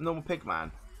normal pig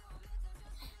man?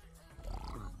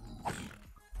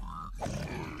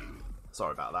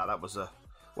 Sorry about that. That was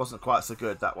wasn't quite so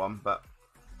good, that one, but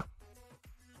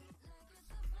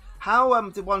how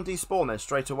did one despawn then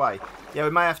straight away? Yeah, we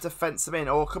may have to fence them in,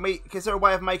 or can we? Is there a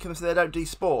way of making them so they don't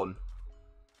despawn?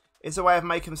 Is there a way of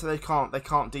making them so they can't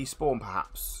despawn?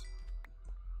 Perhaps.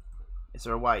 Is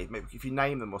there a way? Maybe if you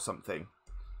name them or something,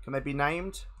 can they be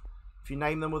named? If you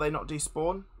name them, will they not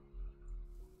despawn?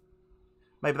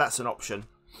 Maybe that's an option.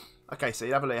 Okay, so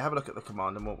you have a look at the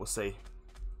command and what we'll see.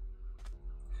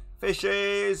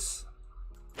 Fishes.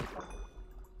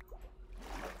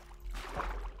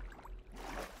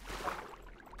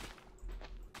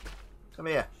 Come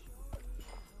here.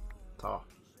 Tar.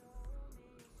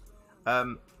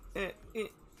 There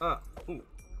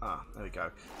we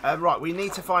go. Right, we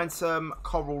need to find some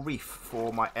coral reef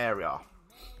for my area.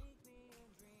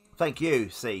 Thank you,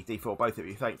 D4, both of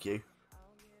you. Thank you.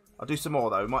 I'll do some more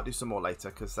though. Might do some more later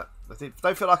because I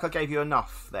don't feel like I gave you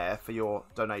enough there for your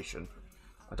donation.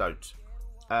 I don't.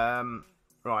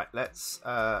 Right, let's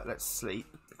sleep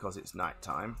because it's night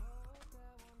time.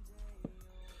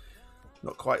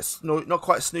 Not quite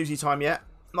snoozy time yet.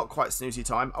 Not quite snoozy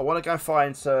time. I want to go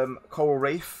find some coral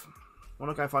reef.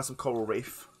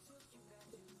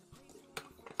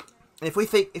 If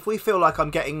we feel like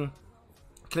I'm killing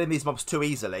these mobs too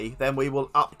easily, then we will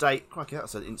update. Crikey,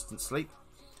 that's an instant sleep.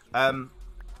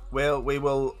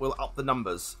 We'll up the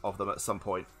numbers of them at some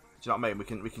point. Do you know what I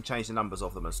mean? We can change the numbers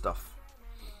of them and stuff.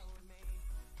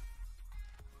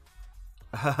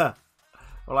 Well,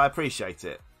 I appreciate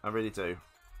it. I really do.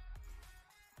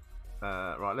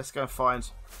 Right, let's go and find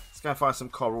some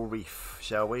coral reef,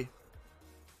 shall we?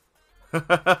 Oh,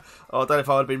 I don't know if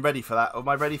I would have been ready for that. Am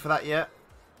I ready for that yet?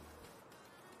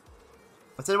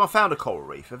 Has anyone found a coral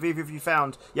reef? Have either of you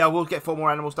found... Yeah, we'll get 4 more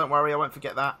animals, don't worry, I won't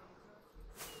forget that.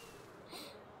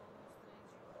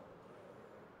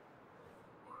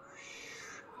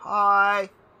 Hi!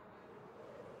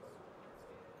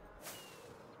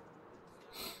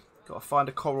 Gotta find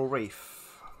a coral reef.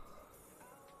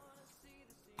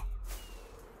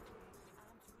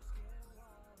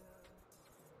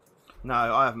 No,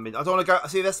 I haven't been. I don't want to go...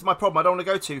 See, that's my problem. I don't want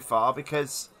to go too far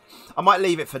because... I might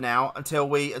leave it for now until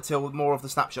more of the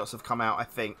snapshots have come out, I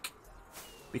think.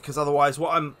 Because otherwise,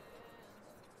 there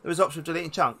is an option of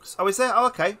deleting chunks. Oh, is there? Oh,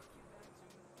 okay.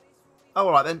 Oh,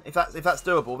 alright then. If that's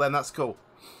doable, then that's cool.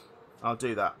 I'll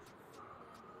do that.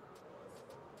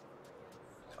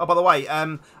 Oh, by the way,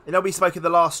 you know we spoke in the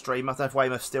last stream. I don't know if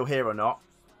Weymouth's still here or not.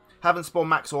 Haven't spawned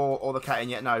Max or the cat in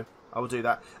yet. No, I will do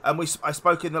that. I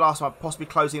spoke in the last one, possibly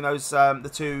closing those the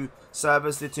 2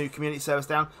 servers, the 2 community servers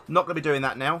down. Not going to be doing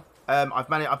that now.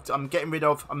 I'm getting rid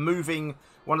of. I'm moving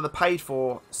one of the paid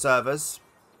for servers.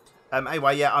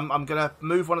 Anyway, yeah, I'm going to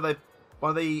move one of the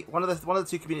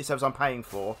 2 community servers I'm paying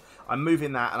for. I'm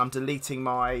moving that, and I'm deleting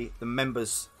the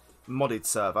members modded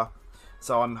server.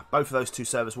 So both of those 2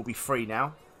 servers will be free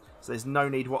now. So there's no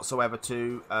need whatsoever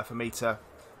for me to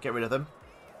get rid of them.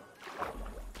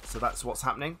 So that's what's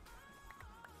happening.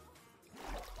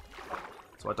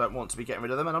 So I don't want to be getting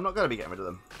rid of them, and I'm not going to be getting rid of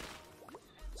them.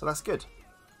 So that's good.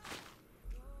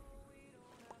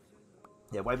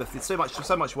 Yeah, Weymouth did so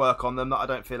much work on them that I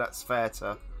don't feel that's fair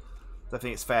to. Don't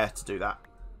think it's fair to do that.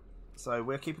 So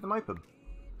we're keeping them open.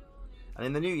 And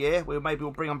in the new year, maybe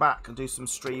we'll bring them back and do some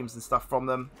streams and stuff from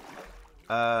them.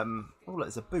 Oh, look,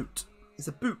 there's a boot. There's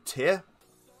a boot here.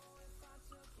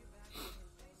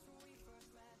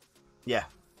 Yeah.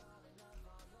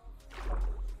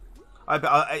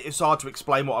 It's hard to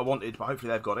explain what I wanted, but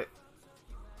hopefully they've got it.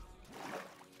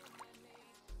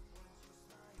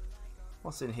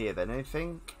 What's in here then?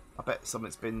 Anything? I bet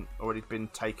something's already been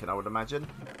taken, I would imagine.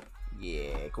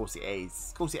 Yeah, of course it is.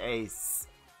 Of course it is.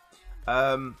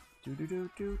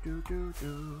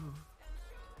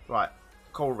 Right,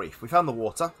 coral reef. We found the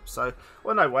water, so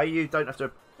well, no way. You don't have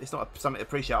to. It's not something to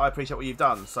appreciate. I appreciate what you've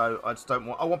done, so I just don't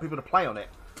want. I want people to play on it.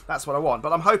 That's what I want.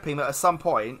 But I'm hoping that at some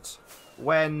point,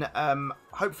 when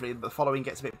hopefully the following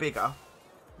gets a bit bigger,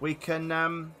 we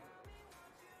can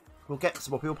we'll get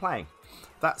some more people playing.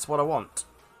 That's what I want.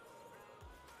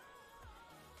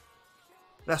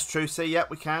 That's true. See, yep,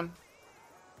 we can.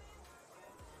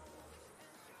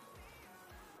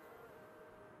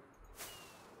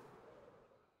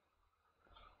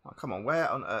 Oh, come on, where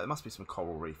on earth? There must be some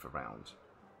coral reef around.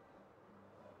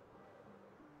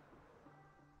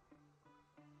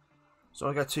 So I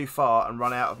don't go too far and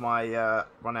run out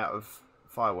of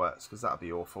fireworks, because that'd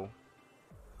be awful.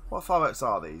 What fireworks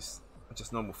are these?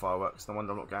 Just normal fireworks. No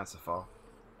wonder I'm not going so far.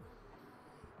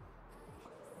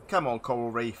 Come on,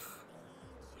 coral reef.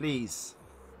 Please.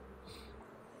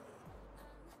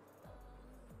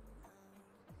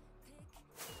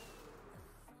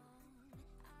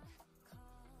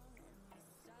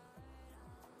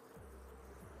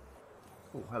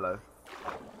 Oh, hello.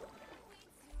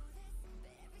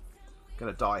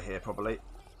 Gonna die here, probably.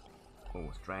 Oh,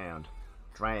 it's drowned.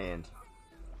 Drowned.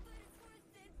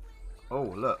 Oh,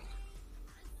 look.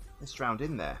 It's drowned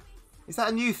in there. Is that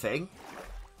a new thing?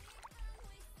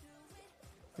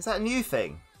 Is that a new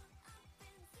thing?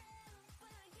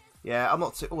 Yeah, I'm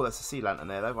not too... Oh, there's a sea lantern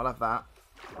there, though. I'll have that.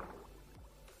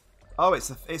 Oh, it's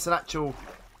an actual...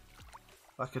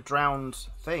 like a drowned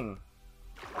thing.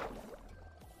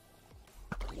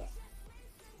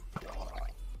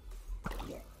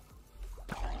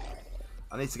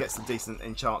 I need to get some decent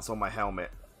enchants on my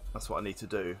helmet. That's what I need to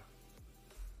do.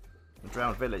 A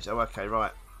drowned village. Oh, okay,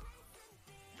 right.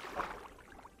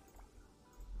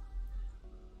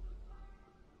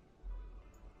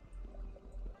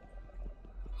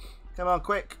 Come on,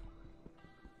 quick.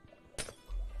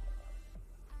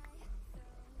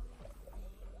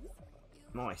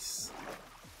 Nice.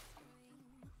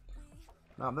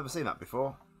 No, I've never seen that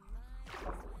before.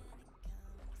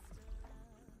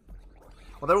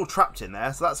 Well, they're all trapped in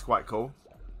there, so that's quite cool.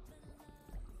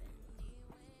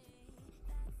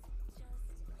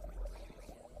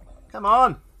 Come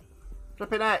on!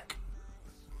 Flipping heck!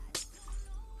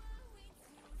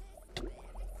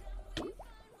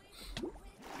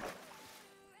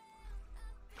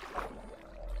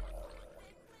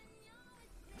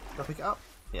 Did I pick it up?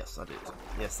 Yes, I did.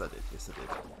 Yes, I did. Yes, I did.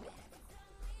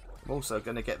 I'm also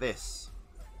going to get this.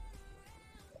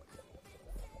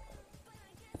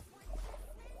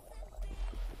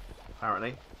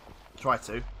 apparently. Try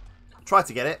to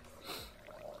get it.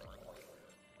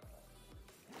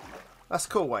 That's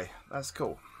cool, way. That's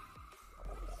cool.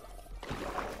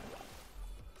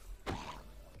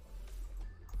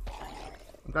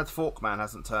 I'm glad Forkman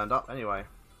hasn't turned up anyway.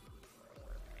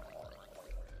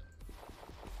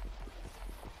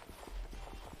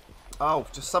 Oh,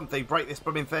 just something. Break this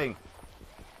blooming thing.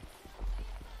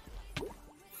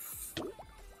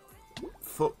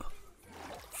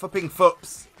 Fooping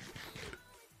foops.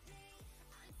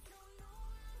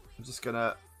 I'm just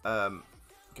gonna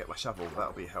get my shovel.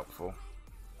 That'll be helpful.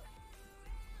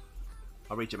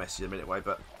 I'll read your message in a minute, way,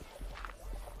 but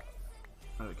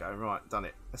there we go. Right, done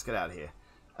it. Let's get out of here.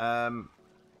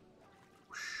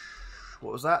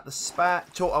 What was that? The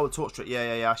spat? Oh, the torch trick.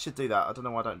 Yeah. I should do that. I don't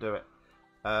know why I don't do it.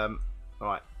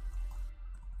 Right.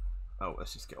 Oh,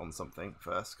 let's just get on something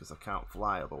first because I can't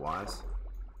fly otherwise.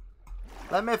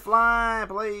 Let me fly,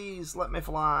 please. Let me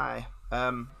fly.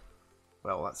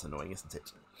 Well, that's annoying, isn't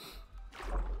it?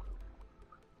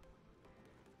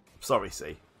 Sorry,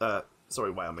 C. Sorry,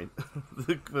 Way. I mean,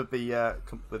 with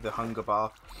the hunger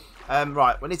bar.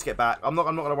 Right, we need to get back. I'm not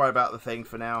going to worry about the thing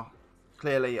for now.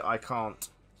 Clearly, I can't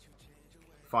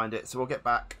find it, so we'll get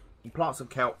back. We'll plant some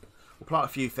kelp. We'll plant a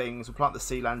few things. We'll plant the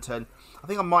sea lantern. I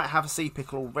think I might have a sea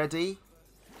pickle already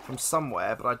from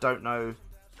somewhere, but I don't know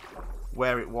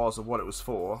where it was or what it was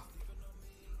for.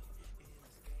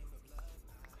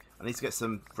 I need to get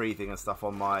some breathing and stuff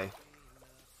on my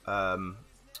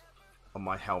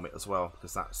helmet as well,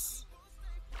 because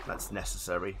that's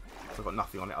necessary. I've got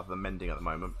nothing on it other than mending at the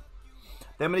moment.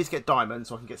 Then we need to get diamonds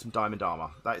so I can get some diamond armor.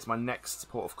 That is my next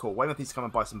port of call. Weymouth needs to come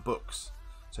and buy some books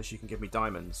so she can give me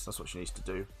diamonds. That's what she needs to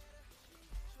do.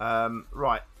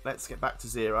 Right, let's get back to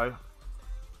 0.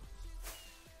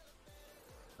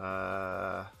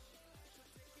 That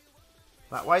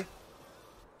way.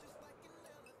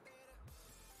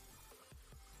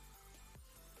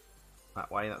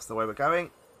 That way, that's the way we're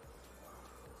going.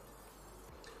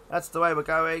 That's the way we're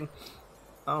going.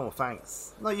 Oh,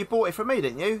 thanks. No, you bought it from me,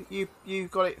 didn't you? You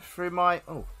got it through my...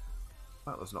 Oh,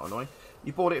 that was not annoying.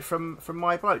 You bought it from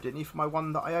my bloke, didn't you? From my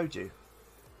one that I owed you.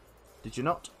 Did you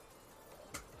not?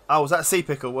 Oh, was that Sea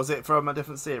Pickle? Was it from a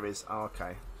different series? Oh,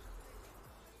 okay.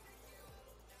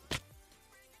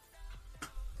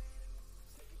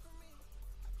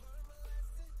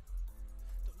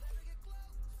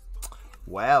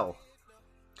 Well,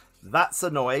 that's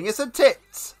annoying, isn't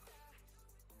it?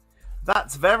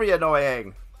 That's very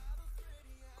annoying.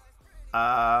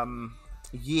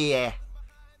 Yeah.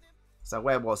 So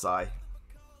where was I?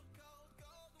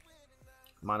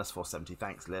 Minus 470.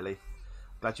 Thanks, Lily.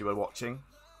 Glad you were watching.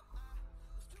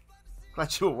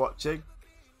 Glad you were watching.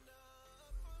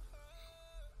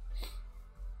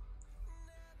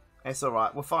 It's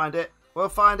alright. We'll find it. We'll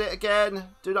find it again.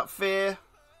 Do not fear.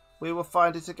 We will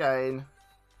find it again.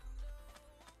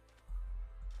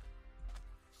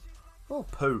 Oh,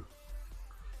 poo.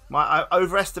 I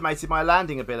overestimated my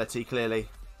landing ability, clearly.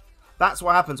 That's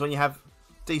what happens when you have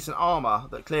decent armour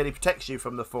that clearly protects you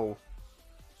from the fall.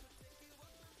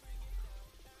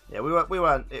 Yeah, we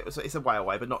weren't. It's a way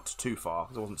away, but not too far.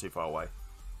 It wasn't too far away.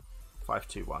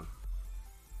 521.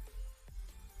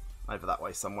 Over that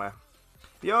way somewhere.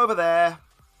 Be over there.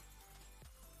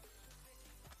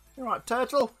 You alright,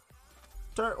 turtle?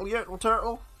 Turtle, yertle,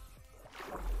 turtle.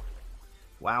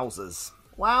 Wowzers.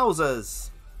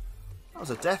 Wowzers. That was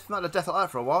a death. Not a death like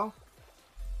that for a while.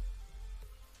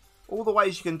 All the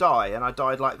ways you can die, and I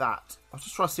died like that. I was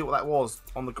just trying to see what that was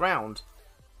on the ground.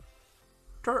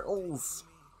 Turtles.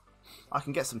 I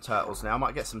can get some turtles now. I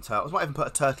might get some turtles. Might even put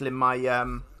a turtle in my...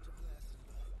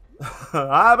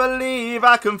 I believe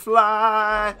I can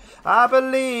fly. I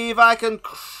believe I can...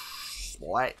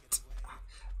 Split.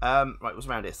 Right, it was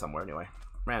around here somewhere anyway.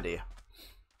 Around here.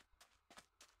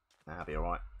 That'll be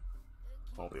alright.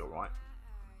 I'll be alright.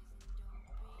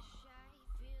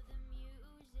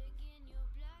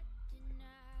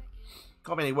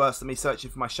 Can't be any worse than me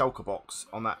searching for my shulker box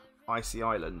on that icy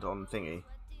island on thingy.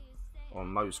 On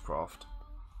Mosecraft.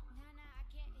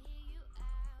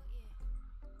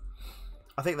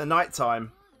 I think the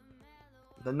nighttime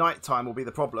will be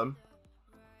the problem.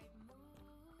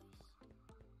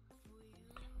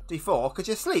 D4, could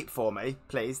you sleep for me,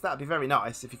 please? That'd be very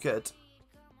nice if you could.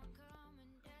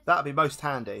 That'd be most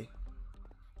handy.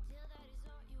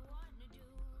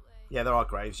 Yeah, there are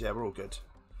graves. Yeah, we're all good.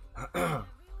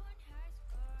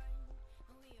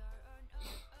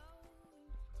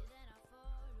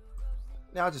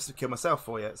 Yeah, I'll just kill myself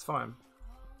for you. It's fine.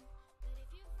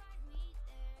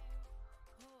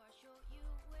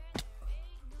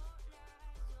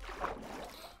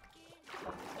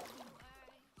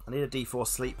 I need D4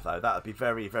 sleep though. That would be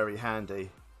very, very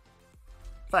handy.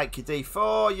 Thank you,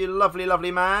 D4. You lovely,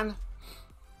 lovely man.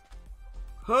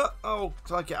 Huh? Oh,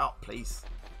 can I get up, please?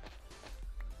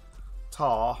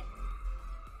 Tar.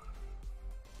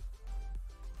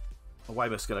 Oh,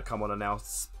 Weymouth's going to come on and now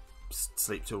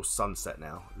sleep till sunset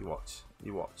now. You watch.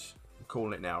 You watch. I'm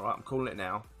calling it now, right? I'm calling it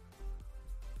now.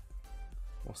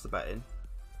 What's the betting?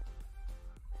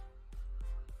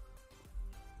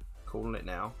 Calling it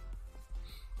now.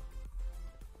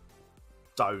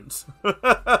 Don't.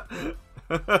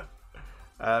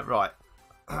 Right.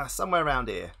 Somewhere around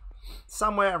here.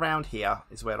 Somewhere around here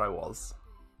is where I was.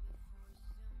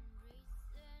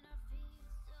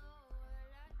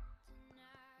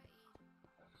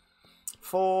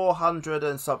 $400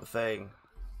 and something.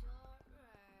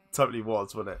 Totally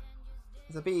was, wasn't it?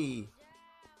 There's a bee.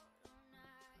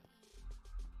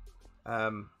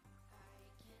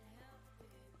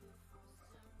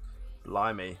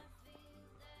 Blimey.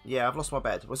 Yeah, I've lost my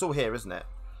bed. Well, it's all here, isn't it?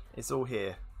 It's all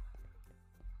here.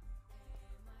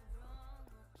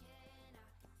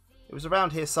 It was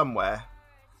around here somewhere.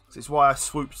 This is why I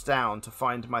swooped down to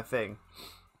find my thing.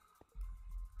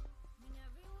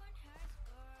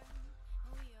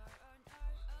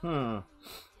 It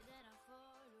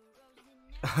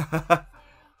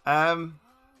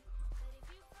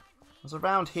was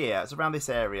around here. It's around this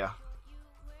area.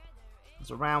 It's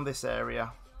around this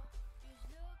area.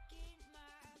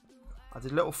 I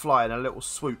did a little fly and a little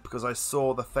swoop because I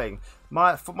saw the thing.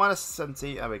 For minus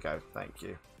 70. There we go. Thank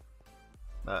you.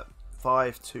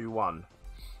 521.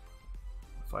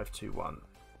 521.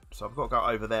 So I've got to go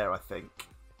over there, I think.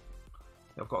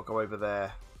 I've got to go over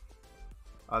there.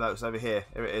 Oh no, it's over here.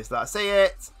 Here it is. I see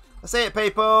it. I see it,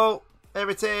 people. There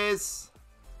it is.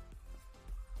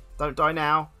 Don't die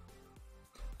now.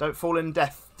 Don't fall in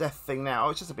death thing now.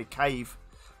 Oh, it's just a big cave.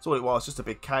 That's all it was. Just a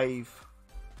big cave.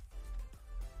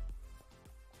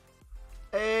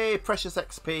 Hey, precious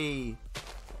XP.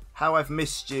 How I've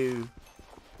missed you.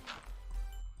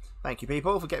 Thank you,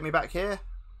 people, for getting me back here.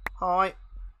 Hi.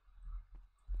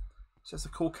 It's just a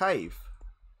cool cave.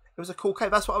 It was a cool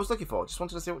cave. That's what I was looking for. Just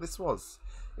wanted to see what this was.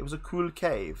 It was a cool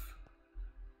cave.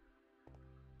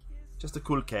 Just a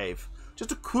cool cave.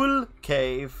 Just a cool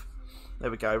cave.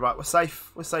 There we go. Right, we're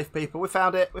safe. We're safe, people. We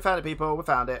found it. We found it, people. We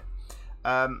found it.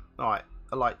 Alright,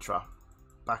 Elytra.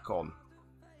 Back on.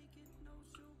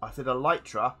 I said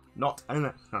Elytra, not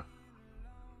Elytra.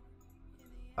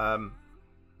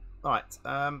 Right,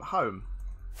 home.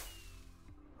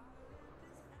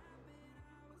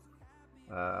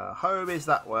 Home is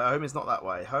that way. Home is not that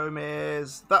way. Home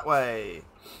is that way.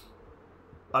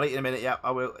 I'll eat in a minute. Yeah,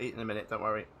 I will eat in a minute. Don't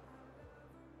worry.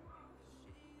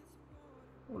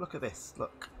 Oh, look at this.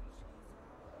 Look.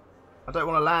 I don't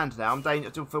want to land now. I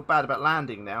don't feel bad about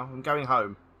landing now. I'm going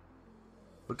home.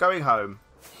 We're going home.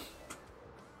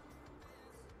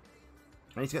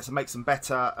 I need to make some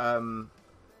better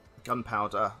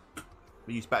gunpowder.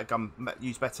 We make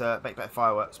better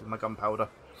fireworks with my gunpowder,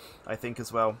 I think,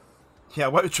 as well. Yeah, I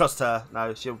won't trust her.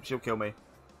 No, she'll kill me.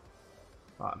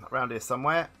 Right, around here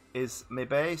somewhere is my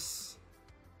base.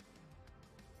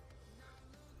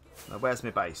 Now, where's my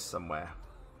base? Somewhere.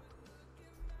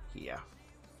 Here.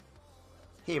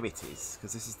 Here it is,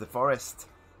 because this is the forest.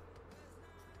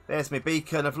 There's my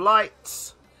beacon of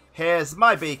light. Here's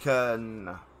my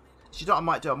beacon. You know what I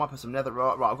might do? I might put some nether.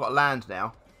 Right, I've got to land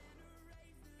now.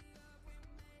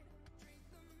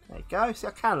 There you go. See,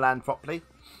 I can land properly.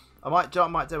 I might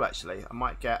do actually. I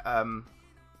might get I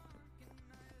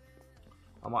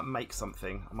might make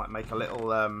something. I might make a little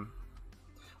well,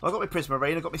 I've got my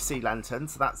prismarine, I've got my sea lantern,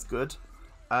 so that's good.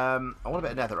 I want a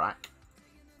bit of netherrack.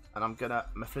 And I'm gonna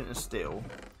my flint and steel.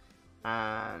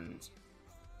 And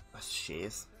that's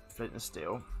shears. Flint and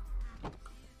steel.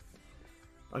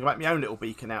 I'm going to make my own little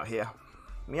beacon out here.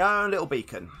 My own little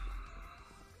beacon.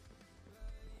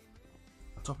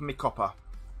 On top of my copper.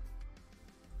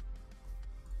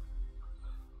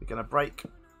 We're going to break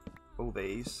all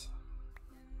these.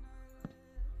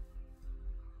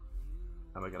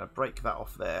 And we're going to break that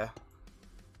off there.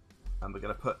 And we're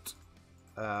going to put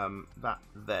that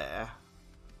there.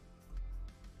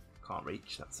 Can't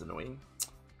reach, that's annoying.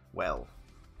 Well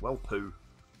poo.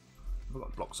 I've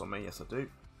got blocks on me, yes I do.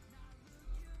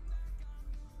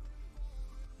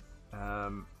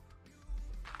 There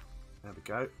we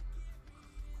go.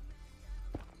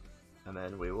 And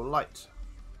then we will light.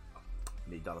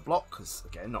 Need another block because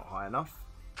again not high enough.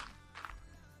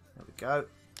 There we go.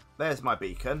 There's my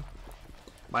beacon.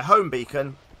 My home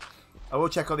beacon. I will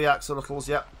check on the axolotls,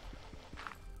 yep.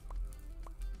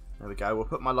 There we go. We'll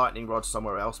put my lightning rod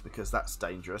somewhere else because that's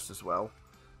dangerous as well.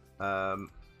 I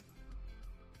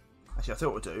Actually,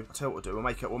 I'll tell you what we'll do.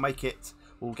 We'll make it.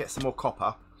 We'll get some more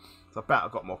copper. So I bet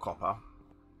I've got more copper.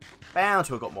 Bound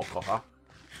to have got more copper.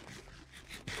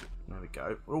 There we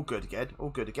go. We're all good again. All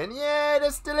good again. Yeah, they're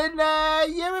still in there.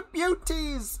 You're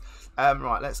beauties.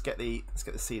 Right, let's get the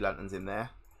sea lanterns in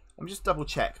there. Let me just double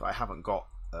check that I haven't got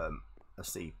a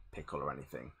sea pickle or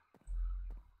anything.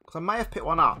 Because I may have picked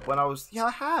one up when I was... Yeah,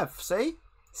 I have. See?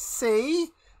 See?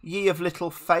 Ye of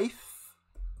little faith.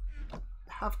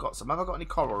 I have got some. Have I got any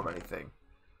coral or anything?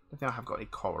 I don't think I have got any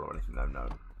coral or anything. No.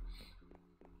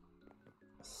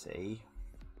 See?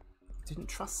 Didn't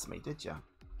trust me, did you?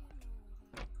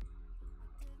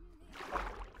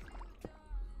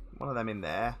 One of them in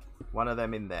there. One of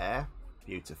them in there.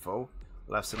 Beautiful.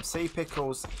 We'll have some sea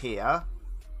pickles here.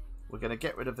 We're going to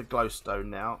get rid of the glowstone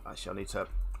now. Actually, I need to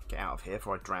get out of here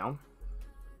before I drown.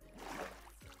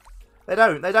 They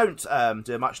don't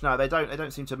do much. No, they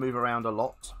don't seem to move around a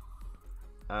lot.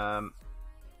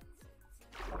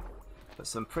 Put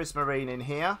some prismarine in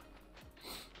here.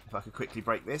 If I could quickly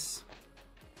break this.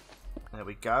 There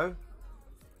we go.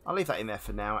 I'll leave that in there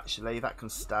for now, actually. That can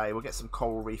stay. We'll get some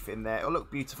coral reef in there. It'll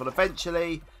look beautiful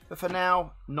eventually. But for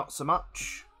now, not so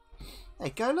much. There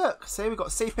you go, look. See, we've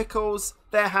got sea pickles.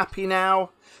 They're happy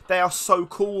now. They are so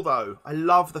cool, though. I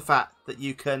love the fact that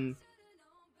you can...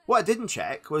 What I didn't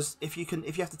check was if you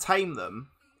have to tame them,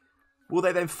 will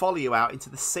they then follow you out into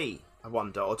the sea, I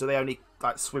wonder? Or do they only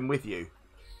like swim with you?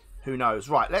 Who knows?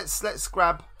 Right, let's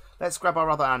grab our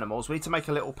other animals. We need to make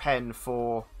a little pen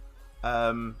for...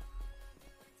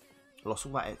 Lost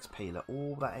all that XP. Look,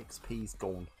 all that XP's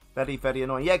gone. Very, very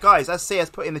annoying. Yeah, guys, as C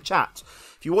has put in the chat,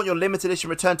 if you want your limited edition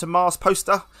Return to Mars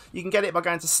poster, you can get it by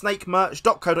going to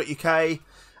snakemerch.co.uk,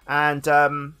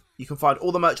 and you can find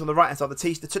all the merch on the right-hand side of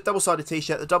the double-sided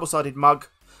t-shirt, the double-sided mug,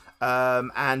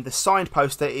 and the signed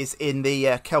poster is in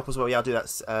the kelp as well. Yeah, I'll do that,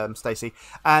 Stacey.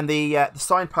 And the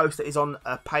signed poster is on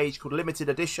a page called Limited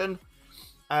Edition,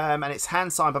 and it's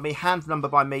hand-signed by me,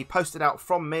 hand-numbered by me, posted out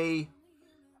from me.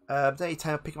 There you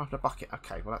pick them up in a bucket.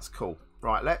 Okay, well that's cool.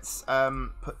 Right, let's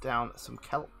put down some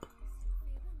kelp.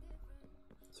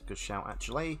 It's a good shout,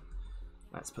 actually.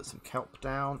 Let's put some kelp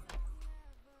down.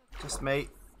 Just me.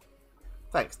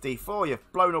 Thanks, D4.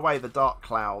 You've blown away the dark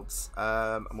clouds.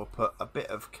 And we'll put a bit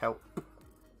of kelp.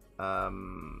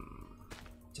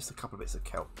 Just a couple of bits of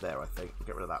kelp there, I think. We'll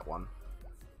get rid of that one.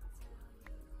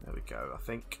 There we go, I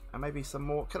think. And maybe some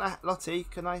more. Can I... Lottie,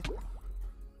 can I...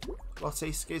 Lottie,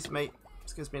 excuse me.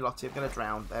 Excuse me, Lottie, I'm going to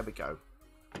drown. There we go.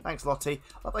 Thanks, Lottie.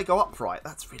 Oh, they go upright.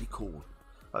 That's really cool.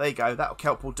 Oh, there you go. That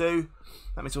kelp will do.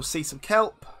 That means we'll see some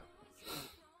kelp. You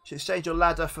should exchange your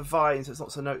ladder for vines so it's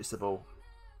not so noticeable.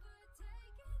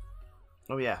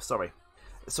 Oh, yeah. Sorry.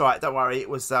 It's all right. Don't worry. It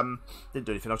was... didn't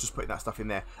do anything. I was just putting that stuff in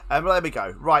there. Well, there we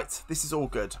go. Right. This is all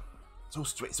good. It's all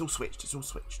switched. It's all switched. It's all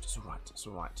switched. It's all right. It's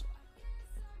all right.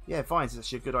 Yeah, vines is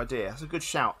actually a good idea. That's a good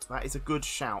shout. That is a good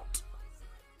shout.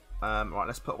 Right,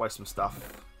 let's put away some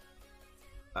stuff.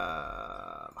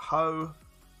 Hoe.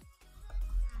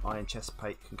 Iron chest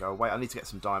plate can go away. I need to get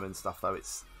some diamond stuff though.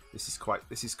 This is quite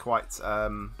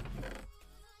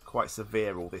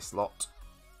severe, all this lot.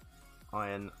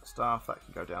 Iron stuff that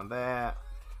can go down there.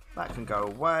 That can go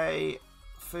away.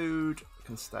 Food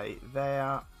can stay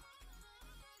there.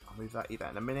 I'll move that. Eat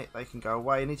that in a minute. They can go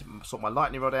away. I need to sort my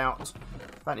lightning rod out.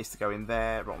 That needs to go in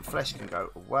there. Rotten flesh can go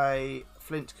away.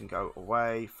 Flint can go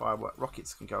away. Firework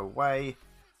rockets can go away.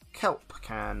 Kelp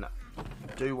can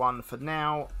do one for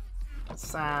now.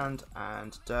 Sand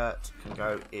and dirt can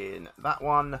go in that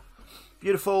one.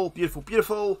 Beautiful, beautiful,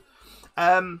 beautiful.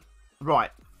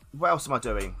 Right. What else am I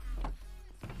doing?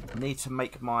 I need to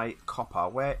make my copper.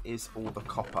 Where is all the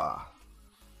copper?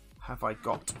 Have I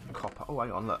got copper? Oh,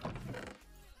 hang on, look.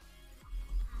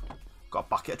 Got a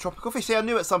bucket of tropical fish. See, I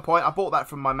knew at some point. I bought that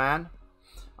from my man.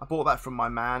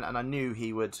 And I knew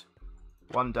he would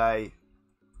one day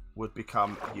would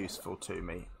become useful to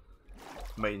me.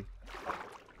 I mean,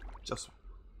 just...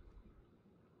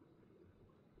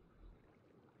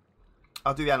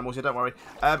 I'll do the animals here, don't worry.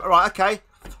 Alright, okay.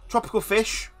 Tropical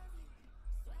fish.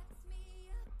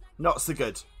 Not so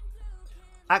good.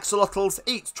 Axolotls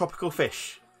eat tropical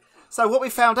fish. So what we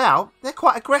found out, they're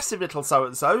quite aggressive little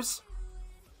so-and-sos.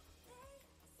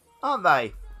 Aren't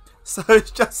they? So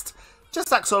it's just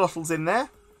axolotls in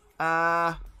there.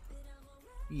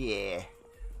 Yeah.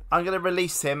 I'm going to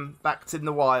release him back to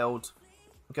the wild.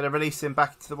 Look,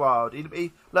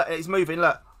 he's moving,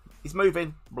 look. He's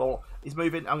moving. Blah. He's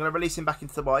moving. I'm going to release him back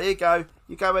into the wild. Here you go.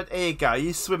 Here you go.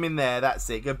 You swim in there. That's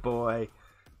it. Good boy.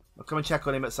 I'll come and check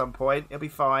on him at some point. He'll be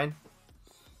fine.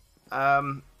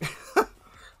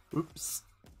 Oops.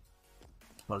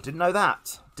 Well, I didn't know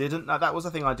that. That was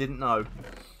the thing I didn't know.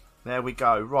 There we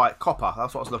go. Right, copper.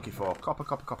 That's what I was looking for. Copper,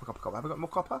 copper, copper, copper, copper. Have I got more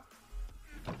copper?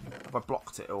 Have I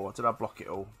blocked it all? Did I block it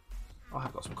all? Oh, I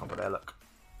have got some copper there, look.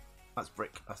 That's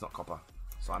brick. That's not copper.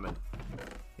 Simon.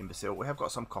 Imbecile. We have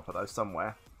got some copper, though,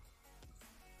 somewhere.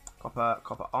 Copper,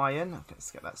 copper, iron.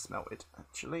 Let's get that smelted.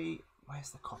 Actually,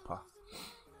 where's the copper?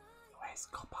 Where's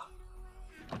copper?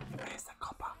 Where's the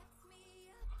copper?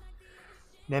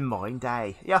 Never mind,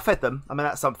 eh? Yeah, I fed them. I mean,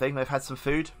 that's something. They've had some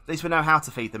food. At least we know how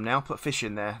to feed them now. Put fish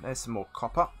in there. There's some more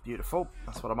copper. Beautiful.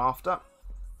 That's what I'm after.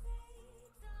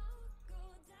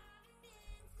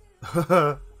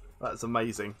 That's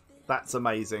amazing. That's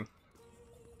amazing.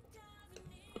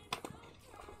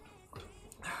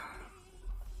 I'm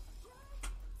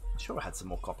sure I had some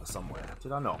more copper somewhere.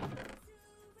 Did I not?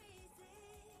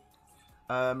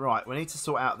 Right, we need to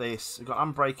sort out this. We've got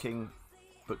unbreaking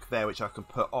book there, which I can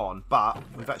put on, but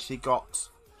we've actually got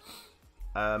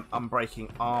unbreaking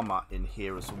armor in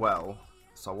here as well.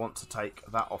 So I want to take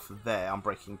that off there.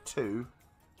 Unbreaking 2.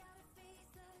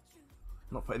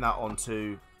 Not putting that on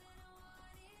to...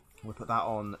 We'll put that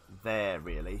on there,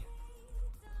 really.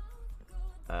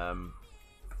 Nope.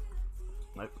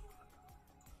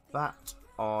 That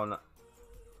on...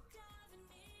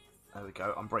 There we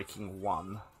go. Unbreaking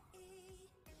 1.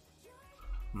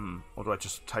 Or do I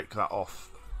just take that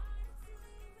off?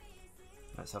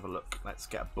 Let's have a look. Let's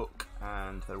get a book,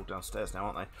 and they're all downstairs now,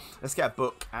 aren't they? Let's get a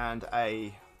book and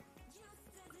a...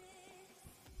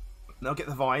 And I'll get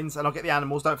the vines, and I'll get the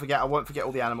animals. Don't forget, I won't forget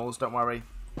all the animals. Don't worry.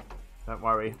 Don't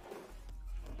worry.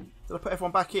 Did I put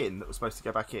everyone back in that was supposed to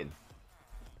go back in?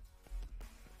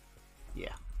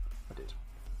 Yeah, I did.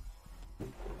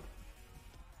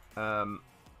 I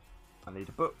need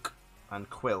a book and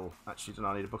quill. Actually, don't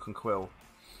I need a book and quill?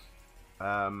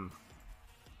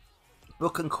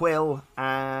 Book and quill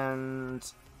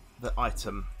and the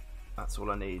item. That's all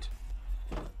I need.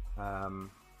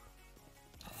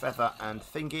 Feather and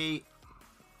thingy.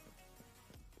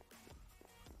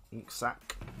 Ink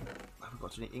sack. Have I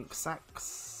got any ink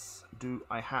sacks? Do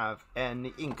I have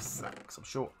any ink sacks? I'm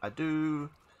sure I do.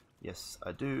 Yes,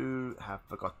 I do. Have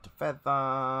forgot a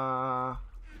feather.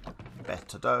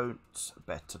 Better don't.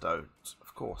 Better don't.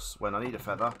 Of course, when I need a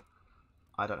feather,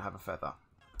 I don't have a feather.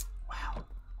 Wow.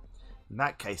 In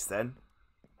that case, then,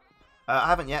 I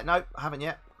haven't yet. No, I haven't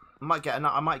yet. I might get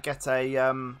a.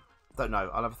 Don't know.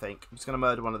 I'll have a think. I'm just going to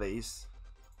murder one of these.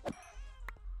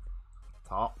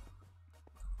 Top.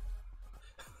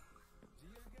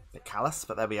 Bit callous,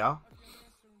 but there we are.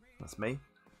 That's me.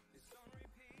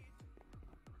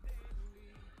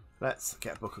 Let's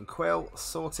get book and quill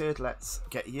sorted. Let's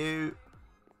get you.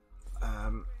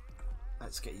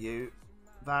 Let's get you.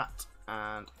 That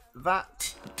and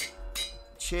that.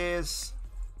 Cheers.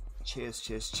 Cheers,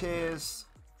 cheers, cheers.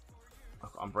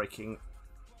 I'm breaking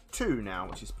 2 now,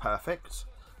 which is perfect.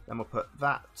 Then we'll put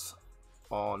that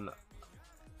on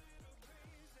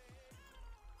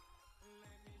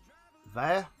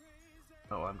there.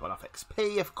 Oh, I haven't got enough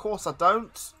XP. Of course I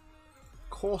don't. Of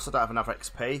course I don't have enough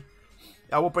XP.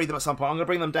 I will breed them at some point. I'm going to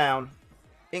bring them down.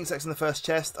 Ink sacks in the first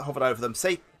chest. I hovered over them.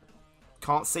 See?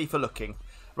 Can't see for looking.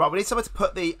 Right, we need somewhere to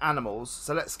put the animals.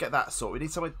 So let's get that sorted. We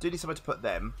need somewhere to put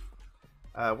them.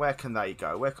 Where can they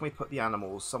go? Where can we put the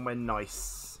animals? Somewhere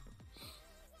nice.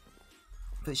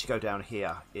 I think they should go down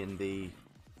here in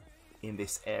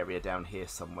this area down here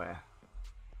somewhere.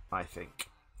 I think.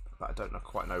 But I don't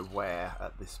quite know where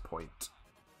at this point.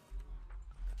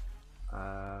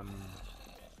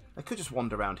 They could just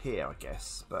wander around here, I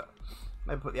guess, but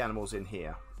maybe put the animals in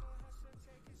here.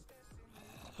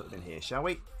 Put them in here, shall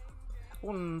we?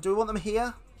 Do we want them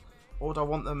here, or do I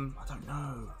want them? I don't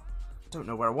know. I don't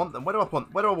know where I want them. Where do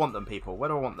I want them, people? Where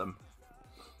do I want them?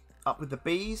 Up with the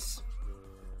bees.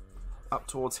 Up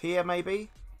towards here, maybe.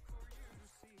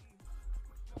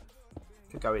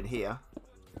 Could go in here.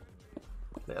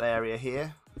 Little area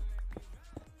here.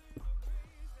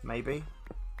 Maybe.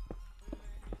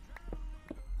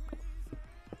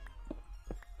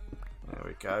 There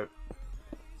we go.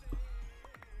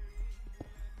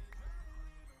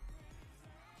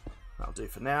 That'll do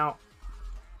for now.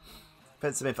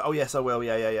 Fence them in for... Oh, yes, I will.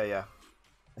 Yeah.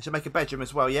 I should make a bedroom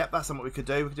as well. Yep, that's something we could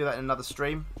do. We could do that in another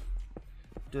stream.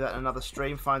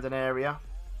 Find an area.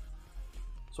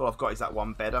 So all I've got is that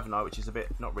one bed, haven't I? Which is a bit...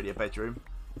 Not really a bedroom.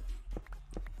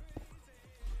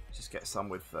 Just get some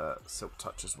with silk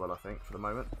touch as well, I think, for the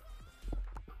moment.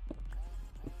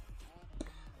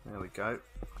 There we go.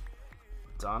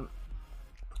 Done.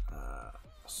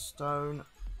 Stone.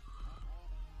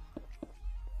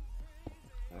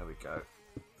 There we go.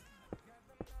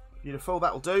 Beautiful,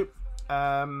 that'll do.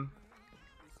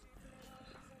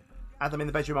 Add them in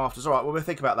the bedroom afters. All right, well, we'll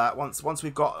think about that once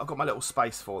I've got my little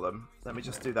space for them. Let me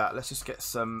just do that. Let's just get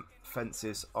some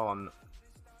fences on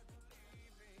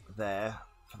there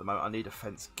for the moment. I need a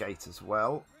fence gate as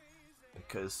well,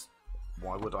 because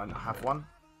why would I not have one?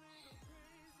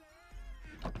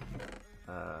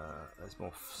 There's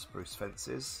more spruce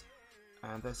fences,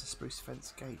 and there's a spruce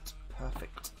fence gate.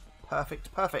 Perfect,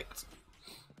 perfect, perfect.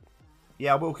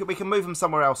 Yeah, we can move them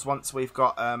somewhere else once we've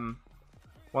got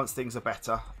once things are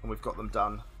better and we've got them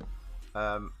done.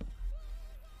 There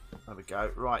we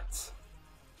go. Right,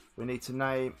 we need to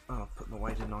name. Oh, I'll put them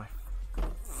away, didn't I?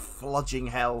 Flodging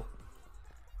hell.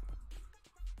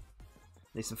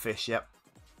 Need some fish. Yep.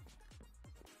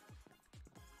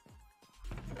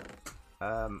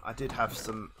 I did have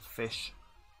some fish.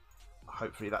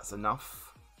 Hopefully that's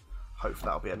enough. Hopefully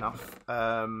that'll be enough.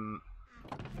 Boom,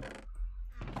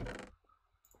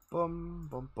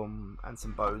 boom, boom. And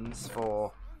some bones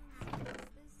for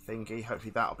thingy.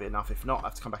 Hopefully that'll be enough. If not, I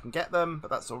have to come back and get them. But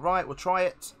that's alright. We'll try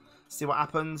it. See what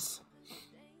happens.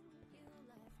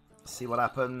 See what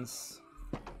happens.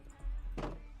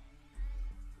 We'll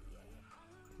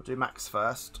do Max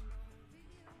first.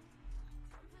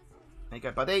 There you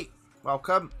go, buddy.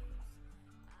 Welcome.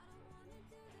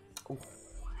 Ooh,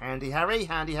 handy Harry,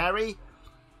 handy Harry.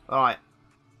 Alright,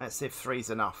 let's see if 3's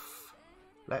enough.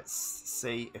 Let's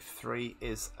see if 3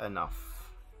 is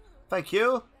enough. Thank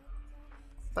you.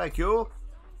 Thank you.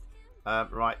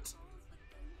 Right.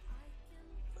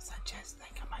 Sanchez, there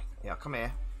you go, mate. Yeah, come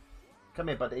here. Come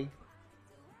here, buddy.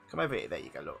 Come over here. There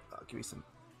you go, look. I'll give you some.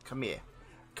 Come here.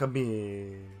 Come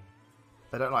here.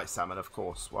 They don't like salmon, of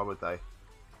course. Why would they?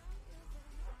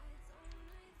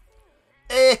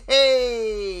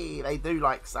 Hey, they do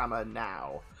like salmon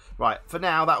now. Right, for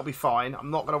now, that'll be fine. I'm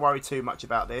not going to worry too much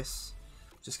about this.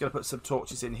 Just going to put some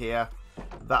torches in here.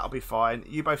 That'll be fine.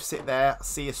 You both sit there.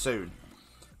 See you soon.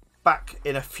 Back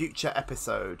in a future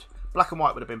episode. Black and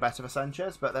white would have been better for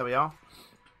Sanchez, but there we are.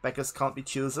 Beggars can't be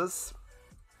choosers.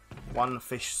 1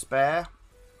 fish spare.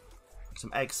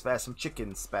 Some eggs spare. Some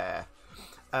chicken spare.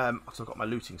 I've got my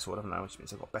looting sword, haven't I? Which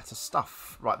means I've got better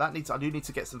stuff. Right, I do need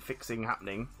to get some fixing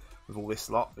happening with all this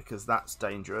lot, because that's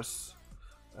dangerous.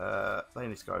 They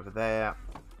need to go over there.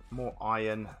 More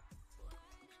iron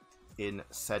in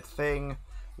said thing.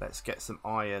 Let's get some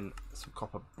iron, some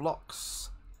copper blocks.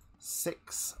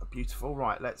 6, beautiful.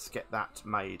 Right, let's get that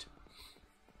made.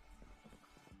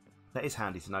 That is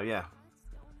handy to know, yeah.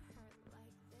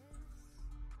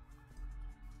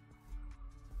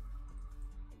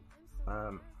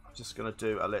 I'm just going to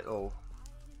do a little...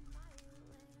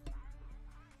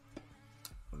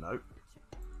 Nope.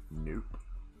 Nope.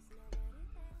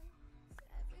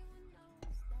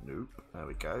 Nope. There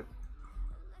we go.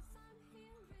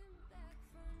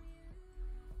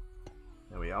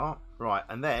 There we are. Right,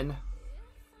 and then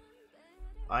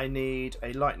I need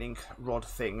a lightning rod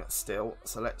thing still.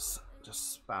 So let's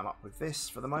just spam up with this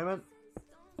for the moment.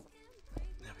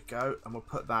 There we go. And we'll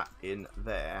put that in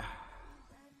there.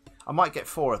 I might get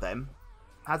 4 of them.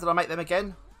 How did I make them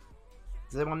again?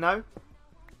 Does anyone know?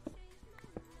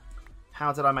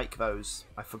 How did I make those?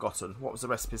 I've forgotten. What was the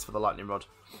recipes for the lightning rod?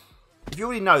 If you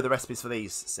already know the recipes for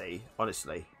these, see,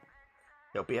 honestly,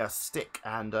 it'll be a stick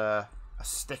and a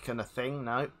thing.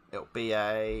 No, it'll be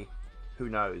a... Who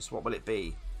knows? What will it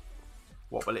be?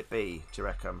 What will it be, do you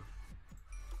reckon?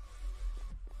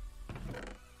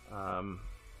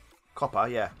 Copper,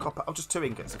 yeah. Copper. Oh, just 2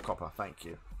 ingots of copper. Thank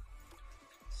you.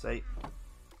 See?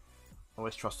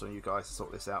 Always trust on you guys to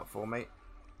sort this out for me.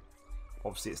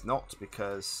 Obviously it's not,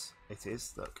 because it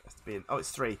is. Look, it's being... Oh,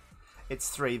 it's 3. It's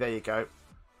 3. There you go.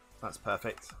 That's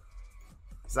perfect.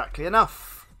 Exactly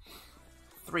enough.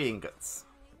 3 ingots.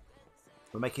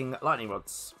 We're making lightning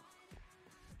rods.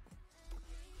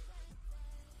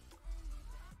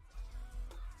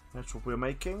 That's what we're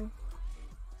making.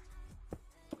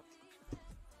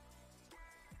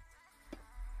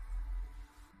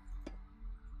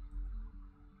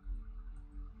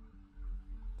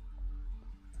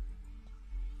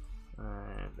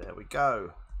 And there we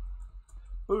go.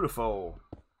 Beautiful.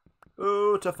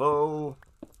 Beautiful.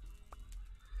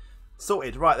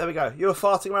 Sorted. Right, there we go. You were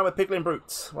farting around with piglin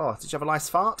brutes. Well, did you have a nice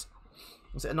fart?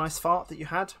 Was it a nice fart that you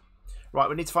had? Right,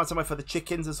 we need to find somewhere for the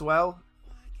chickens as well.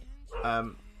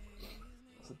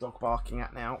 What's the dog barking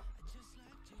at now?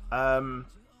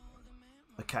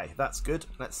 Okay, that's good.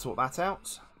 Let's sort that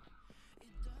out.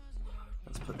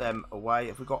 Let's put them away.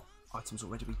 Have we got items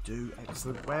already? We do.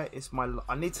 Excellent. Where is my...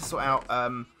 I need to sort out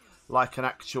like an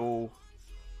actual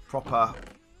proper...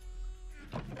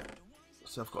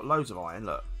 So I've got loads of iron,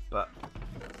 look. But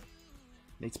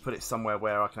Need to put it somewhere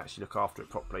where I can actually look after it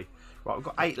properly. Right, we've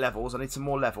got 8 levels. I need some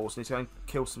more levels. I need to go and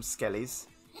kill some skellies.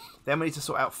 Then we need to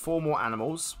sort out 4 more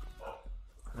animals.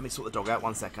 Let me sort the dog out.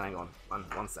 1 second, hang on.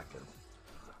 One second.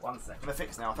 1 second. They're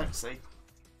fixed now, thanks, see.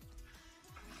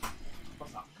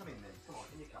 What's up? Come in then. Come on,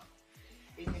 in you come.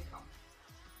 In you come.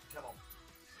 Come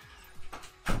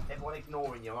on. Everyone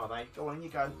ignoring you, are they? Go on, in you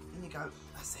go. In you go.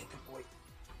 That's it, good boy.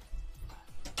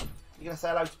 You gonna say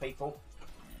hello to people?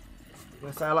 You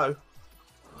gonna say hello?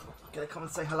 Gonna come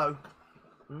and say hello?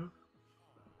 Hmm?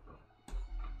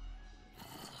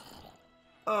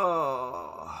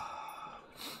 Oh.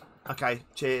 Okay,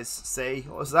 cheers. C.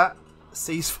 What was that?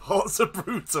 C's farts are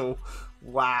brutal.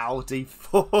 Wow,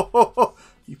 D4.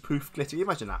 You poof glitter. You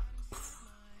imagine that? Poof.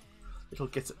 Little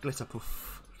glitter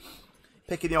poof.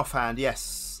 Picking the offhand.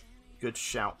 Yes. Good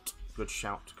shout. Good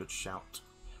shout. Good shout.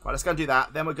 Right, let's go and do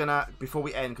that. Then we're gonna, before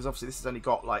we end, because obviously this has only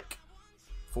got like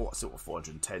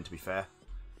 410 to be fair.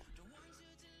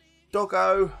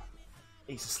 Doggo.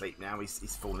 He's asleep now.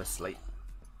 He's fallen asleep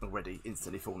already.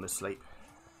 Instantly fallen asleep.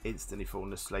 Instantly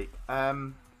fallen asleep.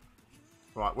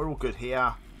 Right, we're all good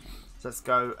here. So let's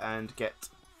go and get.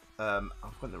 I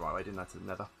went the right way, didn't I? To the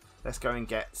nether. Let's go and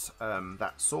get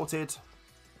that sorted.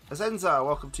 Azenza,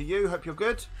 welcome to you. Hope you're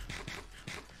good.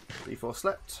 D4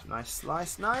 slept. Nice,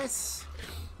 nice, nice.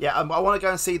 Yeah, I want to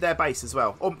go and see their base as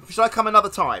well. Or should I come another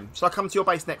time? Should I come to your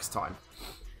base next time?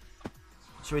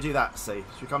 Should we do that, see?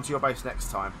 Should we come to your base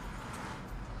next time?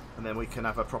 And then we can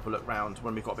have a proper look round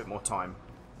when we've got a bit more time.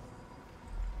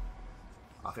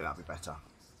 I think that'd be better.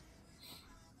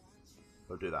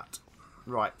 We'll do that.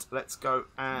 Right, let's go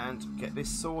and get this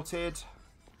sorted.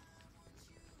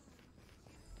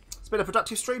 It's been a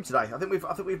productive stream today. I think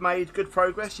we've made good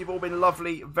progress. You've all been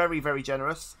lovely, very, very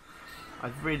generous.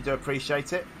 I really do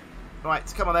appreciate it. Right,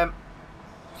 come on then.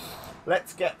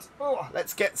 Let's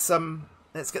get some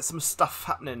stuff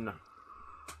happening.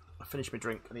 I finished my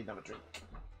drink. I need another drink.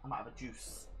 I might have a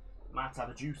juice. Might have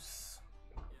a juice.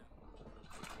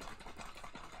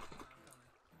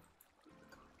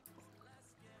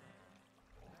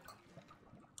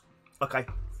 Okay,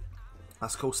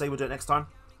 that's cool. See, we'll do it next time.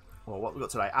 Well, what we got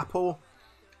today? Apple,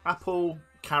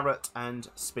 carrot, and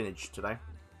spinach today.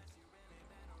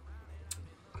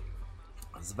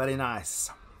 It's very nice.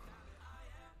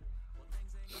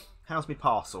 How's my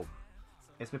parcel?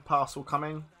 Is my parcel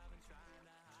coming?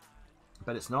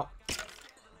 Bet it's not.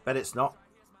 Bet it's not.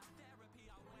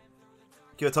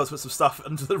 Give it time to put some stuff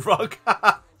under the rug.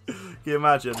 Can you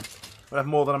imagine? We'll have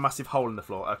more than a massive hole in the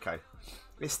floor. Okay.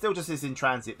 It still just is in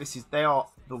transit. They are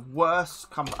the worst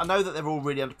company. I know that they're all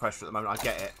really under pressure at the moment. I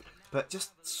get it. But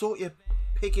just sort your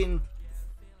pigging,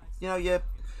 you know, your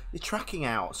tracking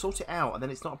out. Sort it out and then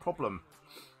it's not a problem.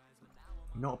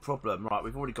 Not a problem. Right,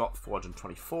 we've already got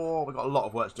 424. We've got a lot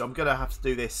of work to do. I'm going to have to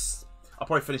do this. I'll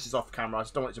probably finish this off camera. I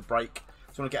just don't want it to break. I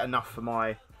just want to get enough for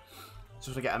my... Just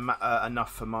want to get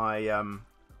enough for my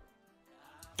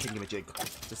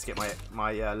thingamajig. Just to get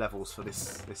my levels for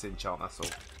this enchant, that's all.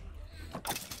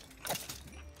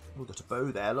 Oh, got a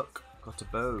bow there, look. Got a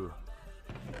bow.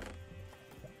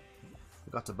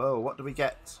 We got a bow. What do we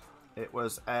get? It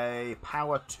was a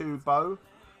power 2 bow.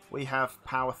 We have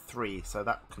power 3, so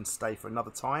that can stay for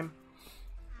another time.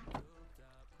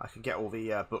 I can get all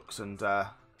the books and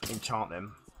enchant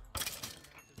them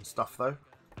and stuff, though.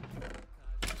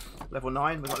 Level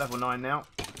 9. We've got level 9 now.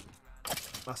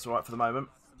 That's alright for the moment.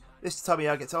 This time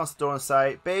I get to answer the door and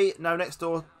say, B, no, next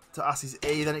door to us is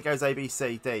E, then it goes A, B,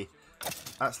 C, D.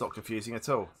 That's not confusing at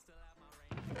all.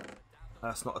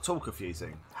 That's not at all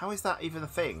confusing. How is that even a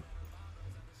thing?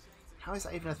 How is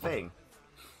that even a thing?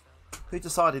 Who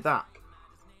decided that?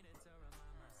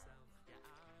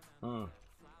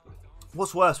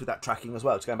 What's worse with that tracking as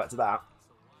well, just going back to that,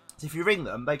 is if you ring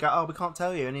them, they go, oh, we can't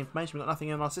tell you any information, we've got nothing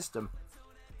in our system.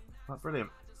 Oh, brilliant.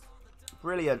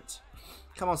 Brilliant.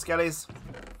 Come on, skellies.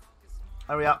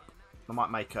 Hurry up. I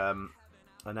might make an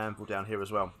anvil down here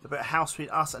as well. A bit of house between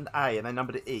us and A, and they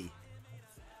numbered it E.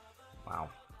 Wow.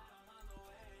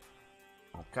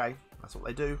 Okay, that's what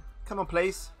they do. Come on,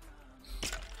 please.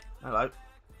 Hello.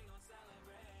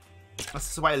 Let's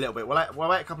just wait a little bit. We'll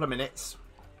wait a couple of minutes.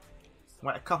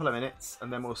 Wait a couple of minutes,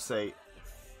 and then we'll see.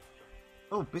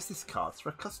 Oh, business cards for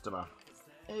a customer.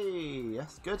 Hey,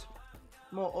 that's good.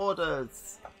 More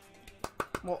orders.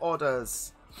 More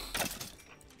orders.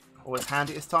 Always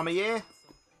handy this time of year.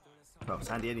 Well, it's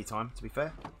handy any time, to be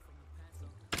fair.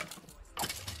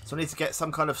 So I need to get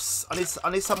some kind of... I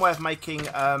need some way of making...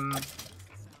 I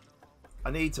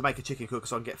need to make a chicken cook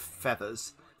so I can get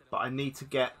feathers. But I need to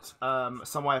get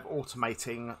some way of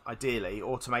automating, ideally,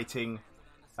 to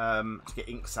get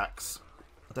ink sacs.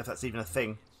 I don't know if that's even a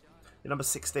thing. Your number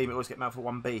 16, we always get mail for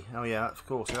 1B. Oh yeah, of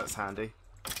course, yeah, that's handy.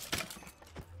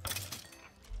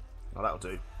 Oh, that'll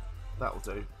do. That'll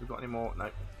do. We've got any more? No.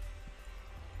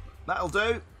 That'll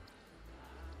do.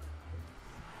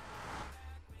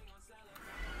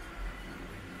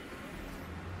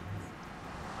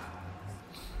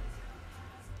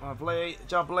 Lovely,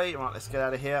 jubbly. Right, let's get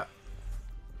out of here.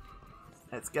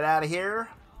 Let's get out of here.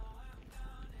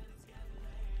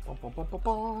 Bom, bom, bom, bom,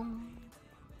 bom.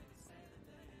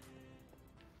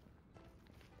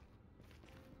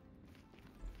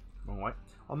 Alright.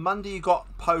 On Monday you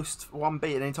got post 1B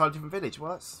in an entirely different village.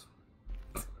 Well,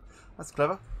 that's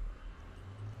clever.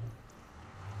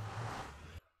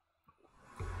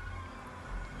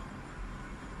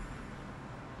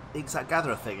 Exact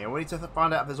gatherer thing. And we need to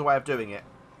find out if there's a way of doing it.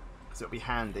 Because it'll be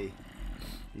handy.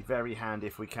 Be very handy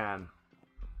if we can.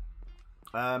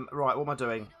 Right, what am I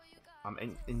doing? I'm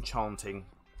enchanting.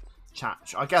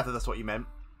 Chat. I gather that's what you meant.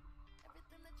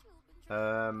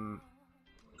 Someone's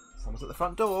at the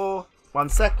front door. 1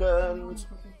 second.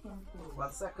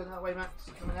 1 second. That way, Max.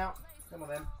 You coming out? Come on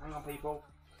then. Hang on, people.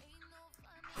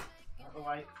 Out the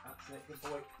way. That's it. Good boy.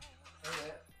 Over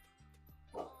there.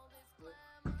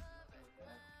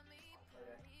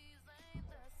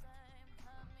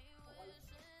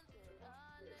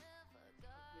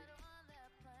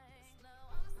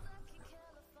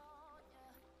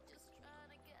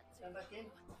 Stand back in.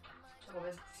 Come on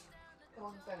then. Come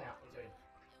on, stand out. What are you doing?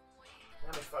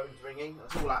 Now my phone's ringing.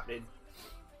 That's all happening.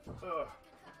 Ugh.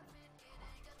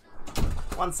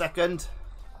 1 second.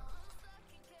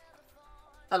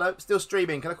 Hello, still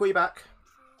streaming. Can I call you back?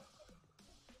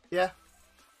 Yeah?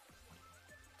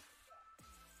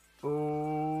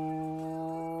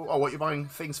 Oh, what, you're buying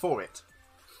things for it?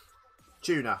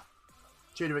 Tuna.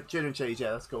 Tuna and cheese,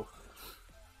 yeah, that's cool.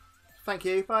 Thank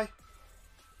you, bye.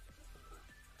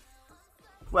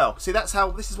 Well, see, that's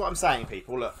how, this is what I'm saying,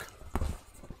 people, look.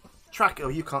 Oh,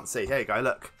 you can't see, there you go,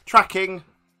 look. Tracking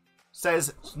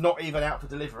says it's not even out for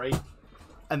delivery,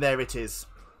 and there it is.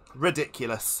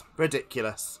 Ridiculous,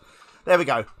 ridiculous. There we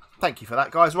go. Thank you for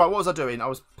that, guys. Right, what was I doing? I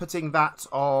was putting that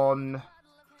on,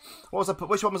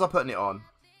 which one was I putting it on?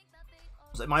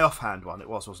 Was it my offhand one? It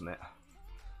was, wasn't it?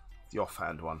 The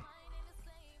offhand one.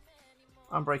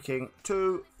 I'm breaking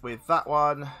 2 with that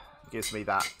one. Gives me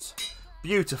that.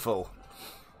 Beautiful.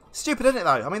 Stupid, isn't it,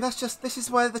 though? I mean, that's just... This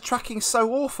is where the tracking's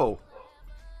so awful.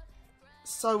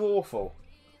 So awful.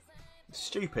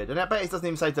 Stupid. And I bet it doesn't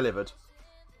even say delivered.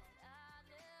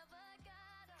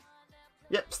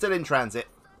 Yep, still in transit.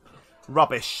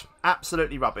 Rubbish.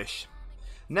 Absolutely rubbish.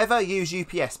 Never use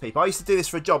UPS, people. I used to do this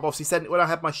for a job. Obviously, when I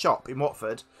had my shop in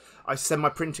Watford, I used to send my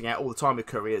printing out all the time with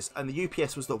couriers. And the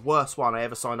UPS was the worst one I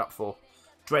ever signed up for.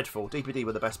 Dreadful. DPD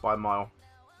were the best by a mile.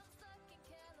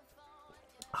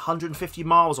 150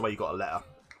 miles away you got a letter.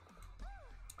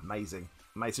 Amazing.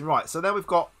 Amazing. Right, so then we've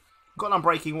got an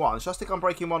unbreaking 1. Should I stick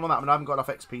unbreaking 1 on that? I mean, I haven't got enough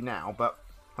XP now, but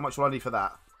how much will I need for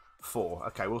that? 4.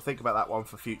 Okay, we'll think about that one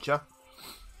for future.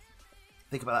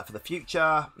 Think about that for the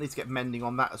future. Need to get mending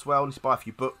on that as well. Need to buy a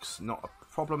few books. Not a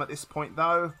problem at this point,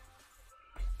 though.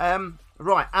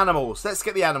 Right, animals. Let's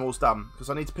get the animals done, because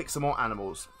I need to pick some more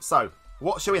animals. So,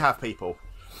 what shall we have, people?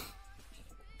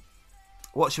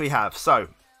 What shall we have? So,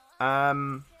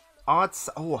 I'd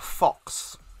say, a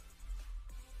fox.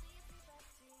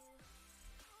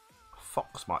 A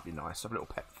fox might be nice. Have a little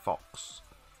pet fox.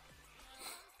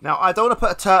 Now, I don't want to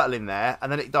put a turtle in there and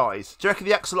then it dies. Do you reckon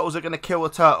the axolotls are going to kill the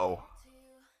turtle?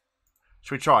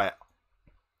 Should we try it?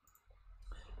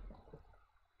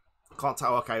 Can't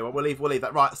tell. Okay, well, we'll leave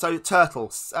that. Right, so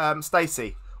turtles.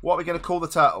 Stacey, what are we going to call the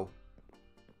turtle?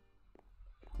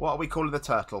 What are we calling the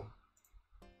turtle?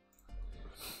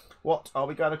 What are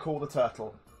we going to call the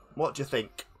turtle? What do you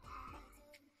think?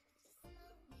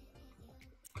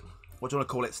 What do you want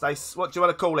to call it, Stace? What do you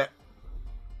want to call it?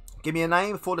 Give me a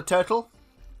name for the turtle.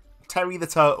 Terry the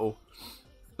turtle.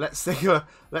 Let's think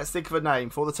of a name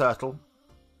for the turtle.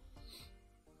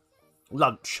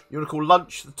 Lunch. You want to call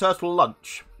lunch the turtle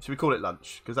lunch? Should we call it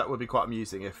lunch? Because that would be quite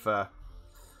amusing if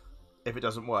it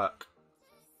doesn't work.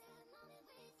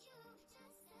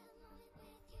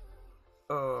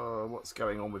 Oh, what's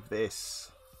going on with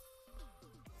this?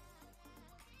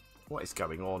 What is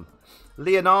going on?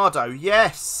 Leonardo,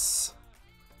 yes!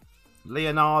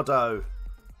 Leonardo.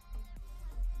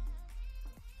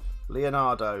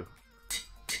 Leonardo.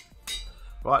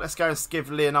 Right, let's go and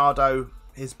give Leonardo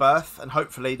his birth and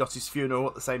hopefully not his funeral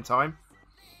at the same time.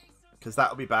 Because that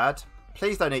would be bad.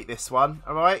 Please don't eat this one.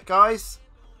 Alright, guys?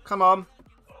 Come on.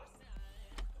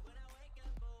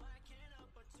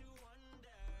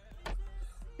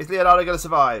 Is Leonardo going to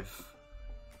survive?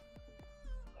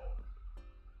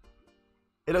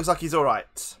 It looks like he's all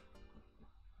right.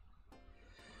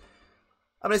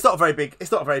 I mean, it's not a very big.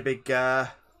 It's not a very big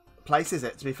place, is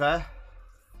it? To be fair.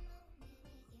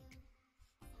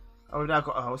 Oh, we've now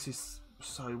got. Oh, this is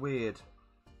so weird.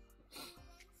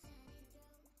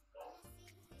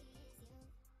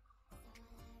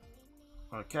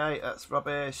 Okay, that's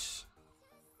rubbish.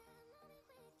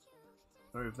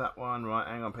 Move that one. Right,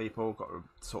 hang on, people. Got to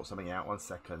sort something out. 1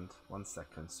 second. 1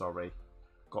 second. Sorry.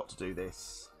 Got to do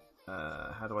this.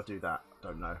 How do I do that?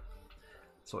 Don't know.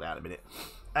 Sort it out in a minute.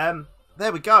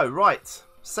 There we go. Right.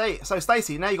 So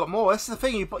Stacey, now you got more. This is the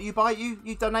thing. You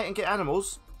donate and get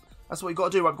animals. That's what you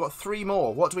got to do. I've got 3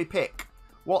 more. What do we pick?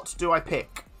 What do I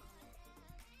pick?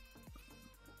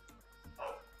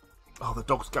 Oh, the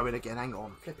dog's going again. Hang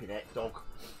on. Flipping it, dog.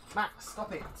 Max,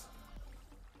 stop it.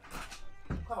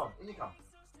 Come on, in you come.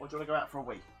 Or do you want to go out for a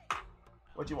wee?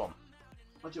 What do you want?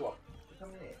 What do you want? Come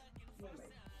in here. Come with me.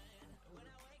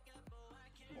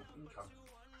 Come on, in you come.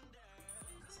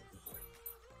 That's it,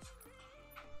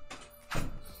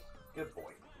 good boy. Good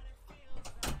boy.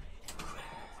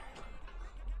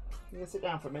 You can sit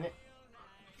down for a minute.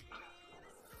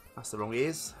 That's the wrong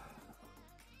ears.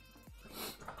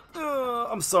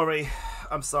 I'm sorry.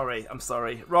 I'm sorry. I'm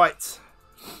sorry. Right.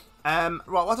 Right,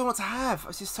 what do I want to have?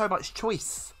 It's just so much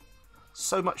choice.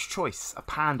 So much choice. A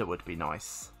panda would be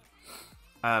nice.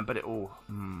 But it all...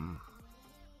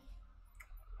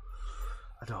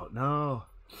 I don't know.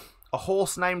 A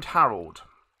horse named Harold.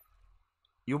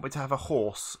 You want me to have a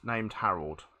horse named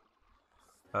Harold?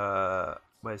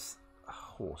 Where's a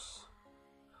horse?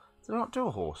 Did I not do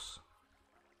a horse?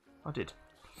 I did.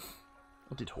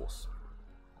 I did horse.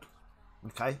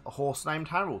 Okay, a horse named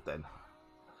Harold then.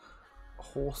 A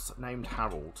horse named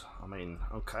Harold. I mean,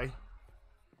 okay.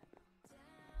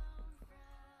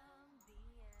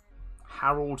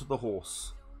 Harold the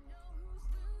horse.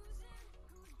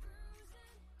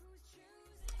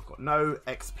 I've got no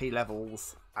XP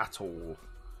levels at all.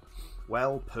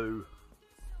 Well, poo.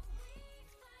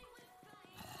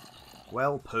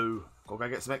 Well, poo. Gotta go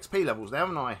get some XP levels now,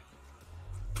 haven't I?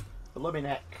 Blooming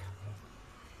neck.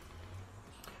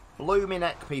 Blooming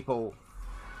neck, people.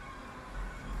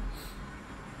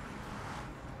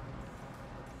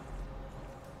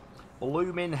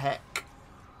 Blooming heck.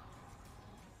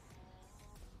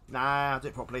 Nah, I'll do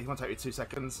it properly. It won't take me 2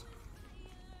 seconds.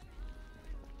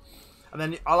 And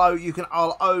then I'll get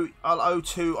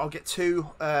 2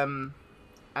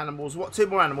 animals. What 2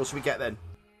 more animals should we get then?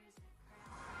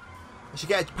 I should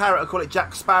get a parrot and call it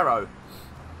Jack Sparrow.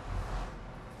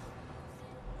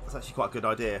 That's actually quite a good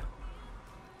idea.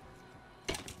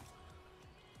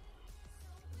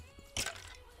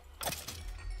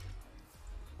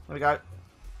 There we go.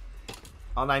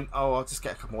 I'll just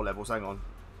get a couple more levels. Hang on.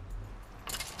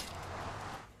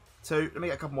 2. Let me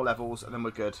get a couple more levels and then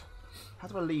we're good. How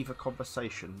do I leave a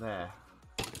conversation? There.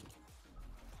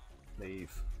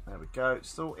 Leave. There we go.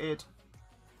 Sorted.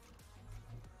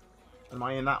 Am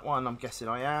I in that one? I'm guessing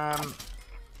I am.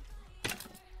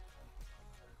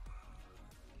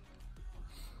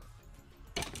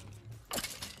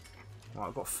 Right,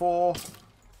 I've got 4.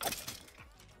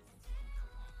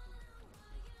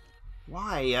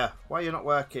 Why? Why are you not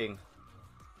working?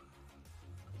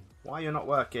 Why are you not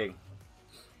working?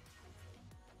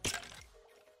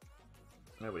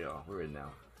 There we are. We're in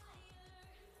now.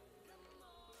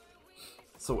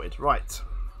 Sorted. Right.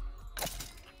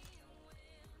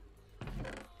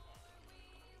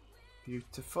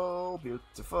 Beautiful,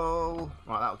 beautiful.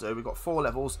 Right, that'll do. We've got 4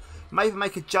 levels. Maybe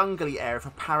make a jungly area for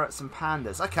parrots and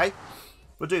pandas. Okay,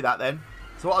 we'll do that then.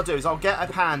 So what I'll do is I'll get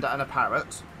a panda and a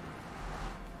parrot.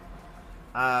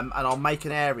 And I'll make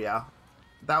an area.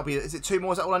 That'll be... Is it 2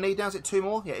 more? Is that all I need now? Is it 2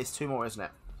 more? Yeah, it's 2 more, isn't it?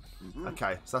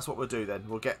 Okay, so that's what we'll do then.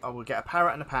 We'll get a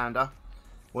parrot and a panda.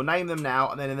 We'll name them now,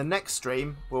 and then in the next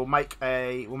stream we'll make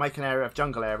an area of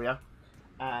jungle area,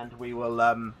 and we will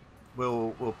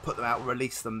we'll put them out. We'll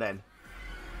release them then.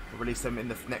 We'll release them in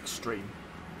the next stream.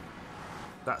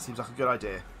 That seems like a good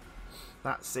idea.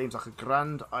 That seems like a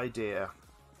grand idea.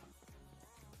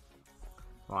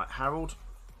 Right, Harold.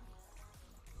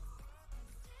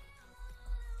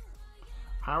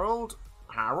 Harold.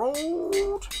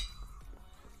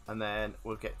 And then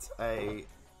we'll get a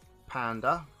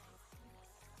panda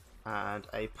and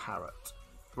a parrot.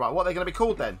 Right, what are they going to be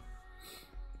called then?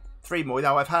 3 more.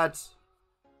 Now I've had...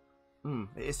 it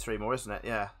is 3 more, isn't it?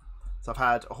 Yeah. So I've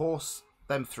had a horse,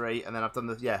 them 3, and then I've done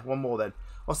the... Yeah, 1 more then.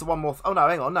 What's the 1 more? Oh, no,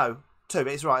 hang on. No. 2.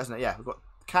 It's right, isn't it? Yeah, we've got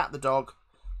the cat, the dog,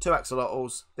 2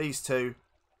 axolotls, these 2.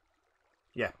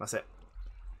 Yeah, that's it.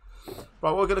 Right,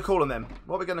 what are we going to call them then?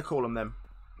 What are we going to call them then?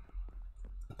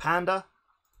 Panda.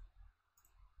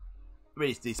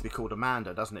 really needs to be called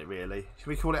Amanda, doesn't it, really? Should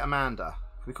we call it Amanda?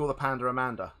 Should we call the panda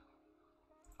Amanda?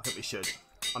 I think we should.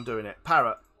 I'm doing it.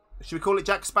 Parrot. Should we call it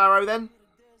Jack Sparrow, then?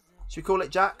 Should we call it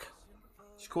Jack?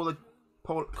 Should we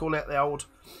call it the old...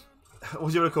 What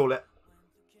do you want to call it?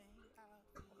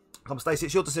 Come, Stacey,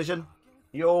 it's your decision.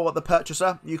 You're the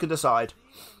purchaser. You can decide.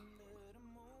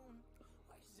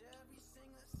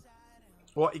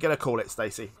 What are you going to call it,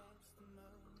 Stacey?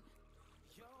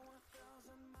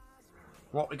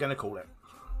 What are we going to call it?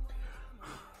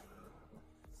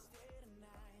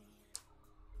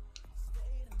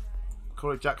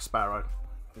 Call it Jack Sparrow.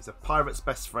 He's a pirate's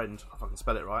best friend, if I can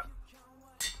spell it right.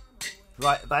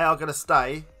 Right, they are going to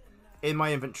stay in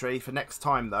my inventory for next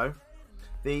time, though.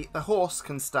 The horse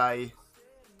can stay.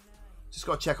 Just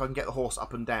got to check I can get the horse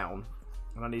up and down.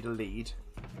 And I need a lead.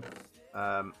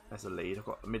 There's a lead. I've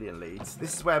got a million leads.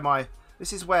 This is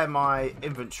where my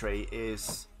inventory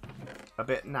is a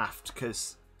bit naffed,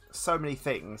 because so many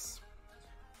things.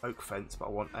 Oak fence, but I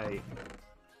want a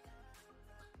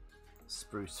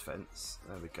spruce fence.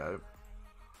 There we go.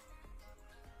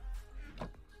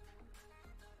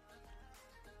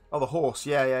 Oh, the horse.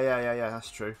 Yeah.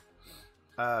 That's true.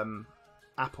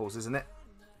 Apples, isn't it?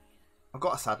 I've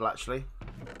got a saddle, actually.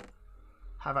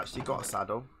 Have actually got a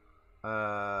saddle.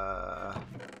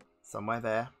 Somewhere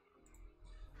there.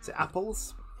 Is it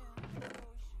apples?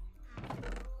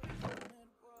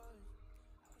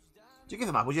 Do you give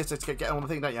them apples? You have to get on the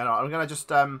thing, don't you? No, I'm going to just...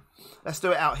 let's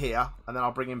do it out here, and then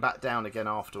I'll bring him back down again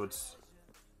afterwards.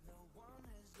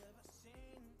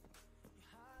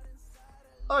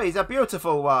 Oh, he's a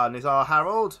beautiful one, is our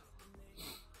Harold.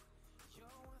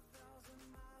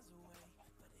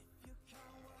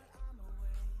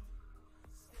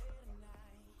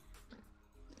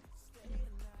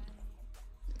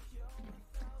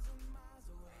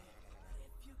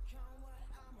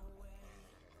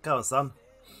 Go on, son.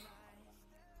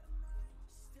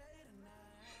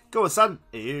 Go on, son.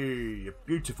 Hey, you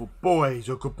beautiful boy. He's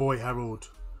a good boy, Harold.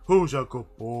 Who's a good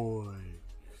boy?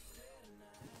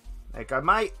 There you go,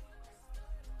 mate.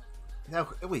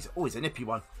 Always a nippy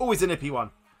one. Always a nippy one.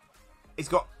 He's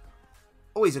got...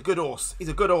 Oh, he's a good horse. He's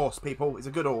a good horse, people. He's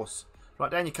a good horse.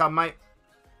 Right, down you come, mate.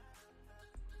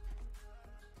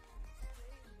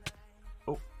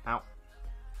 Oh, out.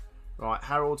 Right,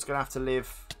 Harold's going to have to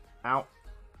live out.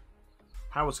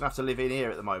 Harold's going to have to live in here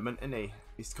at the moment, isn't he?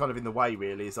 He's kind of in the way,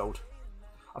 really, he's old.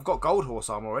 I've got gold horse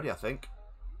arm already, I think.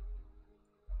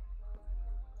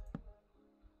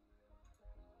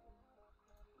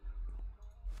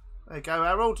 There you go,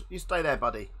 Harold. You stay there,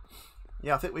 buddy.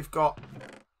 Yeah, I think we've got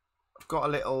a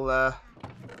little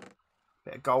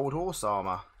bit of gold horse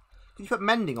armour. Can you put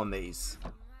mending on these?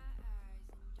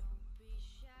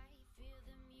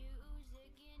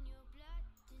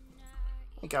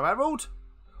 There you go, Harold.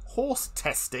 Horse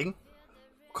testing?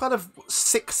 What kind of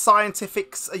sick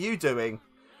scientifics are you doing?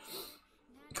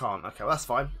 Can't. Okay, well, that's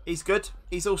fine. He's good.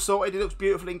 He's all sorted. He looks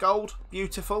beautiful in gold.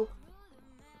 Beautiful.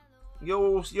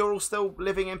 You're all still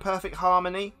living in perfect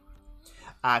harmony.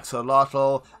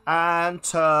 Axolotl and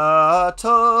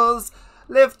turtles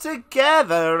live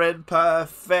together in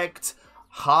perfect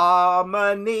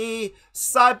harmony,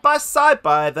 side by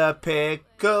the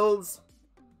pickles.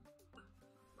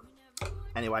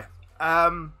 Anyway, I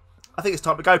think it's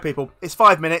time to go, people. It's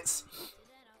 5 minutes.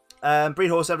 Breed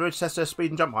horse, average tester, speed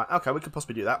and jump height. Okay, we could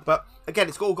possibly do that. But again,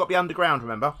 it's all got to be underground,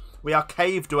 remember? We are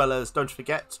cave dwellers, don't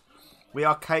forget. We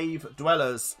are cave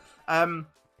dwellers.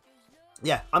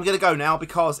 Yeah, I'm going to go now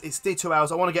because it's near 2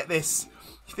 hours. I want to get this.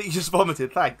 You think you just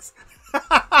vomited? Thanks.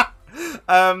 Yeah,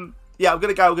 I'm going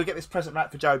to go. I'm going to get this present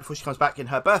wrapped for Jo before she comes back in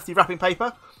her birthday wrapping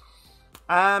paper.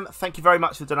 Thank you very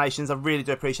much for the donations. I really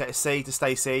do appreciate it. C, to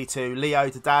Stacey, to Leo,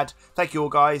 to Dad. Thank you all,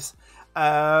 guys.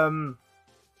 Back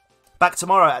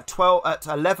tomorrow at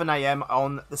 11 AM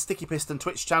on the Sticky Piston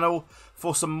Twitch channel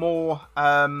for some more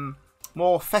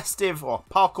festive, or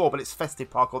parkour, but it's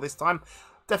festive parkour this time.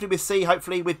 Definitely with C,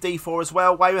 hopefully with D4 as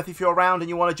well. Weymouth, if you're around and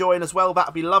you want to join as well, that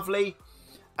would be lovely.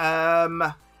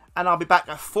 And I'll be back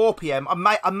at 4 PM.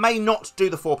 I may not do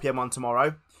the 4 PM one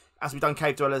tomorrow, as we've done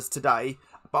Cave Dwellers today.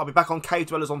 But I'll be back on Cave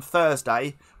Dwellers on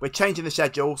Thursday. We're changing the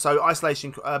schedule. So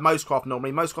Isolation, Mosecraft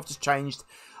normally. Mosecraft has changed.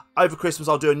 Over Christmas,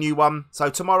 I'll do a new one. So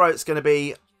tomorrow it's going to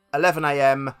be 11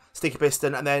 AM Sticky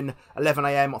Piston, and then 11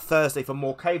 AM on Thursday for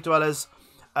more Cave Dwellers.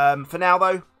 For now,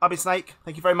 though, I've been Snake.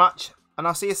 Thank you very much, and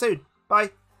I'll see you soon.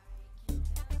 Bye.